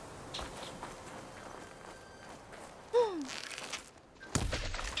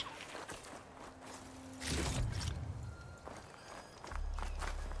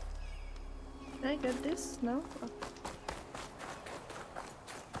Can I get this? No? Oh.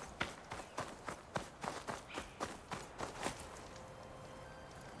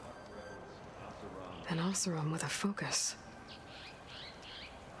 An Oseram with a focus.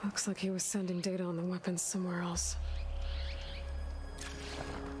 Looks like he was sending data on the weapons somewhere else.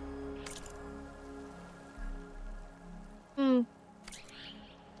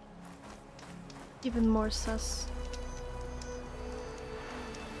 Even more sus.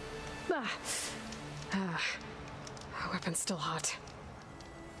 Our weapon's still hot.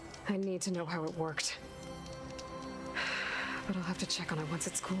 I need to know how it worked. But I'll have to check on it once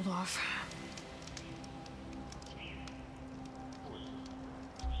it's cooled off.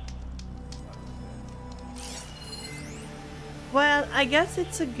 Well, I guess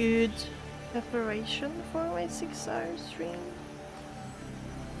it's a good preparation for my 6-hour stream.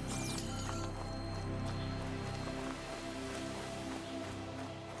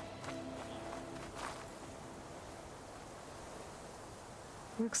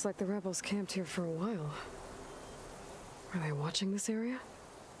 Looks like the rebels camped here for a while. Are they watching this area?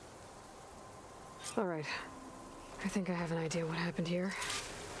 All right. I think I have an idea what happened here.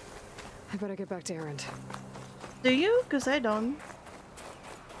 I better get back to Erend. Do you? Because I don't.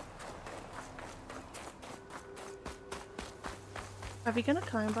 Are we gonna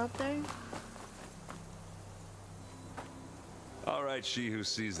climb up there? All right, she who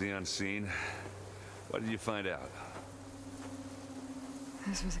sees the unseen. What did you find out?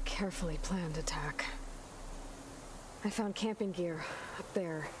 This was a carefully planned attack. I found camping gear up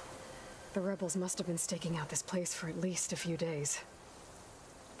there. The rebels must have been staking out this place for at least a few days.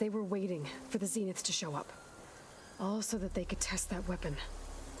 They were waiting for the Zeniths to show up. All so that they could test that weapon.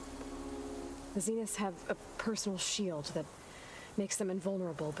 The Zeniths have a personal shield that makes them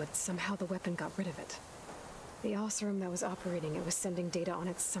invulnerable, but somehow the weapon got rid of it. The Oseram that was operating it was sending data on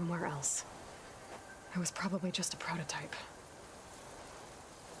it somewhere else. It was probably just a prototype.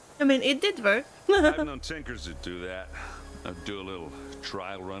 I mean, it did work. I've known tinkers that do that. I'd do a little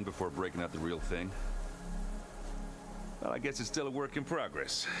trial run before breaking out the real thing. Well, I guess it's still a work in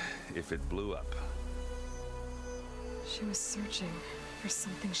progress, if it blew up. She was searching for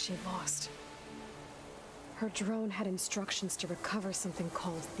something she lost. Her drone had instructions to recover something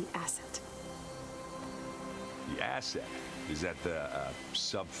called the asset. The asset? Is that the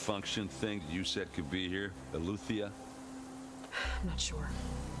sub-function thing that you said could be here? Eleuthia? I'm not sure.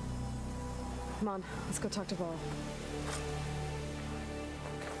 Come on, let's go talk to Varl.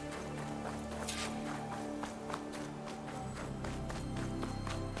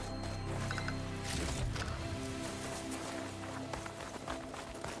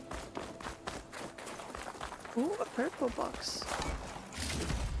 Ooh, a purple box.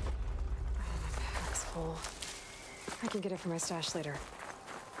 Pack's full. I can get it from my stash later.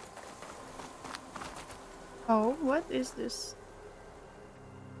 Oh, what is this?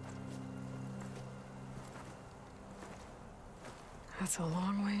 That's a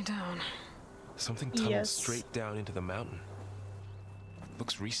long way down. Something tunneled straight down into the mountain.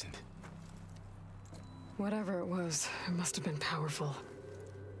 Looks recent. Whatever it was, it must have been powerful.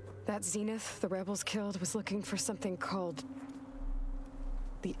 That Zenith the rebels killed was looking for something called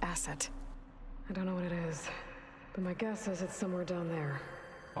The asset. I don't know what it is, but my guess is it's somewhere down there.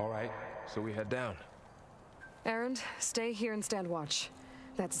 All right, so we head down. Erend, stay here and stand watch.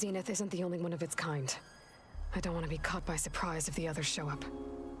 That Zenith isn't the only one of its kind. I don't want to be caught by surprise if the others show up.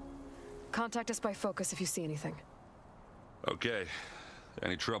 Contact us by focus if you see anything. Okay.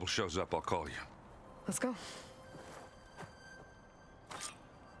 Any trouble shows up, I'll call you. Let's go.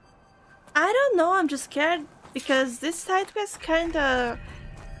 I don't know, I'm just scared because this side quest kinda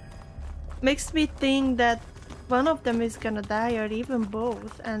makes me think that one of them is gonna die or even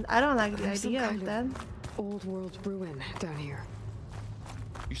both, and I don't like the idea of that. Old world ruin down here.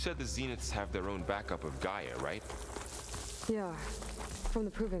 You said the Zeniths have their own backup of Gaia, right? Yeah, from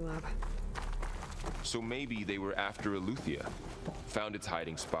the proving lab. So maybe they were after Eleuthia. Found its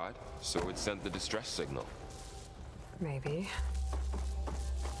hiding spot, so it sent the distress signal. Maybe.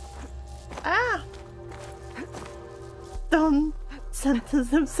 Ah! Don't sentence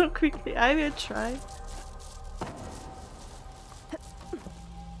them so quickly. I will try.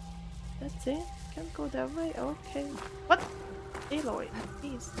 That's it. Can't go that way. Okay. What? Aloy,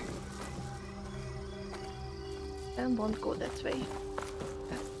 please. And won't go that way.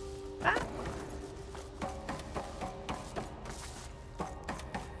 Ah!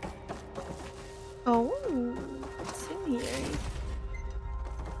 Oh, what's in here?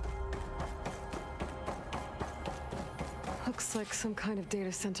 Looks like some kind of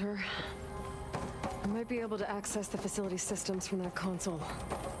data center. I might be able to access the facility systems from that console.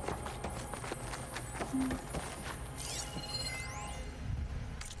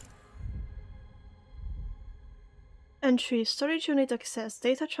 Entry: storage unit access,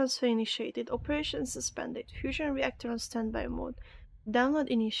 data transfer initiated, operation suspended, fusion reactor on standby mode, download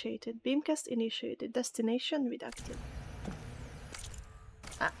initiated, beamcast initiated, destination redacted.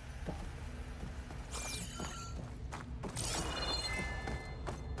 Ah.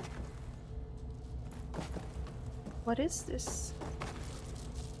 What is this?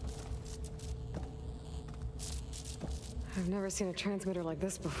 I've never seen a transmitter like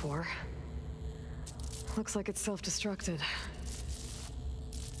this before. Looks like it's self-destructed.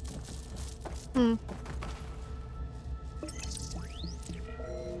 Hmm.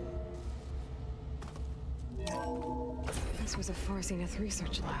 This was a Far Zenith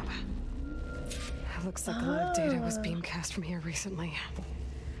research lab. It looks like a lot of data was beamcast from here recently.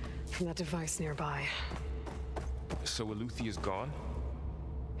 From that device nearby. So Eleuthia's gone?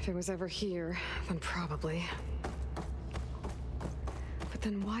 If it was ever here, then probably. But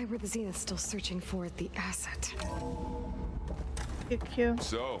then why were the Zeniths still searching for the asset?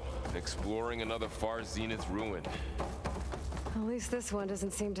 So, exploring another Far Zenith ruin. At least this one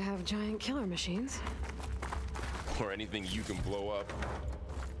doesn't seem to have giant killer machines. Or anything you can blow up.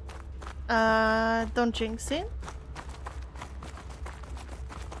 Don't jinx it.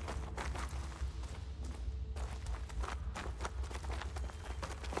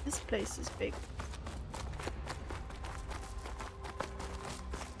 This place is big.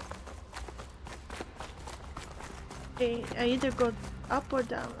 Okay, I either go up or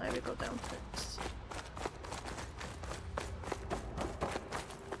down. I will go down first.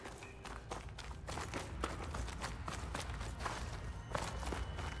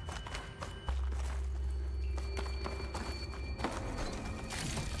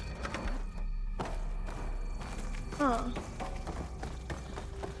 Huh.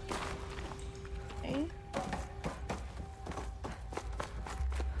 Okay.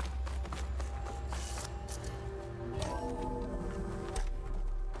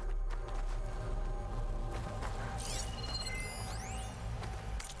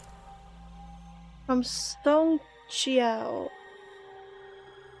 From Stone Chiao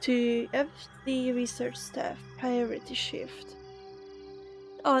to FD research staff, priority shift.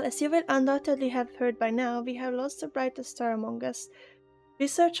 All, as you will undoubtedly have heard by now, we have lost the brightest star among us.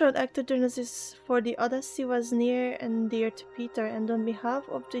 Research on ectogenesis for the Odyssey was near and dear to Peter, and on behalf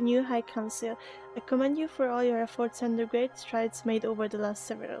of the new High Council, I commend you for all your efforts and the great strides made over the last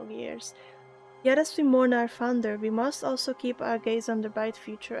several years. Yet as we mourn our founder, we must also keep our gaze on the bright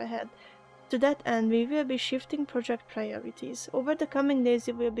future ahead. To that end, we will be shifting project priorities. Over the coming days,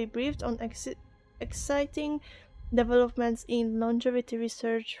 you will be briefed on exciting developments in longevity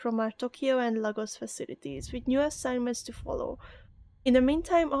research from our Tokyo and Lagos facilities, with new assignments to follow. In the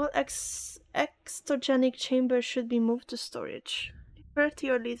meantime, all extogenic chambers should be moved to storage. Refer to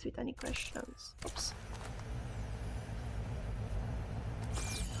your leads with any questions. Oops.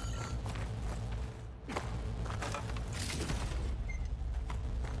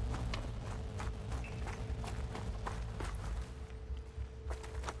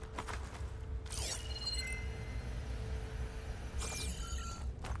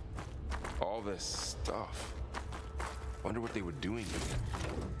 all this stuff. Wonder what they were doing with it.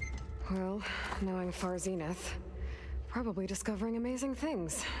 Well, knowing Far Zenith, probably discovering amazing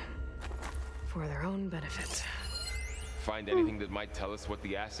things. For their own benefit. Find anything that might tell us what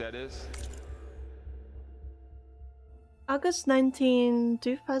the asset is? August 19,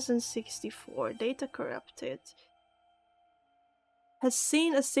 2064, data corrupted. Has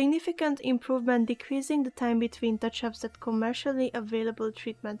seen a significant improvement, decreasing the time between touch-ups that commercially available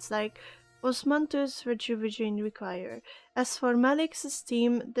treatments like osmanthus rejuvenation require. As for Malik's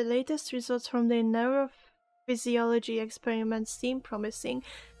team, the latest results from their neurophysiology experiments seem promising,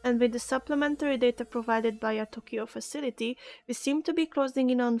 and with the supplementary data provided by our Tokyo facility, we seem to be closing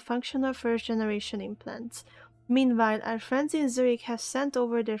in on functional first-generation implants. Meanwhile, our friends in Zurich have sent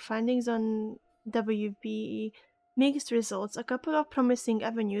over their findings on WBE. Mixed results, a couple of promising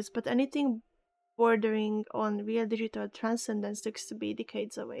avenues, but anything bordering on real digital transcendence looks to be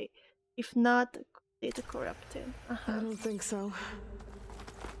decades away. If not, data corrupted. I don't think so.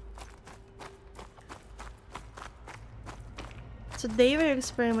 So they were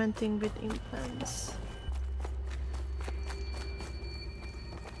experimenting with implants.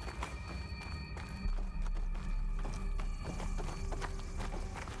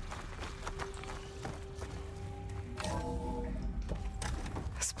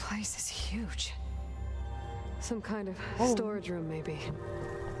 This place is huge. Some kind of storage room, maybe.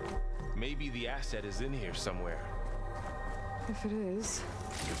 Maybe the asset is in here somewhere. If it is,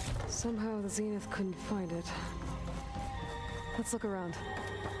 somehow the Zenith couldn't find it. Let's look around.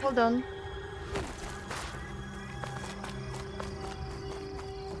 Hold on.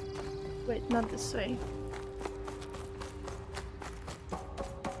 Wait, not this way.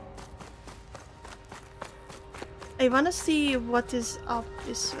 I wanna see what is up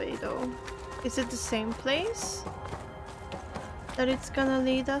this way though. Is it the same place that it's gonna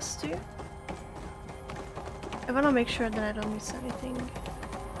lead us to? I wanna make sure that I don't miss anything.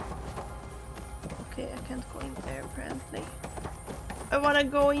 Okay, I can't go in there apparently. I wanna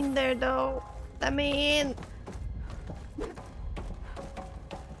go in there though. Let me in.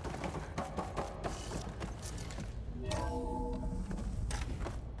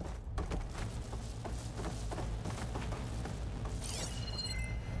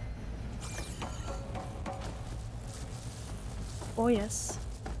 Oh yes.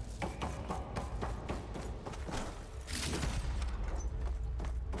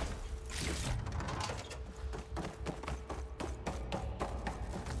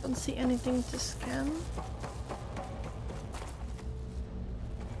 Don't see anything to scan.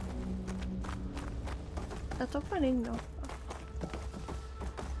 That opening? No.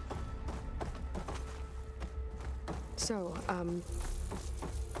 So,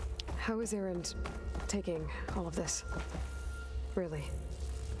 how is Erend taking all of this? Really?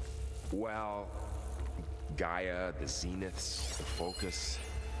 Well, Gaia, the Zeniths, the Focus.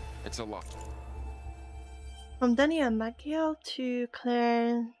 It's a lot. From Daniel Magiel to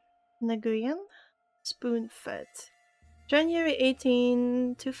Claire Nguyen, Spoonfed. January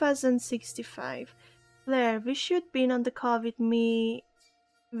 18, 2065. Claire, wish you'd been on the call with me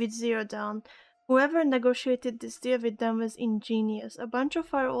with Zero Dawn. Whoever negotiated this deal with them was ingenious. A bunch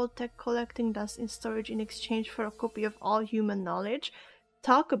of our old tech collecting dust in storage in exchange for a copy of all human knowledge.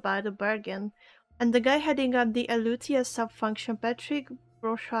 Talk about a bargain. And the guy heading up the Elutia sub-function, Patrick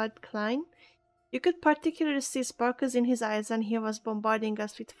Brochard-Klein, you could particularly see sparkles in his eyes and he was bombarding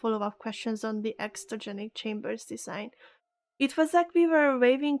us with follow-up questions on the exogenic chambers design. It was like we were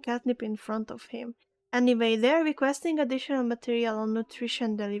waving catnip in front of him. Anyway, they're requesting additional material on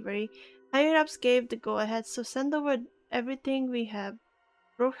nutrition delivery. Higher-ups gave the go-ahead, so send over everything we have.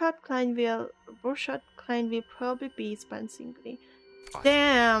 Brochard-Klein will probably be expensively.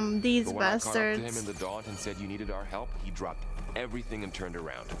 Damn, these But when bastards. I caught up to him in the Daunt and said you needed our help, he dropped everything and turned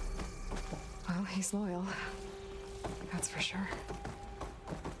around. Well, he's loyal. That's for sure.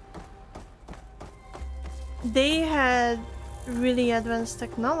 They had really advanced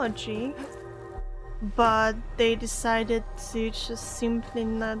technology, but they decided to just simply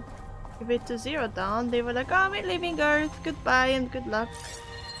not give it to Zero Dawn. They were like, oh, we're leaving Earth, goodbye and good luck.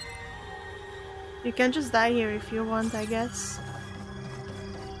 You can just die here if you want, I guess.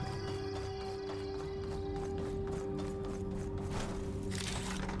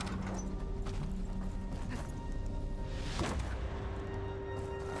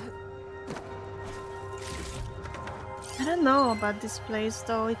 I don't know about this place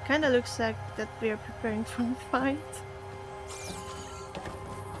though, it kinda looks like that we are preparing for a fight.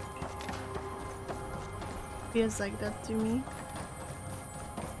 Feels like that to me.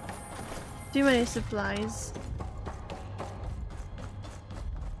 Too many supplies.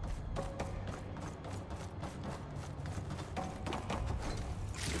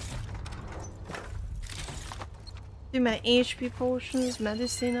 Do my HP potions,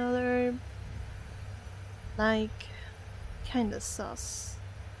 medicinal herb. Like, kinda sus.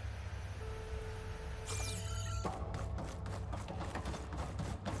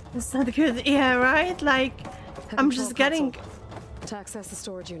 Is that good? Yeah, right? Like, I'm just getting to access the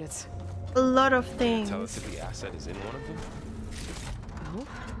storage units. a lot of things. Tell us if the asset is in one of them? Well,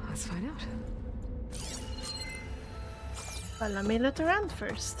 let's find out. Well, let me look around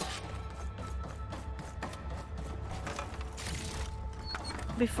first.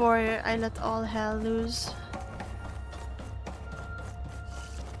 Before I let all hell loose.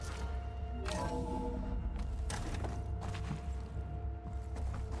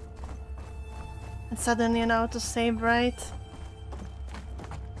 And suddenly an autosave, right?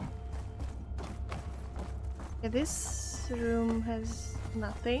 Yeah, this room has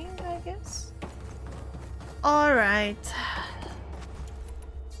nothing, I guess. Alright.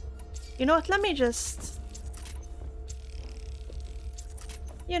 You know what, let me just...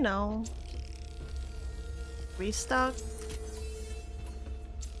 You know... restock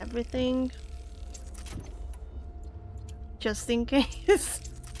everything. Just in case.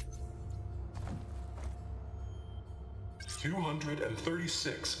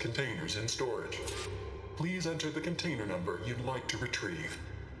 236 containers in storage. Please enter the container number you'd like to retrieve.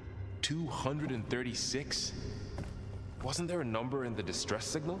 236? Wasn't there a number in the distress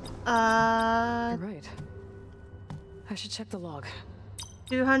signal? You're right. I should check the log.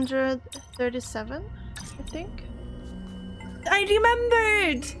 237, I think. I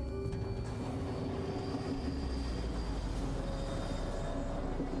remembered!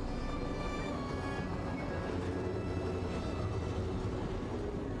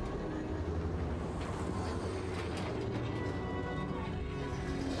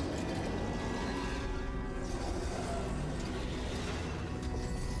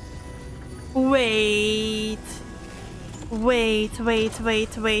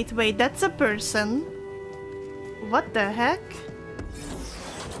 Wait, that's a person. What the heck?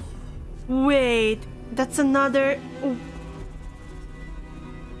 Wait, that's another...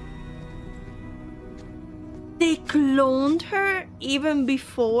 They cloned her even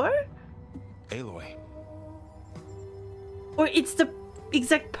before? Aloy. Or it's the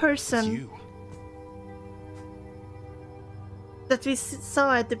exact person? It's you. That we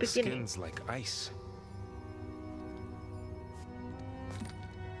saw at the beginning. Skin's like ice.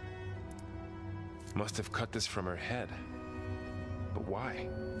 Must have cut this from her head. But why?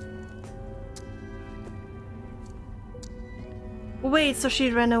 Wait, so she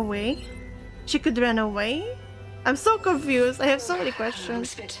ran away? She could run away? I'm so confused. I have so many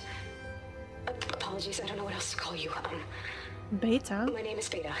questions. Apologies, I don't know what else to call you. Beta? My name is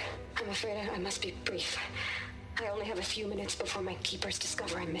Beta. I'm afraid I must be brief. I only have a few minutes before my keepers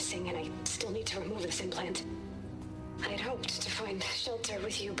discover I'm missing, and I still need to remove this implant. I had hoped to find shelter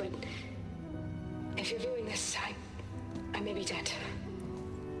with you, but if you're viewing this, I may be dead.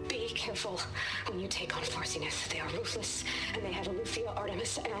 Be careful when you take on Farsiness. They are ruthless, and they have Eleuthia,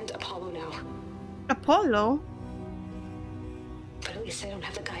 Artemis, and Apollo now. Apollo? But at least they don't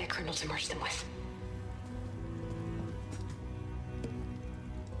have the Gaia kernel to merge them with.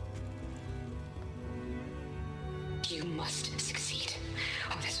 You must succeed.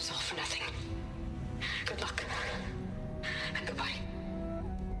 Oh, this was all for nothing. Good luck. And goodbye.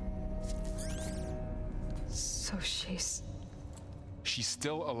 So she's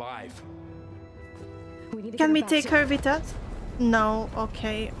still alive. Can we take her with us? No,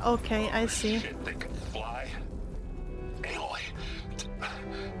 okay, I see. Shit, they can fly. Aloy.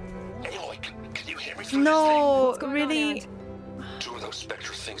 Aloy, can you hear me through No, this thing? really? Two of those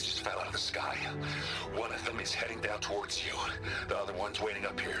spectral things just fell out of the sky. One of them is heading down towards you. The other one's waiting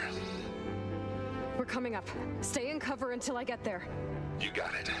up here. We're coming up. Stay in cover until I get there. You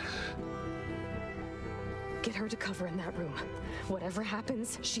got it. Get her to cover in that room. Whatever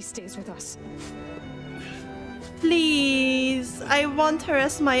happens, she stays with us. Please, I want her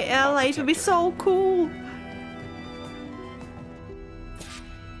as my ally. It would be so cool.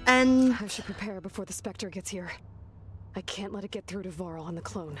 And I should prepare before the Spectre gets here. I can't let it get through to Varl and the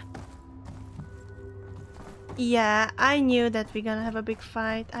clone. yeah, I knew that we're gonna have a big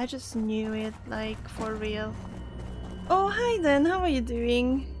fight. I just knew it, like, for real. Oh, hi then, how are you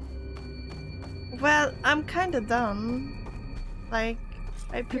doing? Well, I'm kinda done. Like,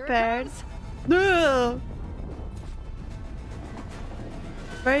 I prepared. Ugh!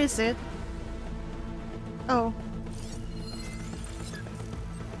 Where is it? Oh.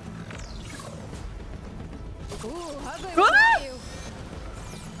 Ah!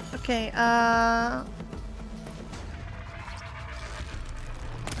 Okay,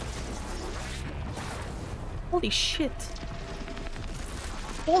 Holy shit.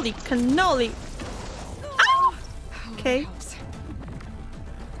 Holy cannoli. Ah! Okay.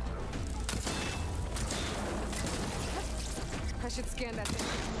 I should scan that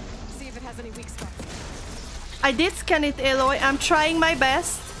thing. See if it has any weak spots. I did scan it, Aloy. I'm trying my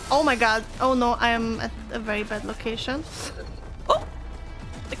best. Oh my god. Oh no, I am at a very bad location. Oh!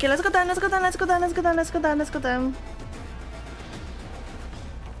 Okay, let's go down, let's go down, let's go down, let's go down, let's go down, let's go down.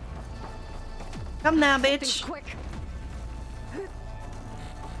 Come now, bitch. Quick.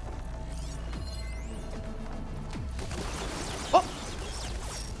 Oh!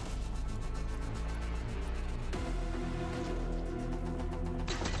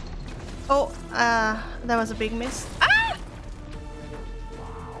 Oh, that was a big miss. Ah!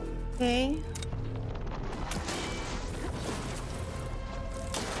 Okay.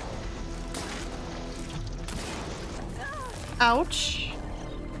 Ouch.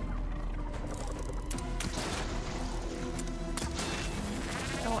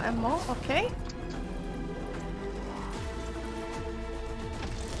 No ammo, okay.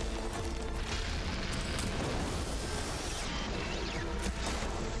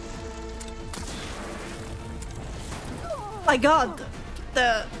 Oh my god!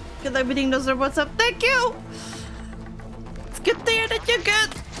 Good, I'm beating those robots up. Thank you! It's good to hear that you're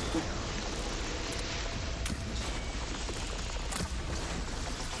good!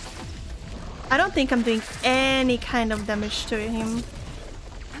 I don't think I'm doing any kind of damage to him.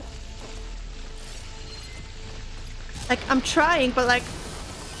 Like, I'm trying, but like...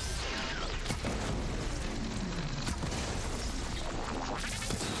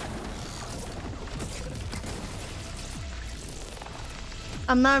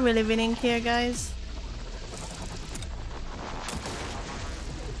 I'm not really winning here, guys.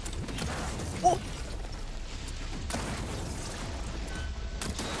 Oh!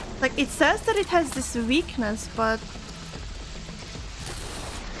 Like, it says that it has this weakness, but...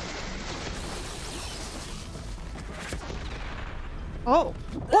 Oh!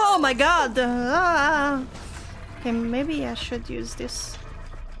 Oh my god! Ah. Okay, maybe I should use this.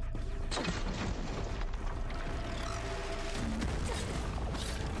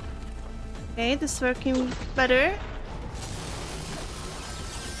 Okay, this is working better.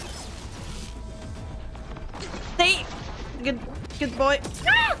 Stay! Good boy.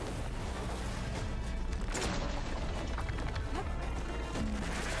 Ah!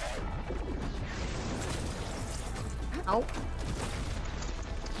 Ow.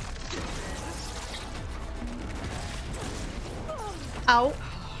 Ow.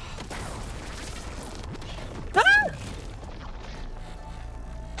 Ah!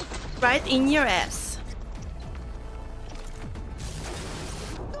 Right in your ass.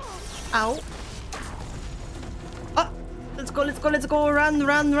 Ow. Oh, let's go, let's go, let's go. Run,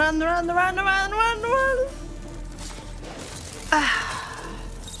 run, run, run, run, run, run, run. Ah.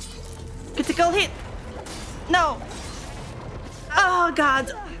 Critical hit. No. Oh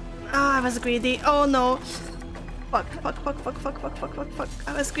god. Oh, I was greedy. Oh no. Fuck, fuck, fuck, fuck, fuck, fuck, fuck, fuck, fuck.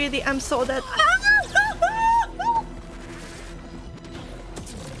 I was greedy. I'm so dead.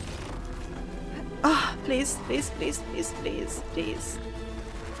 Oh, please, please, please, please, please, please.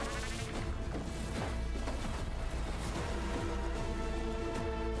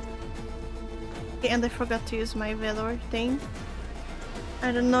 Okay, and I forgot to use my Valor thing.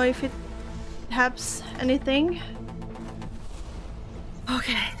 I don't know if it helps anything.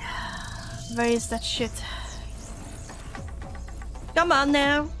 Okay. Where is that shit? Come on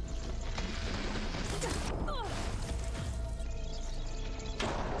now.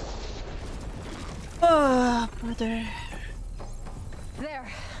 Oh, brother.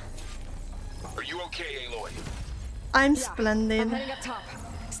 There. Are you okay, Aloy? I'm splendid. I'm heading up top.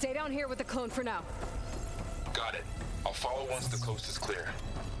 Stay down here with the clone for now. Got it. I'll follow once the coast is clear.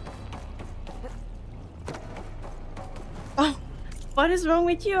 Oh, what is wrong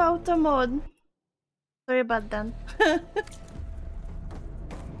with you, auto mode? Sorry about that.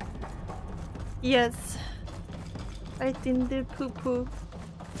 Yes. Right in the poo-poo.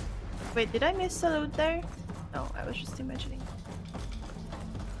 Wait, did I miss a loot there? No, I was just imagining.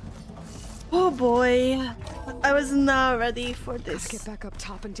 Oh boy. I was not ready for this. Let's get back up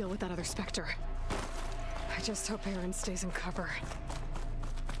top and deal with that other Spectre. I just hope Aaron stays in cover.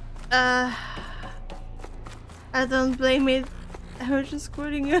 I don't blame it. I was just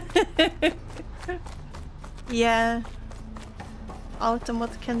quoting you. Yeah.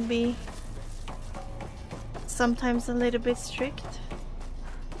 Automod can be sometimes a little bit strict.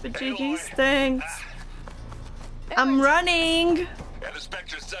 But GG's, thanks. I'm running! And the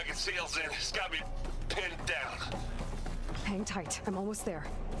Spectre's dug its heels in. It's got me pinned down. Hang tight. I'm almost there.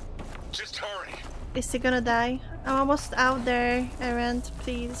 Just hurry. Is he gonna die? I'm almost out there, Erend.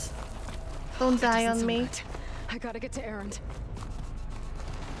 Please. Don't die on me. I gotta get to Erend.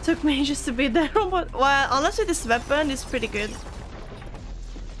 Took me ages to beat that robot. Well, honestly, this weapon is pretty good.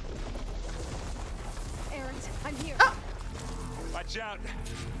 Erend, I'm here. Oh. Watch out!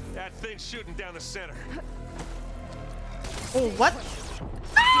 That thing's shooting down the center. Oh, what?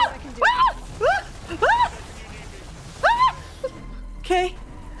 Okay.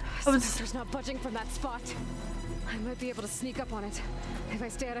 Spencer's not budging from that spot. I might be able to sneak up on it if I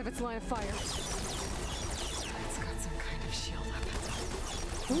stay out of its line of fire. It's got some kind of shield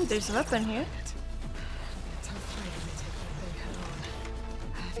up. Ooh, there's a weapon here. Tough fight when they take that thing head on.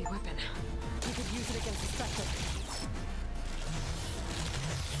 A heavy weapon. I could use it against the Spectre.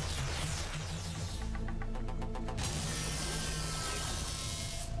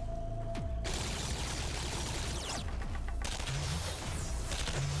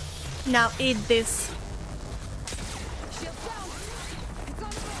 Now eat this.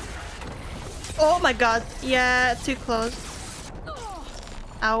 Oh my god. Yeah, too close.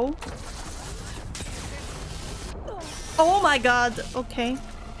 Ow. Oh my god. Okay.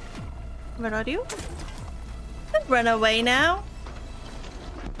 Where are you? Don't run away now.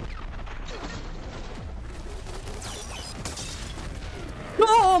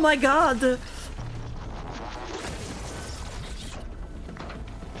 Oh my god.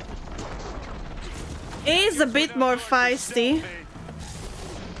 He's a bit more feisty.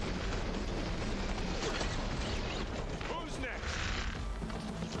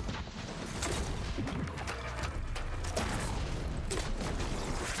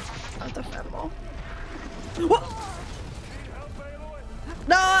 Out of ammo. What?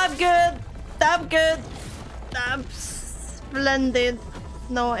 No, I'm good. I'm good. I'm splendid.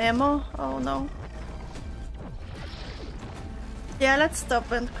 No ammo. Oh no. Yeah, let's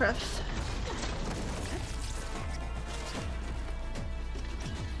stop and craft.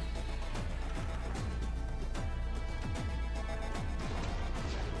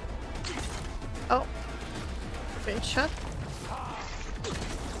 Oh, great shot.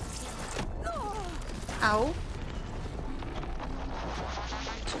 Ow.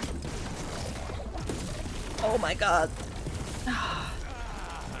 Oh my god.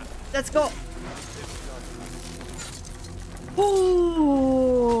 Let's go.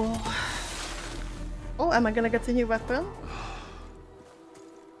 Ooh. Oh, am I gonna get a new weapon?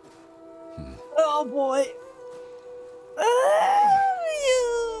 Oh boy.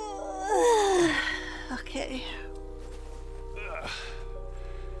 Okay.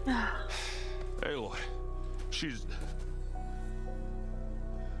 Aloy, she's...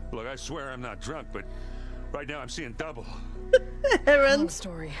 Look, I swear I'm not drunk, but right now I'm seeing double. Long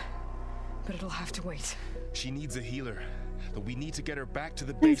story, but it'll have to wait. She needs a healer, but we need to get her back to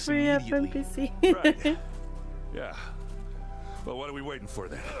the base immediately. Right. Yeah. Well, what are we waiting for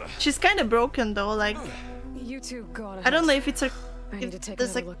then? She's kind of broken though, like... You two go on ahead. I don't know if it's a... I need to take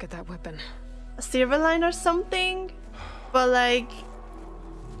another look at that weapon. A silver line or something, but like...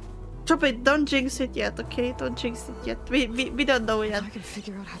 Drop it, don't jinx it yet, okay? Don't jinx it yet. We don't know yet. I can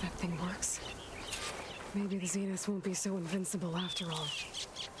figure out how that thing works. Maybe the Zeniths won't be so invincible after all.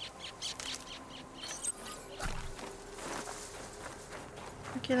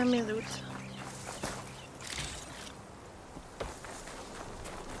 Okay, let me loot.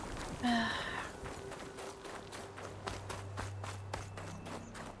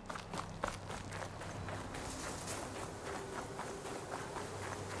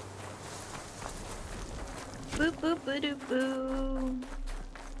 Boop boop boop boop boop.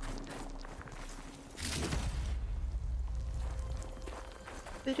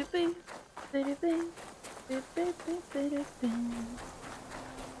 Boop boop boop boop boop boop boop.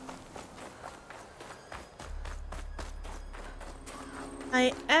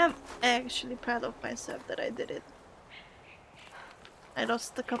 I am actually proud of myself that I did it. I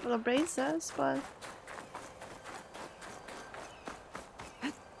lost a couple of brain cells, but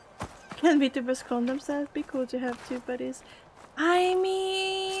can VTubers clone themselves? Be cool to have two buddies. I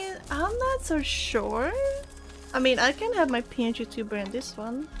mean, I'm not so sure. I mean, I can have my pngtuber and this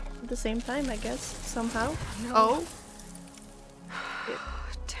one at the same time, I guess, somehow. No. Oh.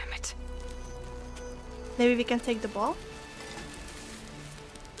 Damn it. Maybe we can take the ball?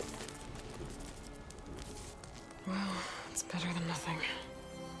 Well, it's better than nothing.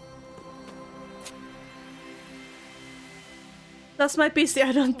 That's my PC,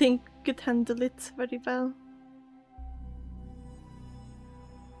 I don't think could handle it very well.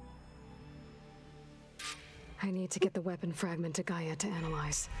 I need to get the weapon fragment to Gaia to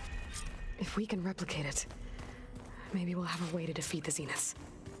analyze. If we can replicate it, maybe we'll have a way to defeat the Zeniths.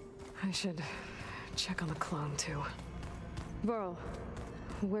 I should check on the clone, too. Varl,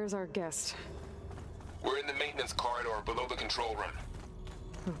 where's our guest? We're in the maintenance corridor below the control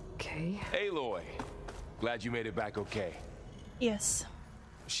room. Okay. Aloy, glad you made it back okay. Yes.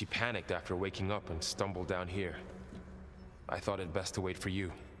 She panicked after waking up and stumbled down here. I thought it best to wait for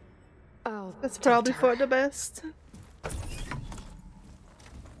you. Oh, that's probably for the best.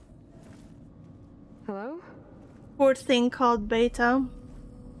 Hello? Poor thing called Beta.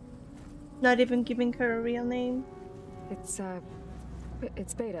 Not even giving her a real name. It's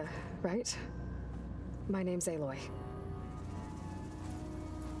Beta, right? My name's Aloy.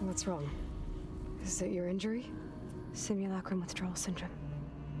 What's wrong? Is it your injury? Simulacrum withdrawal syndrome.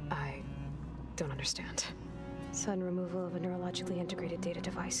 I don't understand. Sudden removal of a neurologically integrated data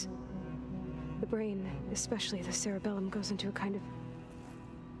device. The brain, especially the cerebellum, goes into a kind of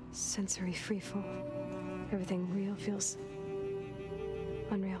sensory freefall. Everything real feels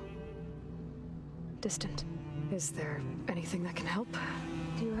unreal. Distant. Is there anything that can help?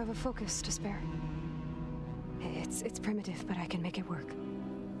 Do you have a focus to spare? It's primitive, but I can make it work.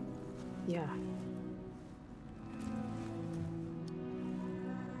 Yeah.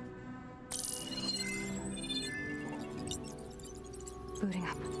 Booting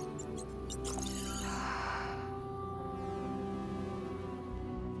up.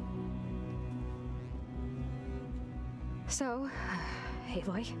 So,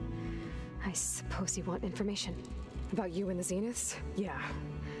 Aloy, I suppose you want information. About you and the Zeniths? Yeah.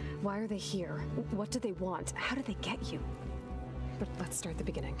 Why are they here? What do they want? How did they get you? But let's start at the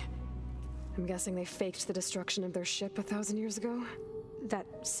beginning. I'm guessing they faked the destruction of their ship 1,000 years ago? That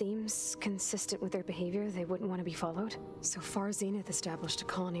seems consistent with their behavior. They wouldn't want to be followed. So far, Zenith established a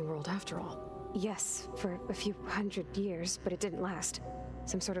colony world after all. Yes, for a few hundred years, but it didn't last.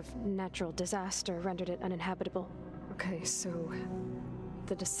 Some sort of natural disaster rendered it uninhabitable. Okay, so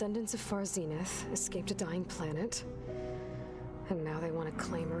the descendants of Far Zenith escaped a dying planet, and now they want to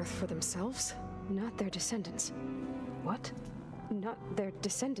claim Earth for themselves? Not their descendants. What? Not their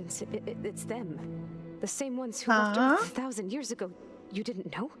descendants. It's them. The same ones who left Earth 1,000 years ago. You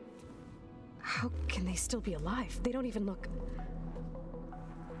didn't know? How can they still be alive? They don't even look...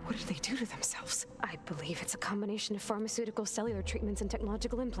 What did they do to themselves? I believe it's a combination of pharmaceutical, cellular treatments, and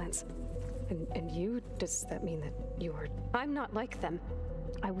technological implants. And you? Does that mean that you were... I'm not like them.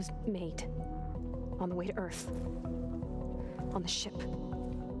 I was made. On the way to Earth. On the ship.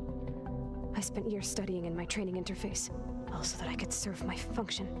 I spent years studying in my training interface, all so that I could serve my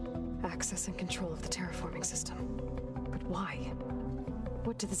function. Access and control of the terraforming system. But why?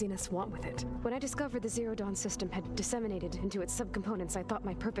 What do the Zeniths want with it? When I discovered the Zero Dawn system had disseminated into its subcomponents, I thought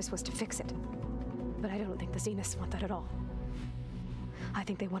my purpose was to fix it. But I don't think the Zeniths want that at all. I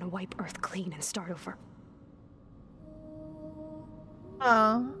think they want to wipe Earth clean and start over.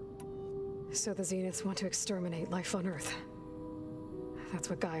 So the Zeniths want to exterminate life on Earth. That's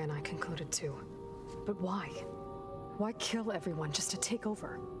what Gaia and I concluded too. But why? Why kill everyone just to take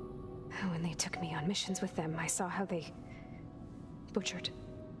over? When they took me on missions with them, I saw how they butchered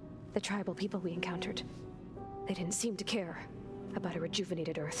the tribal people we encountered. They didn't seem to care about a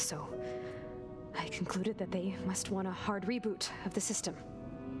rejuvenated Earth, so I concluded that they must want a hard reboot of the system.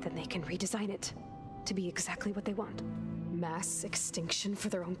 Then they can redesign it to be exactly what they want. Mass extinction for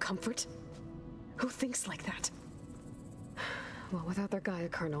their own comfort? Who thinks like that? Well, without their Gaia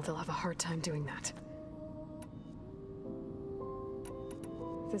kernel, they'll have a hard time doing that.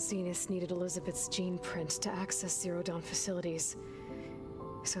 The Zeniths needed Elizabeth's gene print to access Zero Dawn facilities.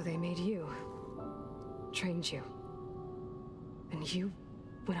 So they made you. Trained you. And you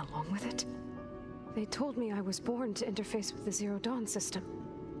went along with it? They told me I was born to interface with the Zero Dawn system.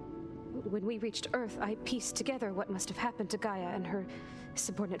 When we reached Earth, I pieced together what must have happened to Gaia and her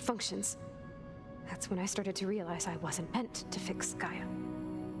subordinate functions. That's when I started to realize I wasn't meant to fix Gaia.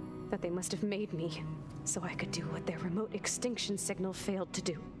 That they must have made me so I could do what their remote extinction signal failed to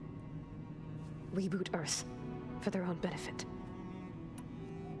do. Reboot Earth for their own benefit.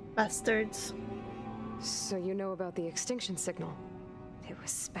 Bastards. So you know about the extinction signal? It was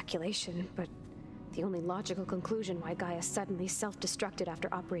speculation, but the only logical conclusion why Gaia suddenly self-destructed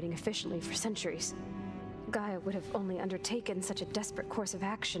after operating efficiently for centuries. Gaia would have only undertaken such a desperate course of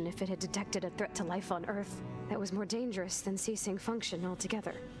action if it had detected a threat to life on Earth that was more dangerous than ceasing function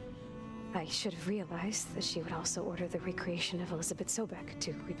altogether. I should have realized that she would also order the recreation of Elizabeth Sobek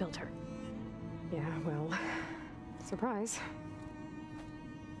to rebuild her. Yeah, well, surprise.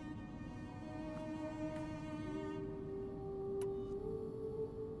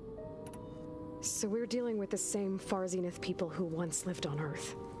 So we're dealing with the same Far Zenith people who once lived on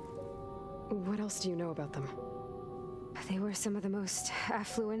Earth. What else do you know about them? They were some of the most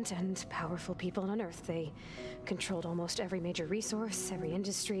affluent and powerful people on Earth. They controlled almost every major resource, every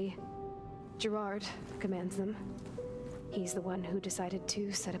industry. Gerard commands them. He's the one who decided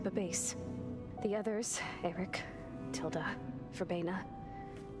to set up a base. The others, Eric, Tilda, Verbena,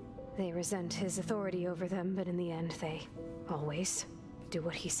 they resent his authority over them, but in the end, they always do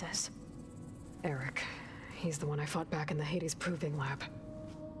what he says. Eric. He's the one I fought back in the Hades Proving Lab.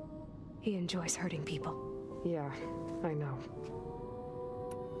 He enjoys hurting people. Yeah, I know.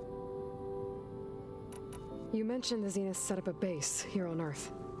 You mentioned the Zenith set up a base here on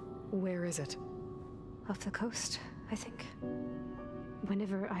Earth. Where is it? Off the coast, I think.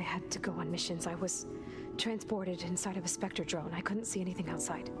 Whenever I had to go on missions, I was transported inside of a Spectre drone. I couldn't see anything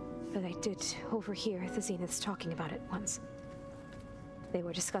outside. But I did overhear the Zeniths talking about it once. They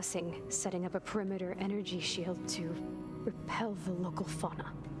were discussing setting up a perimeter energy shield to repel the local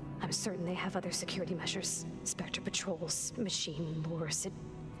fauna. I'm certain they have other security measures. Spectre patrols, machine lures.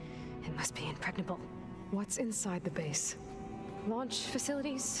 It must be impregnable. What's inside the base? Launch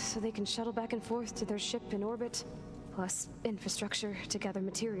facilities, so they can shuttle back and forth to their ship in orbit. Plus infrastructure to gather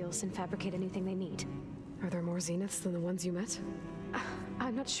materials and fabricate anything they need. Are there more Zeniths than the ones you met?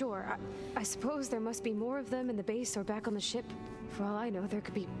 I'm not sure. I suppose there must be more of them in the base or back on the ship. For all I know, there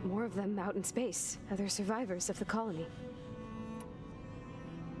could be more of them out in space. Other survivors of the colony.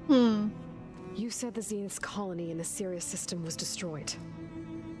 You said the Zenith's colony in the Sirius system was destroyed.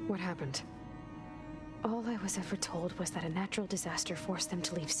 What happened? All I was ever told was that a natural disaster forced them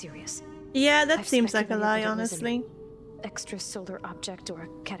to leave Sirius. Yeah, that I've seems like a speculated lie, that it was an honestly. extrasolar object or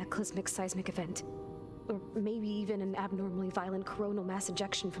a cataclysmic seismic event. Or maybe even an abnormally violent coronal mass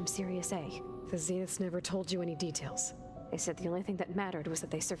ejection from Sirius A. The Zeniths never told you any details. They said the only thing that mattered was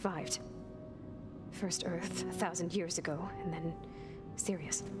that they survived. First Earth, 1,000 years ago, and then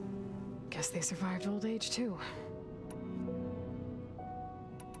Sirius. Guess they survived old age too.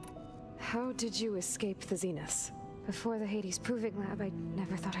 How did you escape the Zeniths? Before the Hades Proving Lab, I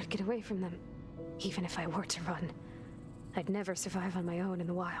never thought I'd get away from them. Even if I were to run, I'd never survive on my own in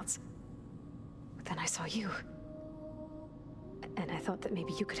the wilds. But then I saw you. And I thought that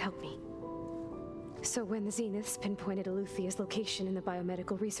maybe you could help me. So when the Zeniths pinpointed Eluthia's location in the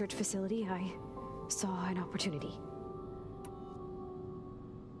biomedical research facility, I saw an opportunity.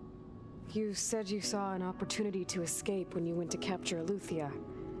 You said you saw an opportunity to escape when you went to capture Eluthia.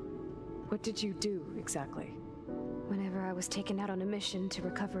 What did you do, exactly? Whenever I was taken out on a mission to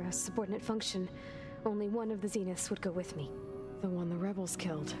recover a subordinate function, only one of the Zeniths would go with me. The one the rebels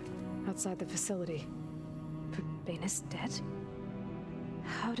killed, outside the facility. Verbena's dead?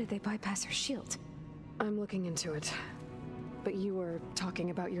 How did they bypass her shield? I'm looking into it. But you were talking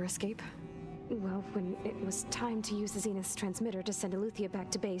about your escape? Well, when it was time to use the Zenith's transmitter to send Eluthia back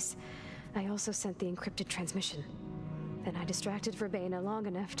to base, I also sent the encrypted transmission. Then I distracted Verbena long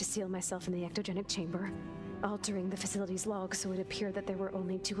enough to seal myself in the ectogenic chamber, altering the facility's log so it appeared that there were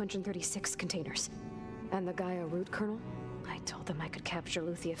only 236 containers. And the Gaia root kernel? I told them I could capture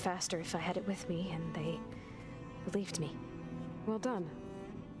Eluthia faster if I had it with me, and they believed me. Well done.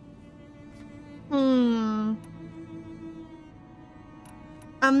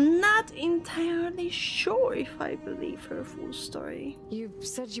 I'm not entirely sure if I believe her full story. You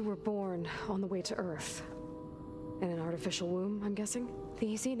said you were born on the way to Earth. In an artificial womb, I'm guessing?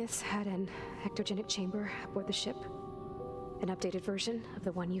 The Zeniths had an ectogenic chamber aboard the ship. An updated version of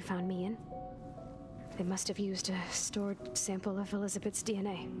the one you found me in. They must have used a stored sample of Elizabeth's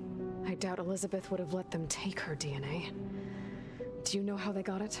DNA. I doubt Elizabeth would have let them take her DNA. Do you know how they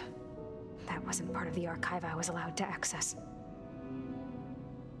got it? That wasn't part of the archive I was allowed to access.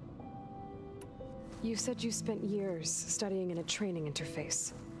 You said you spent years studying in a training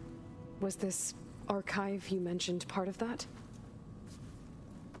interface. Was this archive you mentioned part of that?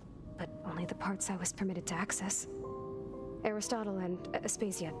 But only the parts I was permitted to access. Aristotle and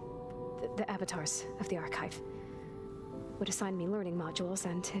Aspasia, the avatars of the archive, would assign me learning modules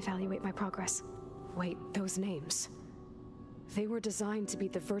and evaluate my progress. Wait, those names. They were designed to be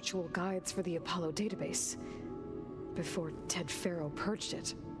the virtual guides for the Apollo database, before Ted Farrow purged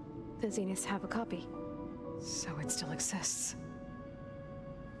it. The Zeniths have a copy. So it still exists.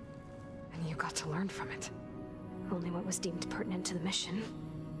 And you got to learn from it. Only what was deemed pertinent to the mission.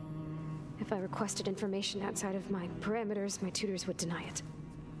 If I requested information outside of my parameters, my tutors would deny it.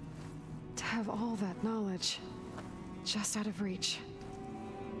 To have all that knowledge, just out of reach,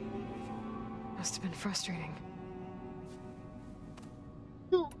 must have been frustrating.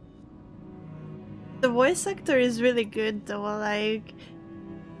 The voice actor is really good though, like...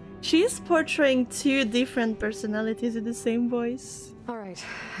 She's portraying two different personalities in the same voice. Alright,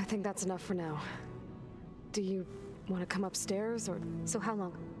 I think that's enough for now. Do you Want to come upstairs, or... So how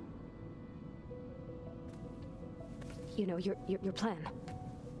long? You know, your plan.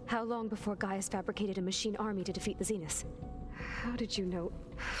 How long before Gaia's fabricated a machine army to defeat the Zeniths? How did you know?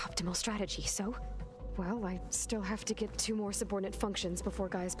 Optimal strategy, so? Well, I still have to get 2 more subordinate functions before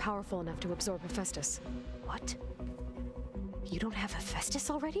Gaia's powerful enough to absorb Hephaestus. What? You don't have Hephaestus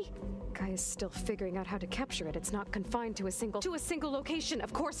already? Gaia's still figuring out how to capture it. It's not confined to a single location.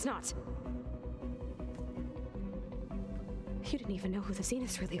 Of course not! You didn't even know who the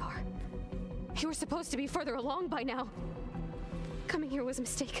Zeniths really are. You were supposed to be further along by now. Coming here was a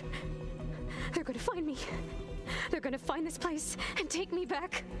mistake. They're gonna find me. They're gonna find this place and take me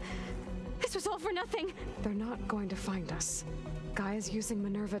back. This was all for nothing. They're not going to find us. Gaia's using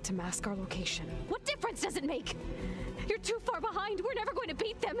Minerva to mask our location. What difference does it make? You're too far behind. We're never going to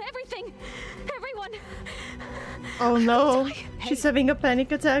beat them. Everything. Everyone. Oh no. She's having a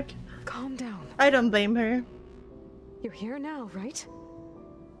panic attack. Calm down. I don't blame her. You're here now, right?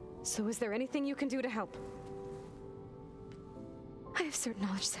 So is there anything you can do to help? I have certain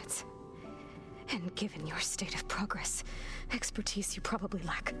knowledge sets. And given your state of progress, expertise you probably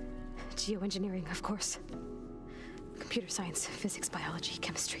lack. Geoengineering, of course. Computer science, physics, biology,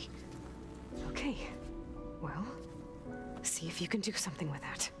 chemistry. Okay. Well, see if you can do something with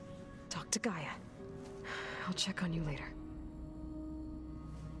that. Talk to Gaia. I'll check on you later.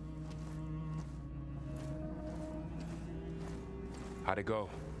 How'd it go?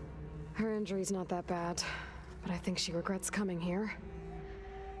 Her injury's not that bad, but I think she regrets coming here.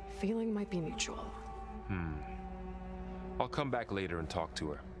 Feeling might be mutual. I'll come back later and talk to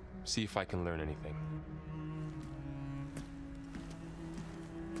her. See if I can learn anything.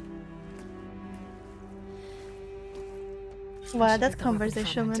 Wow, that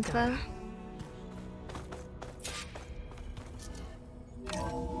conversation went well.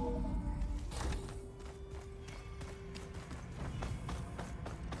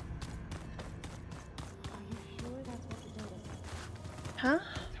 Huh?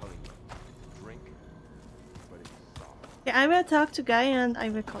 Yeah, I will talk to Guy and I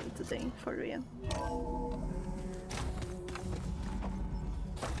will call it today, for real.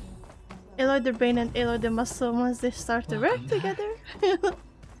 Aloy the brain and Aloy the muscle once they start to work together.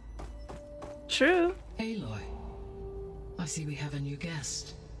 True. Aloy, I see we have a new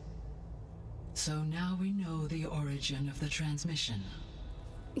guest. So now we know the origin of the transmission.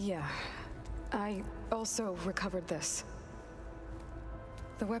 Yeah. I also recovered this.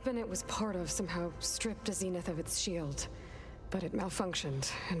 The weapon it was part of somehow stripped a Zenith of its shield, but it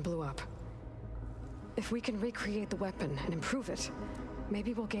malfunctioned and blew up. If we can recreate the weapon and improve it,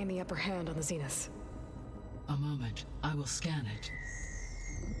 maybe we'll gain the upper hand on the Zeniths. A moment, I will scan it.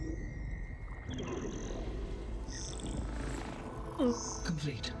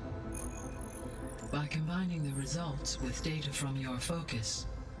 Complete. By combining the results with data from your focus,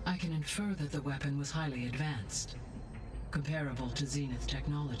 I can infer that the weapon was highly advanced. Comparable to Zenith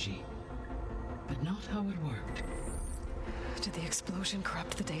technology, but not how it worked. Did the explosion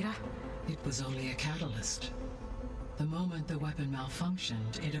corrupt the data? It was only a catalyst. The moment the weapon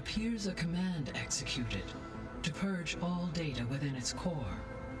malfunctioned, it appears a command executed to purge all data within its core.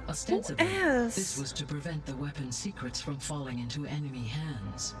 Ostensibly, this was to prevent the weapon's secrets from falling into enemy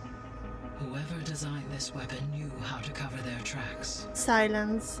hands. Whoever designed this weapon knew how to cover their tracks.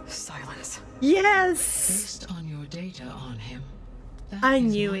 Silence. Silence. Yes! Based on your data on him, that I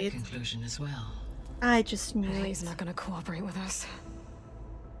is knew my it. conclusion as well. I just knew it. He's not gonna cooperate with us.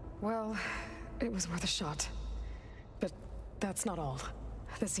 Well, it was worth a shot. But that's not all.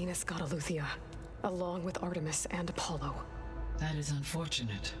 The Zeniths got Eleuthia, along with Artemis and Apollo. That is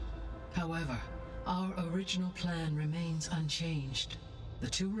unfortunate. However, our original plan remains unchanged. The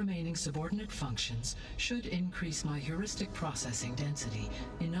 2 remaining subordinate functions should increase my heuristic processing density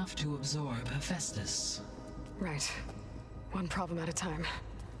enough to absorb Hephaestus. Right. One problem at a time.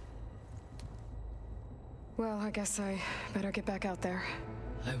 Well, I guess I better get back out there.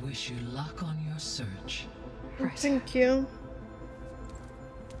 I wish you luck on your search. Right. Thank you.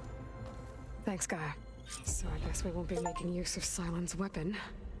 Thanks, Gaia. So I guess we won't be making use of Cylon's weapon.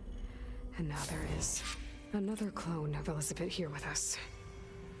 And now there is another clone of Elizabeth here with us.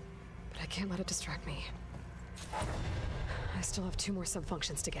 But I can't let it distract me. I still have 2 more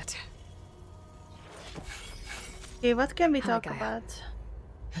sub-functions to get. Okay, what can we Hi, talk Gaia. about?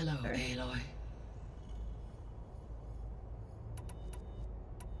 Hello, Aloy.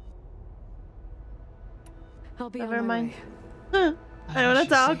 I'll be Never on my mind. way. Huh. I wanna wish you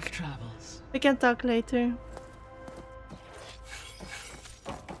talk. safe travels. We can talk later.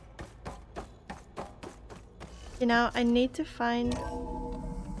 You know, I need to find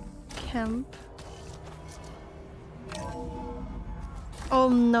camp. Oh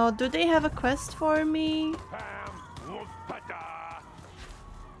no, do they have a quest for me?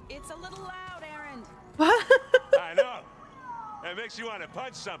 It's a little loud, Aaron. What? I know. It makes you want to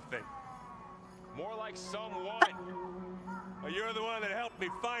punch something. More like someone. Well, you're the one that helped me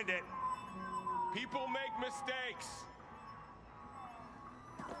find it. People make mistakes.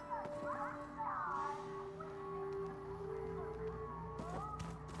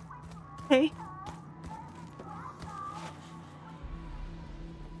 Hey.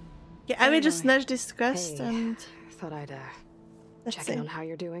 Yeah, I will just nudge this quest and... Thought I'd Let's check see. in on how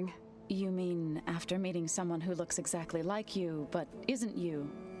you're doing. You mean after meeting someone who looks exactly like you, but isn't you,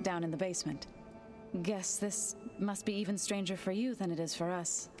 down in the basement? Guess this must be even stranger for you than it is for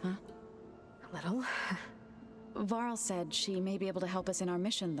us, huh? A little. Varl said she may be able to help us in our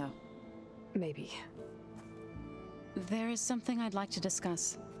mission, though. Maybe. There is something I'd like to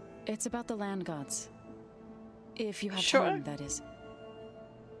discuss. It's about the land gods. If you have Sure. time, that is.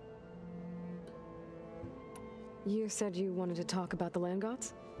 You said you wanted to talk about the land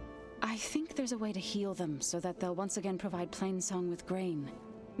gods? I think there's a way to heal them so that they'll once again provide Plainsong with grain.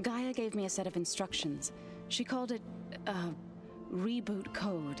 Gaia gave me a set of instructions. She called it a reboot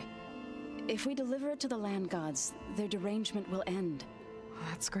code. If we deliver it to the land gods, their derangement will end.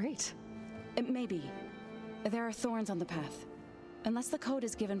 That's great. Maybe. There are thorns on the path. Unless the code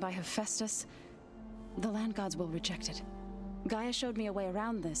is given by Hephaestus, the land gods will reject it. Gaia showed me a way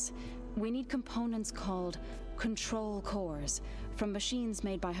around this. We need components called control cores from machines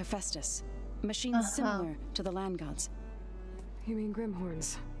made by Hephaestus. Machines similar to the land gods. You mean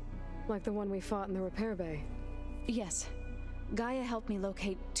Grimhorns? Like the one we fought in the repair bay? Yes. Gaia helped me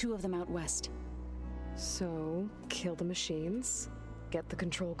locate 2 of them out west. So, kill the machines, get the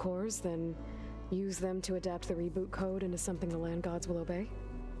control cores, then use them to adapt the reboot code into something the land gods will obey?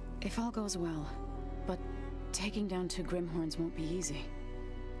 If all goes well. But taking down 2 Grimhorns won't be easy.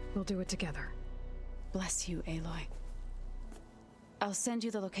 We'll do it together. Bless you, Aloy. I'll send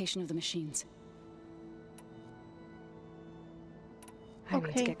you the location of the machines. I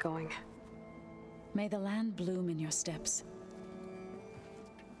need to get going. May the land bloom in your steps.